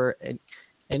your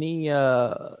any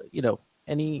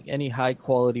high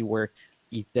quality work,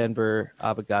 ETH Denver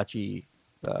Aavegotchi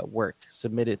work.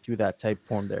 Submit it through that type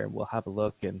form there, and we'll have a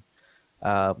look and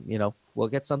we'll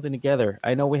get something together.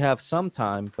 I know we have some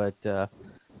time, but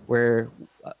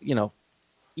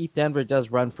ETH Denver does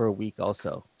run for a week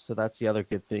also, so that's the other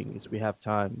good thing is we have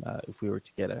time if we were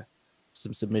to get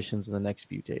some submissions in the next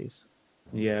few days.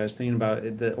 Yeah, I was thinking about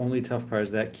it. The only tough part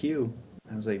is that queue.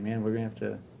 I was like, man, we're gonna have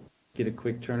to get a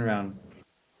quick turnaround.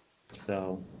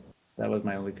 So that was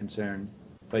my only concern.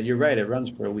 But you're right, it runs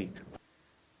for a week.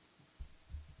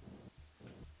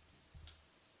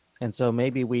 And so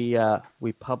maybe we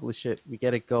publish it, we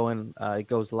get it going, it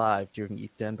goes live during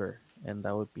ETH Denver, and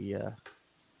that would be that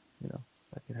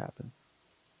could happen.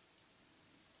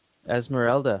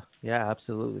 Esmeralda, yeah,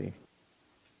 absolutely.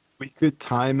 We could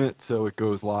time it so it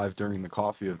goes live during the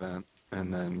coffee event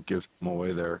and then gives them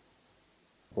away there.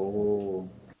 Oh,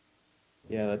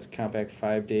 yeah, let's count back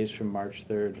 5 days from March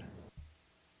 3rd.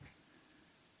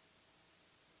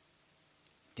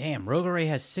 Damn, Rogueray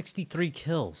has 63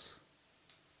 kills.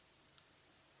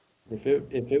 If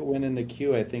it went in the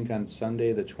queue, I think on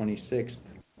Sunday the 26th,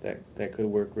 that could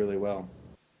work really well.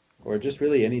 Or just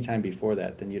really any time before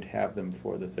that, then you'd have them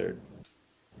for the 3rd.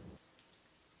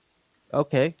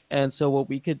 Okay, and so what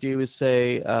we could do is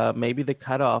say maybe the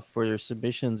cutoff for your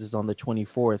submissions is on the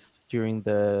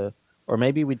 24th or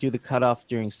maybe we do the cutoff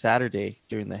during Saturday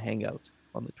during the hangout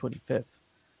on the 25th,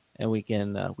 and we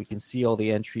can see all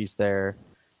the entries there.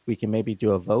 We can maybe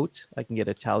do a vote. I can get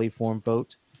a tally form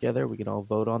vote together. We can all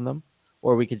vote on them,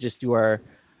 or we could just do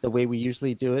the way we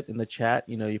usually do it in the chat.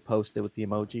 You post it with the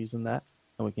emojis and that,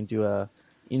 and we can do a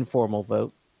informal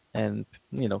vote and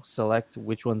select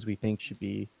which ones we think should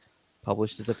be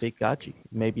published as a fake Gotchi.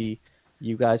 Maybe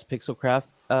you guys, Pixelcraft,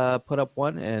 put up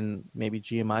one, and maybe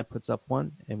GMI puts up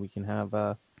one, and we can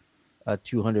have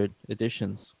 200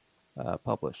 editions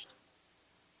published.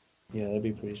 Yeah, that'd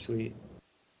be pretty sweet.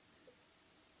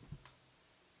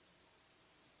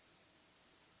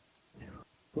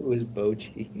 Who is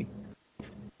Bochi?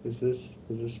 Is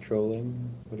this trolling?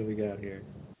 What do we got here?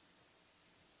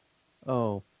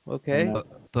 Oh, okay. No.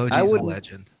 Boji's I a wouldn't-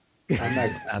 legend. I'm not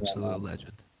Absolute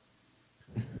legend.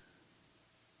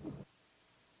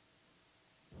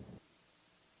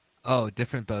 Oh,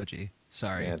 different Boji.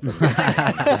 Sorry. Yeah,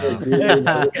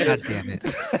 God damn it.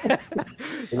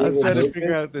 I was trying to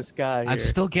figure out this guy I'm here.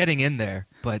 still getting in there,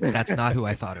 but that's not who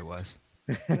I thought it was.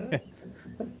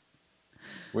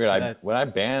 Weird. When I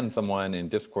ban someone in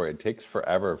Discord, it takes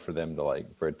forever for them to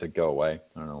for it to go away.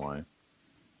 I don't know why.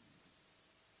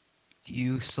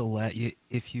 You select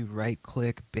if you right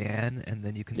click ban and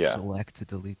then you can Yeah. select to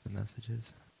delete the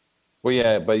messages. Well,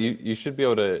 yeah, but you should be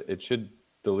able to. It should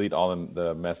delete all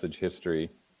the message history.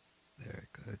 There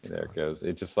it goes. There it goes.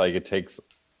 It just it takes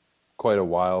quite a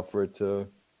while for it to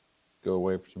go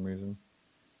away for some reason.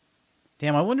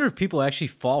 Damn, I wonder if people actually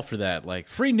fall for that. Like,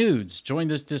 free nudes, join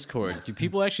this Discord. Do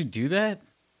people actually do that?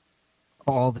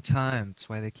 All the time. That's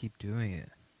why they keep doing it.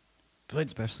 But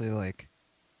Especially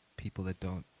people that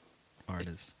aren't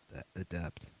as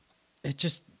adept. it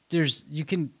just, you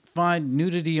can find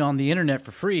nudity on the internet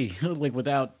for free,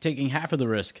 without taking half of the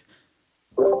risk.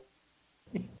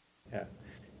 Yeah,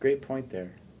 great point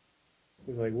there.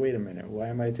 It's like, wait a minute, why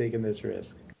am I taking this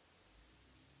risk?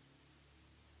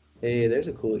 Hey, there's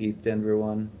a cool ETH Denver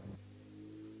one.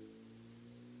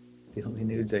 The only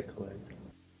nudes I collect.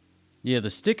 Yeah, the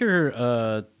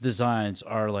sticker designs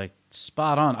are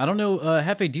spot on. I don't know,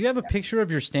 Hefe, do you have a picture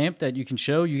of your stamp that you can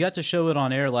show? You got to show it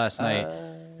on air last night,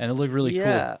 and it looked really cool.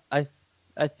 Yeah,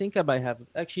 I think I might have.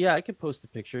 Actually, yeah, I could post a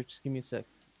picture. Just give me a sec.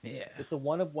 Yeah. It's a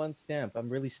one of one stamp. I'm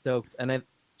really stoked, and I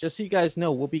just so you guys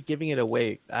know, we'll be giving it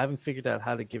away. I haven't figured out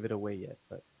how to give it away yet,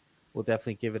 but we'll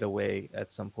definitely give it away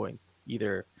at some point,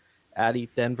 either at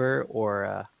ETH Denver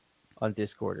or on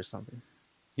Discord or something.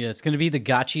 Yeah, it's going to be the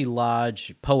Gotchi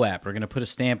Lodge POAP. We're going to put a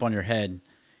stamp on your head,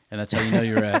 and that's how you know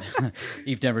you're at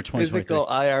ETH Denver 2023. Physical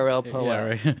IRL POAP. Yeah,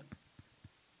 right.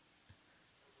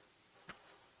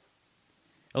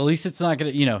 At least it's not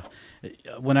going to,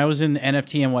 when I was in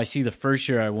NFT NYC the first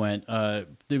year I went,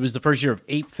 it was the first year of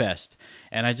Ape Fest.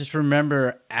 And I just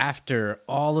remember after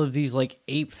all of these like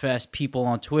Ape Fest people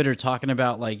on Twitter talking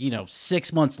about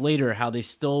 6 months later how they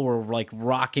still were like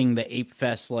rocking the Ape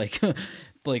Fest like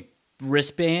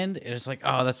wristband. And it's like,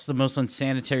 oh, that's the most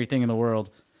unsanitary thing in the world.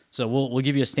 So we'll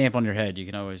give you a stamp on your head. You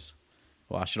can always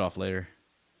wash it off later.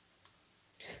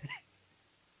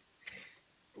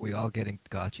 We all getting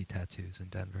Gotchi tattoos in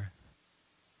Denver.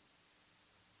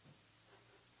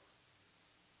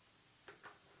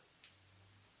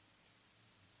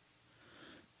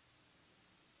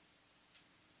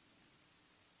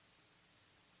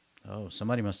 Oh,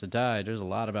 somebody must have died. There's a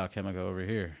lot of Alchemico over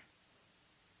here.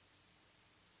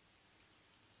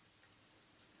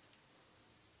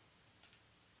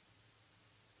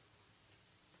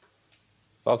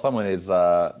 Saw someone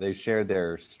they shared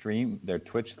their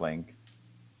Twitch link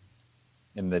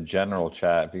in the general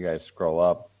chat. If you guys scroll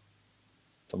up,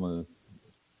 someone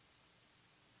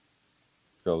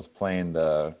goes playing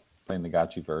the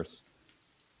Gotchi verse.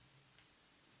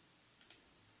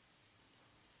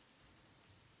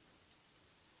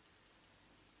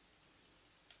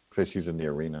 Fish using the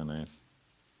arena, nice.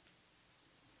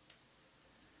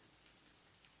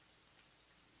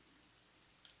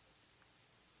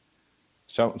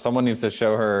 Someone needs to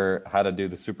show her how to do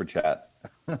the super chat,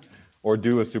 or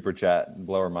do a super chat and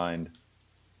blow her mind.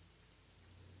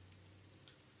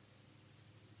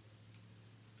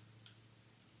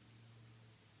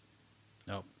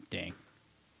 Oh, dang.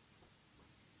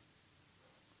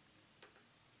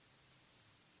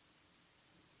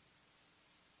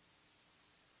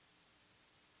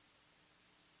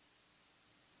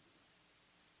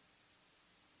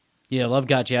 Yeah, love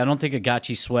Gotchi. I don't think a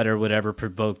Gotchi sweater would ever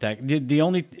provoke that. The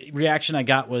only reaction I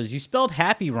got was, you spelled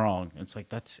happy wrong. It's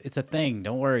like, it's a thing.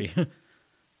 Don't worry.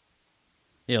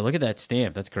 Yeah, look at that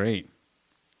stamp. That's great.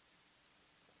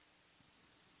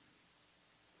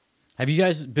 Have you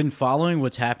guys been following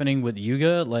what's happening with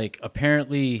Yuga? Like,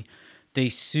 apparently they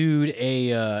sued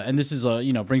and this is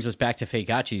brings us back to fake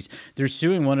Gotchis. They're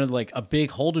suing one of a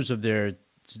big holders of their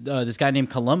this guy named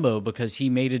Columbo because he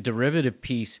made a derivative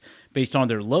piece based on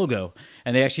their logo.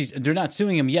 And they're not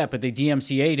suing him yet, but they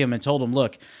DMCA'd him and told him,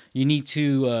 look, you need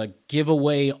to give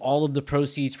away all of the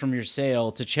proceeds from your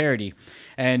sale to charity.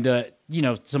 And,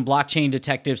 some blockchain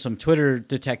detectives, some Twitter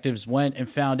detectives went and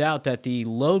found out that the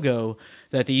logo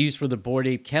that they used for the Bored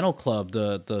Ape Kennel Club,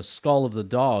 the skull of the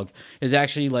dog, is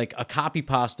actually like a copy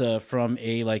pasta from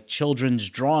a children's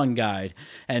drawing guide,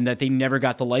 and that they never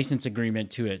got the license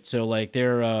agreement to it. So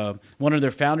one of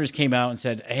their founders came out and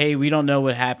said, hey, we don't know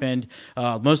what happened.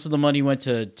 Most of the money went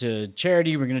to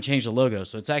charity. We're going to change the logo.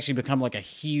 So it's actually become a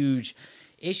huge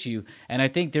issue. And I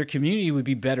think their community would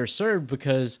be better served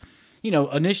because,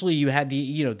 initially you had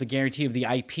the guarantee of the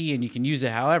IP and you can use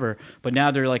it however, but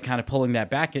now they're kind of pulling that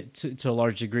back to a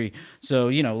large degree. So,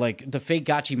 the fake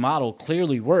Gotchi model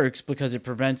clearly works because it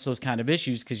prevents those kind of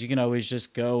issues, because you can always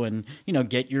just go and,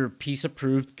 get your piece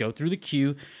approved, go through the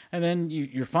queue, and then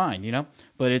you're fine,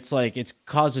 But it's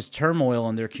causes turmoil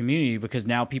in their community because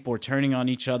now people are turning on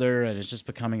each other and it's just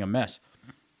becoming a mess.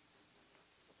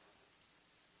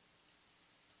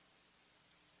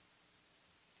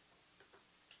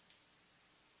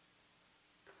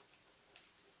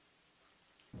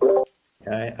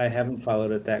 I haven't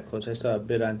followed it that close. I saw a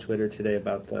bit on Twitter today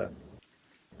about the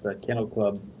Kennel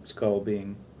Club skull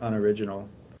being unoriginal,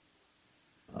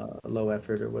 low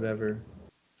effort or whatever.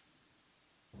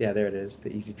 Yeah, there it is,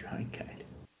 the easy drawing guide.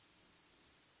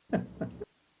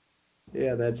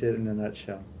 Yeah, that's it in a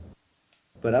nutshell.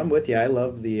 But I'm with you. I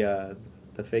love the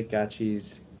fake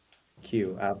Gotchis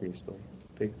queue, obviously.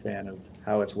 Big fan of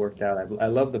how it's worked out. I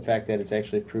love the fact that it's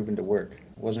actually proven to work.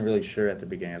 I wasn't really sure at the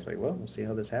beginning. I was like, well, we'll see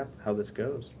how this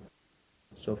goes.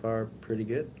 So far, pretty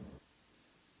good.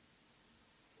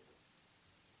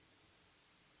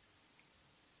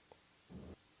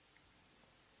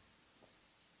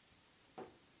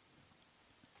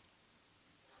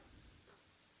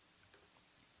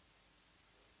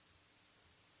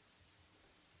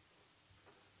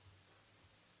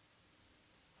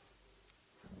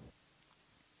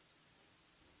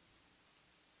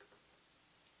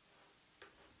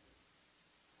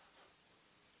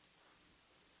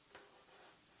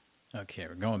 Okay,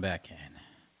 we're going back in.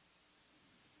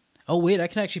 Oh, wait, I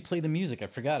can actually play the music. I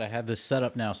forgot I have this set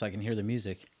up now so I can hear the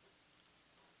music.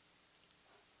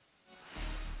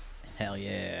 Hell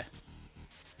yeah.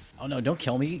 Oh, no, don't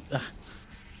kill me. Ugh.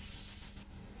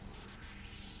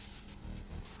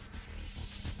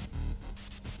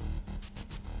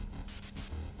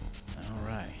 All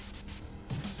right.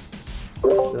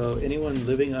 So anyone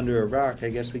living under a rock, I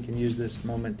guess we can use this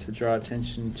moment to draw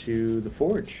attention to the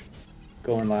Forge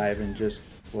going live in just,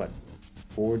 what,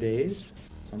 4 days?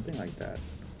 Something like that.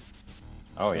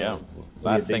 Oh So, yeah, it'll be a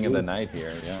last big thing of the move. night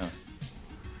here. Yeah.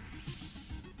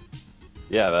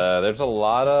 Yeah, there's a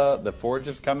lot of the Forge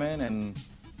has come in, and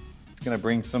it's gonna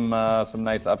bring some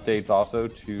nice updates also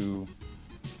to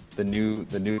the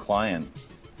new client,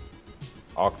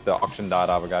 the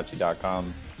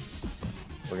auction.aavegotchi.com.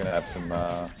 We're gonna have some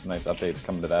nice updates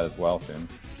coming to that as well soon.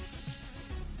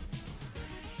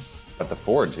 But the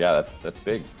Forge, yeah, that's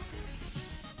big.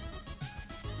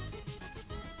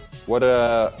 What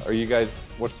are you guys?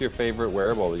 What's your favorite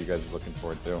wearable that you guys are looking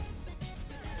forward to?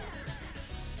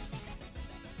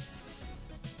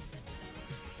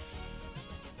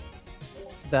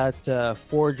 That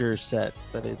forger set,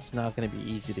 but it's not going to be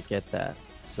easy to get that.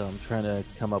 So I'm trying to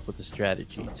come up with a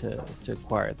strategy to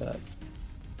acquire that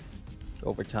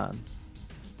over time.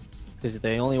 Because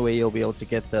the only way you'll be able to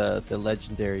get the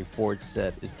legendary forge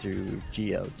set is through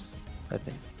geodes, I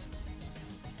think.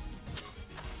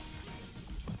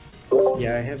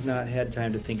 Yeah, I have not had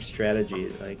time to think strategy.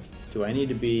 Like, do I need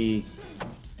to be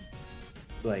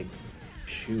like,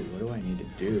 shoot, what do I need to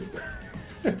do?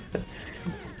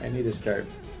 I need to start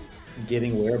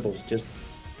getting wearables just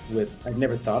with, I've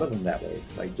never thought of them that way,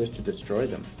 like just to destroy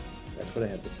them. That's what I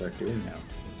have to start doing now.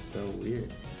 So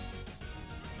weird.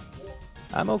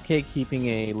 I'm okay keeping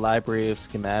a library of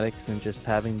schematics and just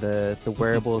having the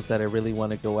wearables that I really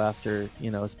want to go after,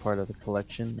 as part of the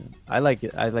collection. I like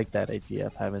it. I like that idea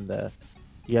of having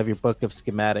you have your book of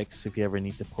schematics if you ever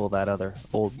need to pull that other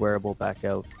old wearable back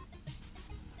out.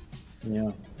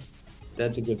 Yeah,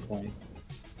 that's a good point.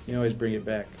 You can always bring it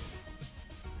back.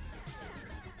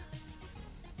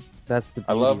 That's the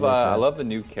I beauty love with I that. love the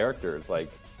new characters. Like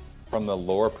from the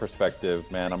lore perspective,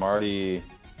 man, I'm already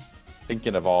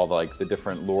thinking of all the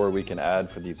different lore we can add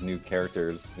for these new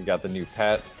characters. We got the new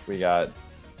pets, we got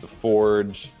the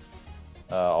Forge,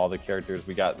 all the characters.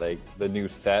 We got the new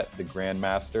set, the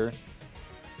Grandmaster.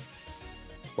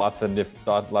 Lots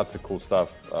of cool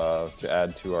stuff to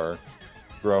add to our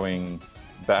growing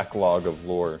backlog of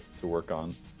lore to work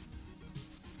on.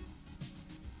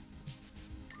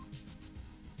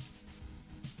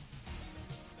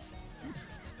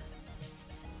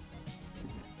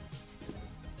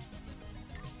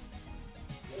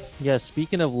 Yeah,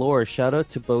 speaking of lore, shout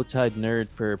out to Bowtied Nerd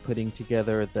for putting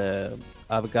together the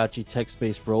Aavegotchi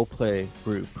text-based roleplay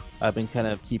group. I've been kind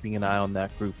of keeping an eye on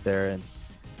that group there, and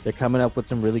they're coming up with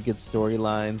some really good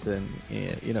storylines and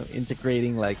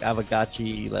integrating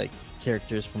Aavegotchi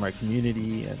characters from our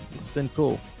community, and it's been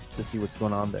cool to see what's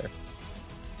going on there.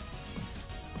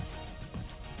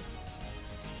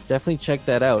 Definitely check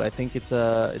that out. I think it's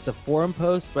a forum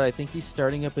post, but I think he's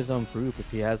starting up his own group if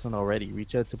he hasn't already.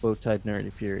 Reach out to Bowtied Nerd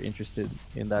if you're interested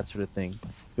in that sort of thing.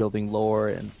 Building lore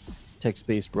and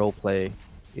text-based roleplay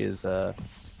is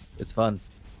it's fun.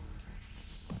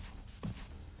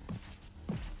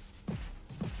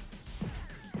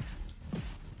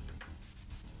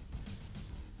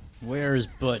 Where's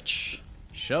Butch?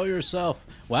 Show yourself.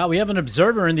 Wow, we have an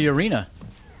observer in the arena.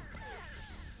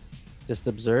 Just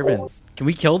observing. Can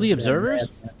we kill the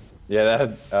observers?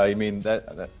 Yeah, that you mean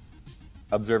that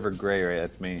Observer Gray, right?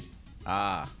 That's me.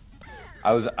 Ah.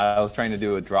 I was trying to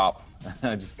do a drop.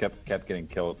 I just kept getting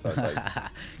killed. So I was like,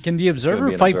 Can the be observer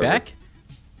an fight observer. back?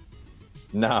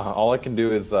 no, all I can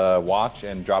do is watch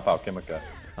and drop out Kimika.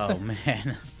 Oh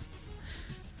man.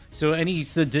 So any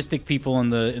sadistic people in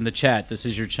the chat, this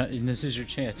is your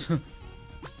chance.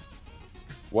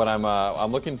 What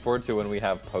I'm looking forward to when we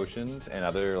have potions and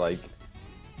other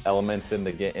elements in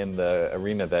the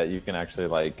arena that you can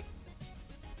actually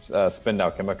spend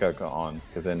out Kimika on,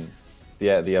 because then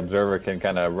the observer can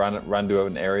kind of run to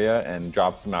an area and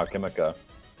drop some out Kimika,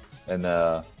 and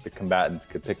the combatants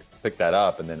could pick that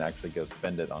up and then actually go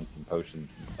spend it on some potions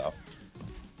and stuff.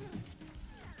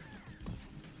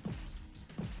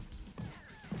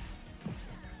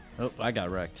 Oh, I got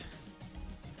wrecked.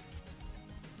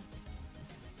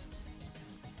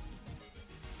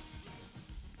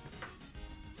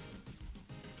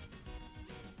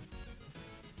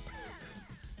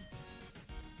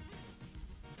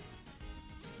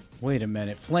 Wait a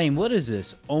minute. Flame, what is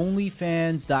this?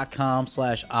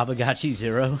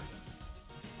 Onlyfans.com/Aavegotchi0?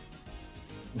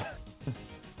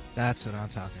 That's what I'm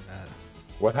talking about.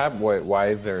 What happened? Why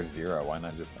is there a 0? Why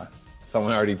not just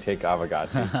someone already take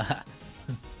Avogacci?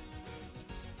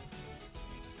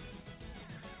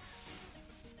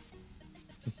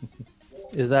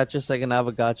 Is that just like an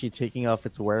Avogacci taking off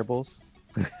its wearables?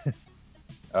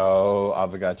 Oh,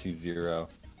 Avogacci 0.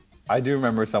 I do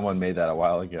remember someone made that a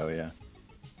while ago. Yeah.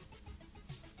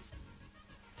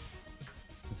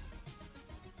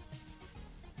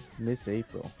 Miss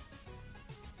April.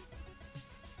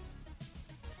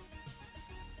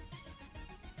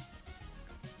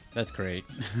 That's great.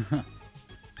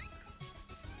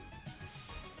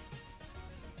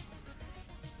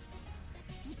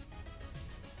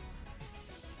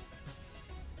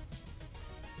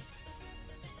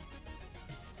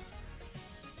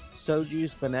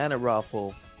 Soju's Banana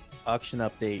Raffle auction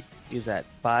update is at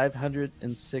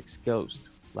 506 Ghost.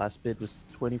 Last bid was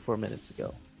 24 minutes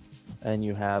ago. And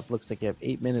looks like you have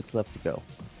 8 minutes left to go.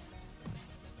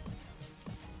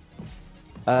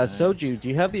 Soju, do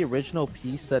you have the original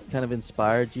piece that kind of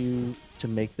inspired you to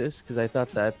make this? Because I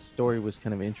thought that story was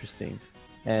kind of interesting.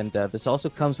 And this also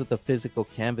comes with a physical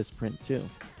canvas print too.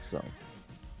 So,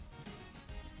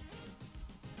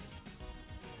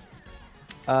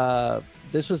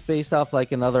 this was based off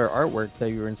like another artwork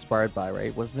that you were inspired by,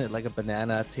 right? Wasn't it like a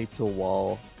banana taped to a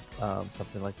wall,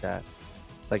 something like that,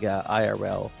 like a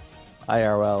IRL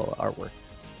artwork?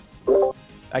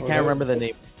 I can't remember the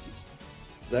name.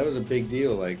 That was a big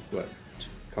deal, like, what,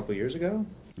 a couple years ago?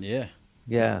 Yeah.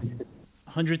 Yeah.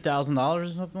 $100,000 or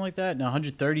something like that? No,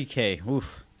 130K.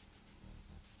 Oof.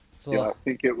 It's a Yeah, I lot.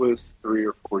 think it was 3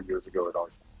 or 4 years ago at all.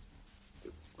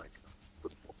 It was like,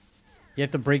 You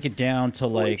have to break it down to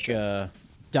like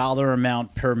dollar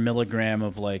amount per milligram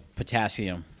of like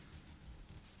potassium.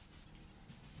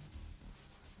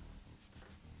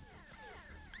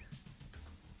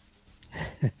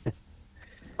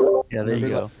 Yeah, there you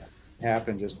go.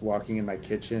 Happened just walking in my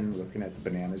kitchen, looking at the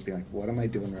bananas, being like, what am I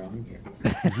doing wrong here?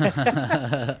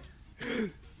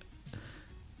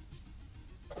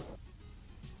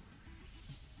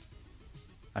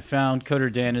 I found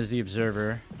Coder Dan as the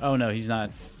observer. Oh no, he's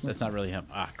not. That's not really him.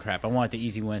 Ah, crap! I want the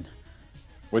easy win.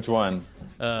 Which one?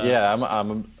 Yeah,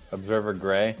 I'm Observer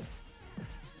Gray.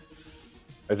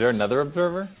 Is there another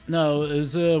observer? No,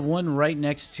 there's one right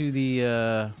next to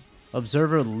the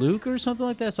observer Luke or something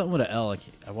like that. Something with an L.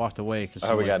 I walked away because.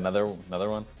 Oh, we got another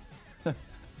one.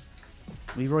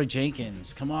 Leroy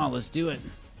Jenkins. Come on, let's do it.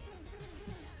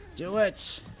 Do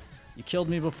it. You killed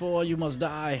me before. You must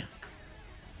die.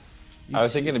 I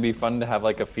was thinking it'd be fun to have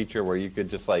like a feature where you could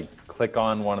just like click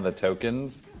on one of the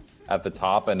tokens at the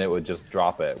top and it would just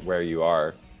drop it where you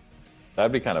are.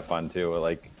 That'd be kind of fun too.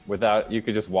 Like without, you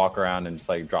could just walk around and just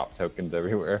like drop tokens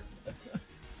everywhere.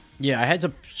 Yeah, I had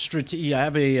to I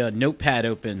have a notepad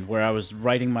open where I was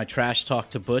writing my trash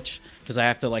talk to Butch because I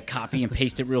have to like copy and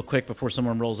paste it real quick before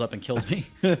someone rolls up and kills me.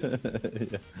 Yeah.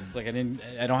 It's like I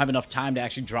don't have enough time to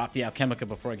actually drop the Alchemica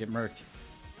before I get murked.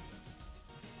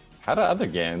 How do other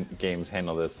games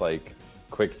handle this like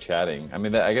quick chatting? I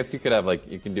mean, I guess you could have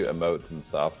like, you can do emotes and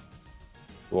stuff.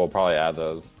 We'll probably add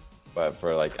those, but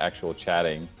for like actual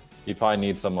chatting, you probably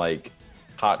need some like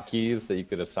hotkeys that you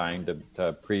could assign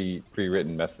to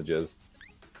pre-written messages.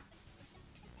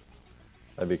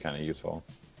 That'd be kind of useful.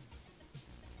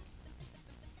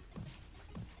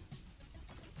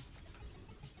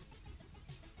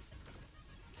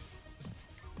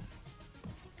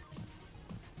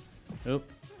 Oop.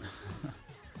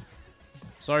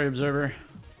 Sorry, observer.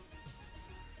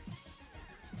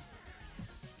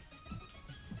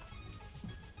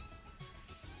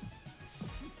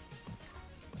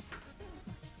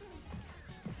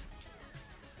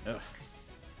 Ugh.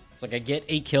 It's like I get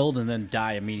 8 killed and then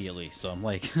die immediately. So I'm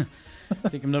like, I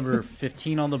think I'm number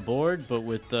 15 on the board, but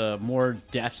with more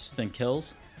deaths than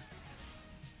kills.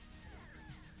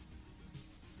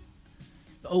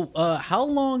 Oh, how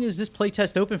long is this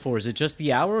playtest open for? Is it just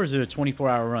the hour or is it a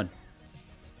 24-hour run?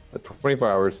 24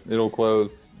 hours. It'll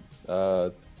close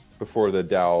before the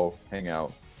DAO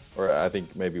hangout, or I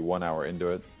think maybe 1 hour into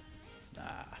it.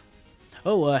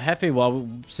 Oh,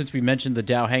 Hefe, since we mentioned the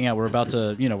DAO hangout, we're about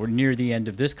to, we're near the end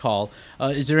of this call.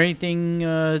 Is there anything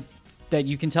that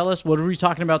you can tell us? What are we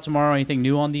talking about tomorrow? Anything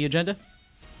new on the agenda?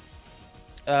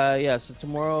 Yeah, so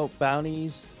tomorrow,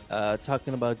 bounties,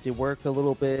 talking about the work a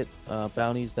little bit,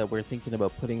 bounties that we're thinking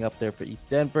about putting up there for ETH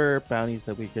Denver, bounties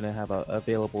that we're going to have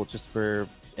available just for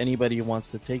anybody who wants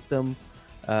to take them.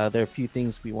 There are a few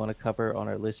things we want to cover on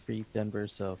our list for ETH Denver,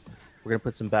 so we're going to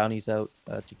put some bounties out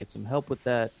to get some help with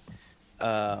that.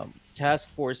 Task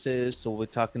forces, so we're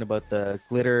talking about the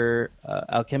Glitter,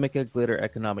 Alchemica Glitter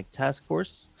Economic Task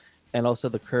Force, and also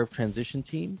the Curve Transition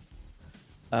Team.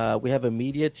 We have a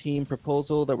media team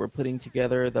proposal that we're putting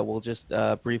together that we'll just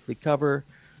briefly cover.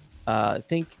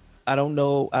 I don't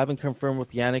know. I haven't confirmed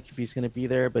with Yannick if he's going to be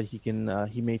there, but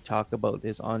he may talk about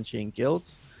his on-chain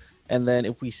guilds. And then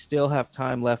if we still have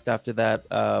time left after that,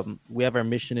 we have our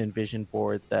mission and vision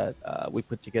board that we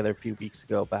put together a few weeks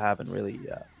ago, but haven't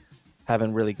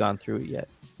really gone through it yet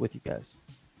with you guys.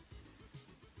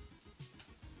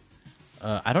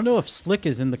 I don't know if Slick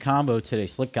is in the combo today,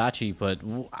 Slick Gotchi, but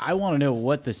I want to know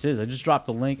what this is. I just dropped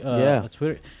the link on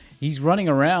Twitter. He's running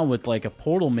around with like a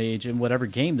portal mage in whatever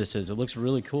game this is. It looks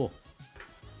really cool.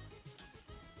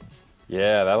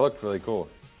 Yeah, that looked really cool.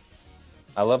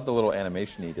 I love the little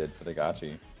animation he did for the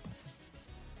Gotchi.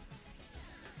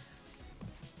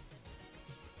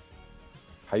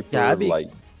 Hyper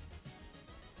light.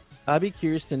 I'd be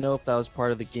curious to know if that was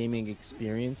part of the gaming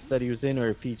experience that he was in, or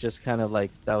if he just kind of like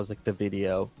that was like the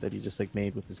video that he just like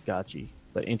made with his Gotchi.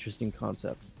 But interesting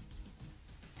concept.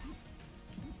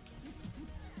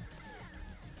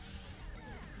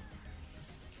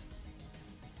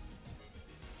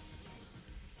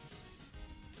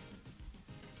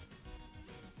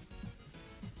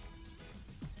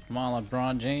 Come on,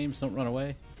 LeBron James, don't run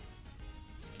away.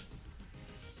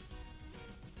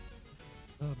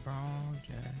 LeBron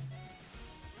James.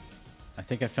 I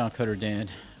think I found Cutter Dan.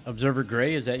 Observer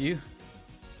Gray, is that you?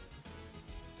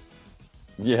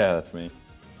 Yeah, that's me.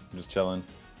 I'm just chilling.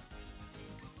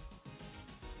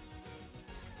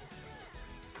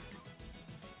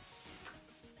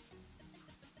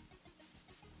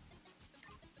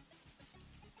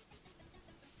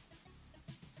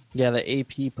 Yeah, the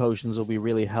AP potions will be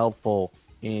really helpful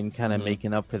in kind of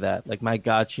making up for that. Like my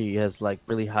Gotchi has like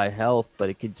really high health, but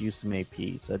it could use some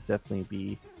AP, so I'd definitely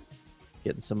be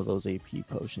getting some of those AP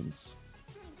potions.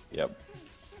 Yep.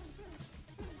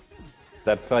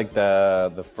 That's like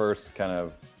the first kind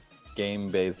of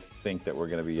game-based sync that we're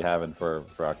going to be having for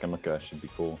Alchemica. Should be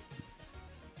cool.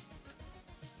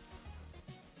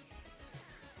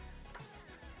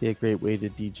 Be a great way to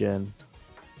degen.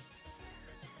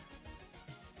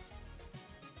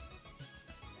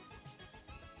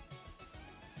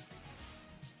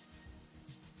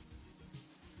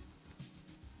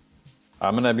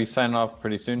 I'm going to be signing off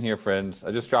pretty soon here, friends.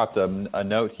 I just dropped a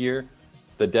note here.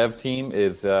 The dev team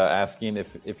is asking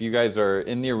if you guys are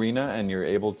in the arena and you're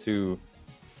able to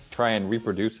try and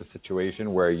reproduce a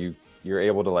situation where you're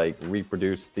able to like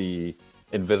reproduce the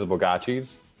invisible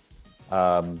gotchis.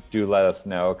 Do let us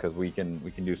know, because we can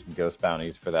do some ghost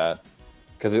bounties for that.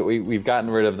 Because we've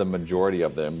gotten rid of the majority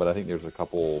of them, but I think there's a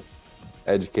couple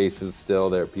edge cases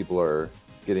still that people are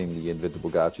getting the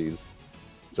invisible gotchis.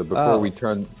 So before we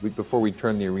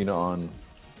turn the arena on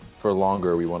for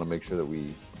longer, we want to make sure that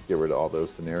we get rid of all those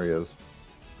scenarios.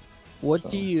 What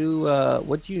do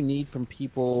you need from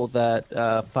people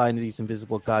that find these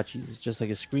invisible gotchis? Is just like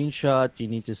a screenshot? Do you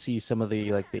need to see some of the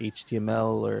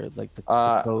HTML or like the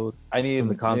code? I need from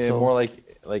the console? more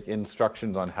like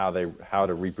instructions on how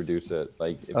to reproduce it.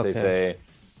 Like if they say,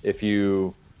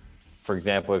 for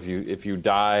example, if you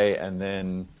die and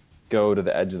then go to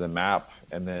the edge of the map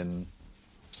and then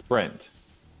sprint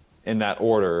in that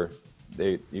order,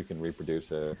 you can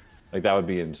reproduce it. Like that would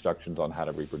be instructions on how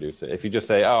to reproduce it. If you just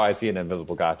say, "Oh, I see an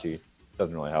invisible gotchi,"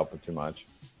 doesn't really help it too much.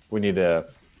 We need to.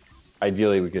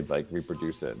 Ideally, we could like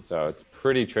reproduce it. So it's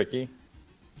pretty tricky.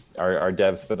 Our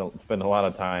devs spend a lot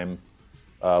of time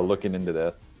looking into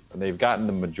this, and they've gotten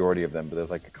the majority of them, but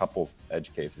there's like a couple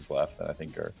edge cases left that I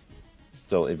think are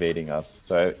still evading us.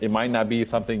 So it might not be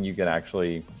something you can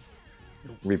actually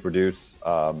reproduce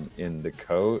in the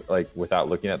code, like without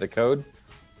looking at the code.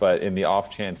 But in the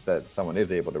off chance that someone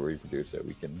is able to reproduce it,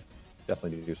 we can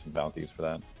definitely do some bounties for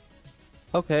that.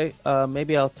 Okay,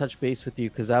 maybe I'll touch base with you,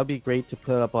 because that would be great to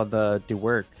put up on the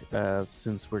work,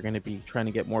 since we're going to be trying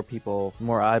to get more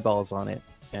eyeballs on it,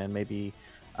 and maybe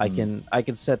I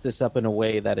can set this up in a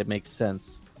way that it makes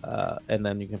sense, and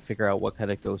then you can figure out what kind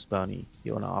of ghost bounty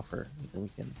you want to offer, and we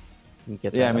can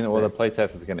get. Yeah, I mean, well, the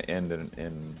playtest is going to end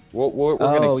in we're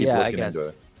going to keep looking into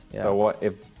it. Yeah. So what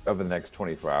if over the next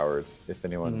 24 hours, if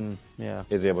anyone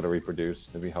is able to reproduce,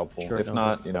 it'd be helpful. Sure, if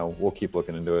not, we'll keep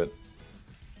looking into it.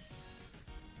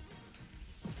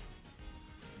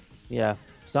 Yeah,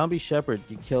 Zombie Shepherd,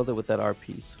 you killed it with that art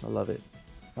piece. I love it.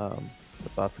 The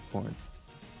Buffett corn.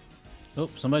 Oh,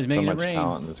 somebody's So making it much rain.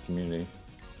 talent in this community.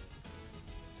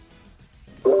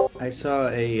 I saw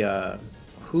a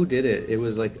who did it? It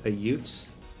was like a Utes,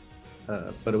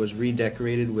 but it was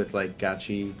redecorated with like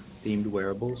Gotchi themed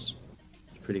wearables.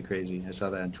 It's pretty crazy. I saw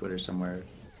that on Twitter somewhere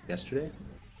yesterday.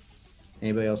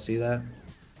 Anybody else see that?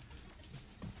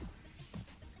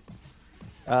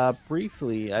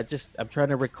 Briefly, I'm trying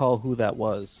to recall who that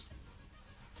was.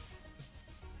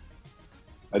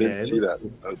 I didn't Yeah, it see that.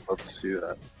 looks- I would love to see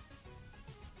that.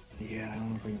 Yeah, I don't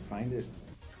know if I can find it.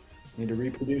 Need to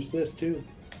reproduce this too.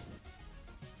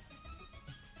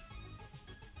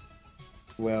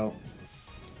 Well,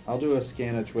 I'll do a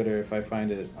scan of Twitter. If I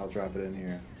find it, I'll drop it in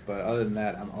here. But other than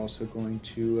that, I'm also going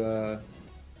to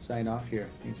sign off here.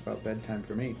 I think it's about bedtime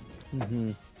for me.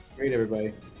 Mm-hmm. Great,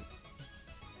 everybody.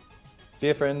 See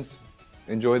you, friends.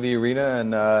 Enjoy the arena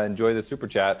and enjoy the super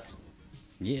chats.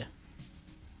 Yeah.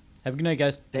 Have a good night,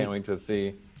 guys. Can't wait to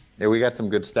see. Yeah, we got some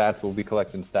good stats. We'll be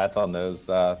collecting stats on those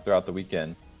throughout the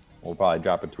weekend. We'll probably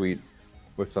drop a tweet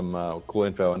with some cool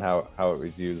info on how it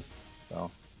was used. So,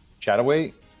 chat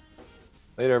away.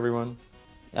 Later, everyone.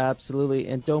 Absolutely.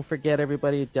 And don't forget,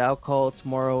 everybody, Dow Call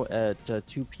tomorrow at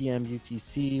 2 p.m.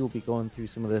 UTC. We'll be going through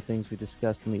some of the things we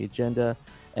discussed in the agenda.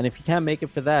 And if you can't make it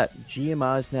for that,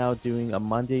 GMI is now doing a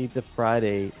Monday to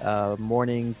Friday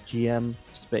morning GM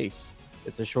space.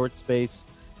 It's a short space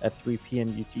at 3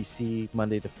 p.m. UTC,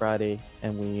 Monday to Friday.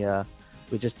 And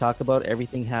we just talk about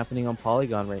everything happening on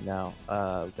Polygon right now.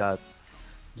 We've got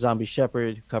Zombie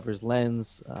Shepherd, who covers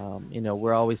Lens.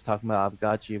 We're always talking about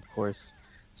Avgachi, of course.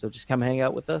 So just come hang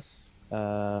out with us,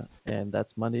 and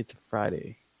that's Monday to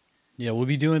Friday. Yeah, we'll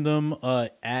be doing them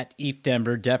at ETH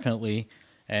Denver, definitely.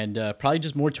 And probably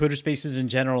just more Twitter spaces in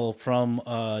general from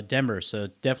Denver. So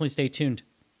definitely stay tuned.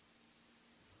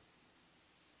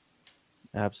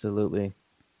 Absolutely.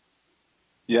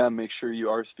 Yeah, make sure you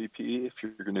RSVP if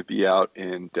you're going to be out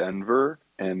in Denver.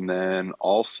 And then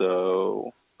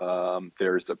also,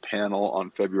 there's a panel on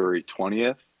February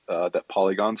 20th that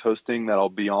Polygon's hosting that I'll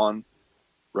be on,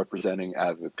 representing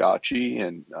Avgachi,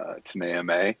 and it's an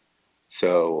AMA.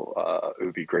 So it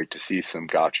would be great to see some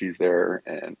gotchis there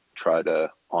and try to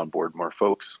onboard more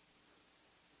folks.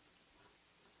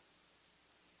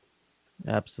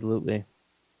 Absolutely.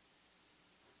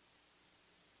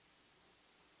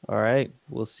 All right.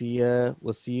 We'll see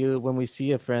you when we see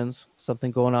you, friends.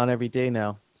 Something going on every day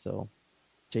now. So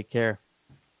take care.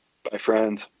 Bye,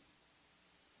 friends.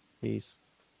 Peace.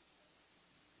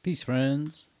 Peace,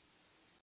 friends.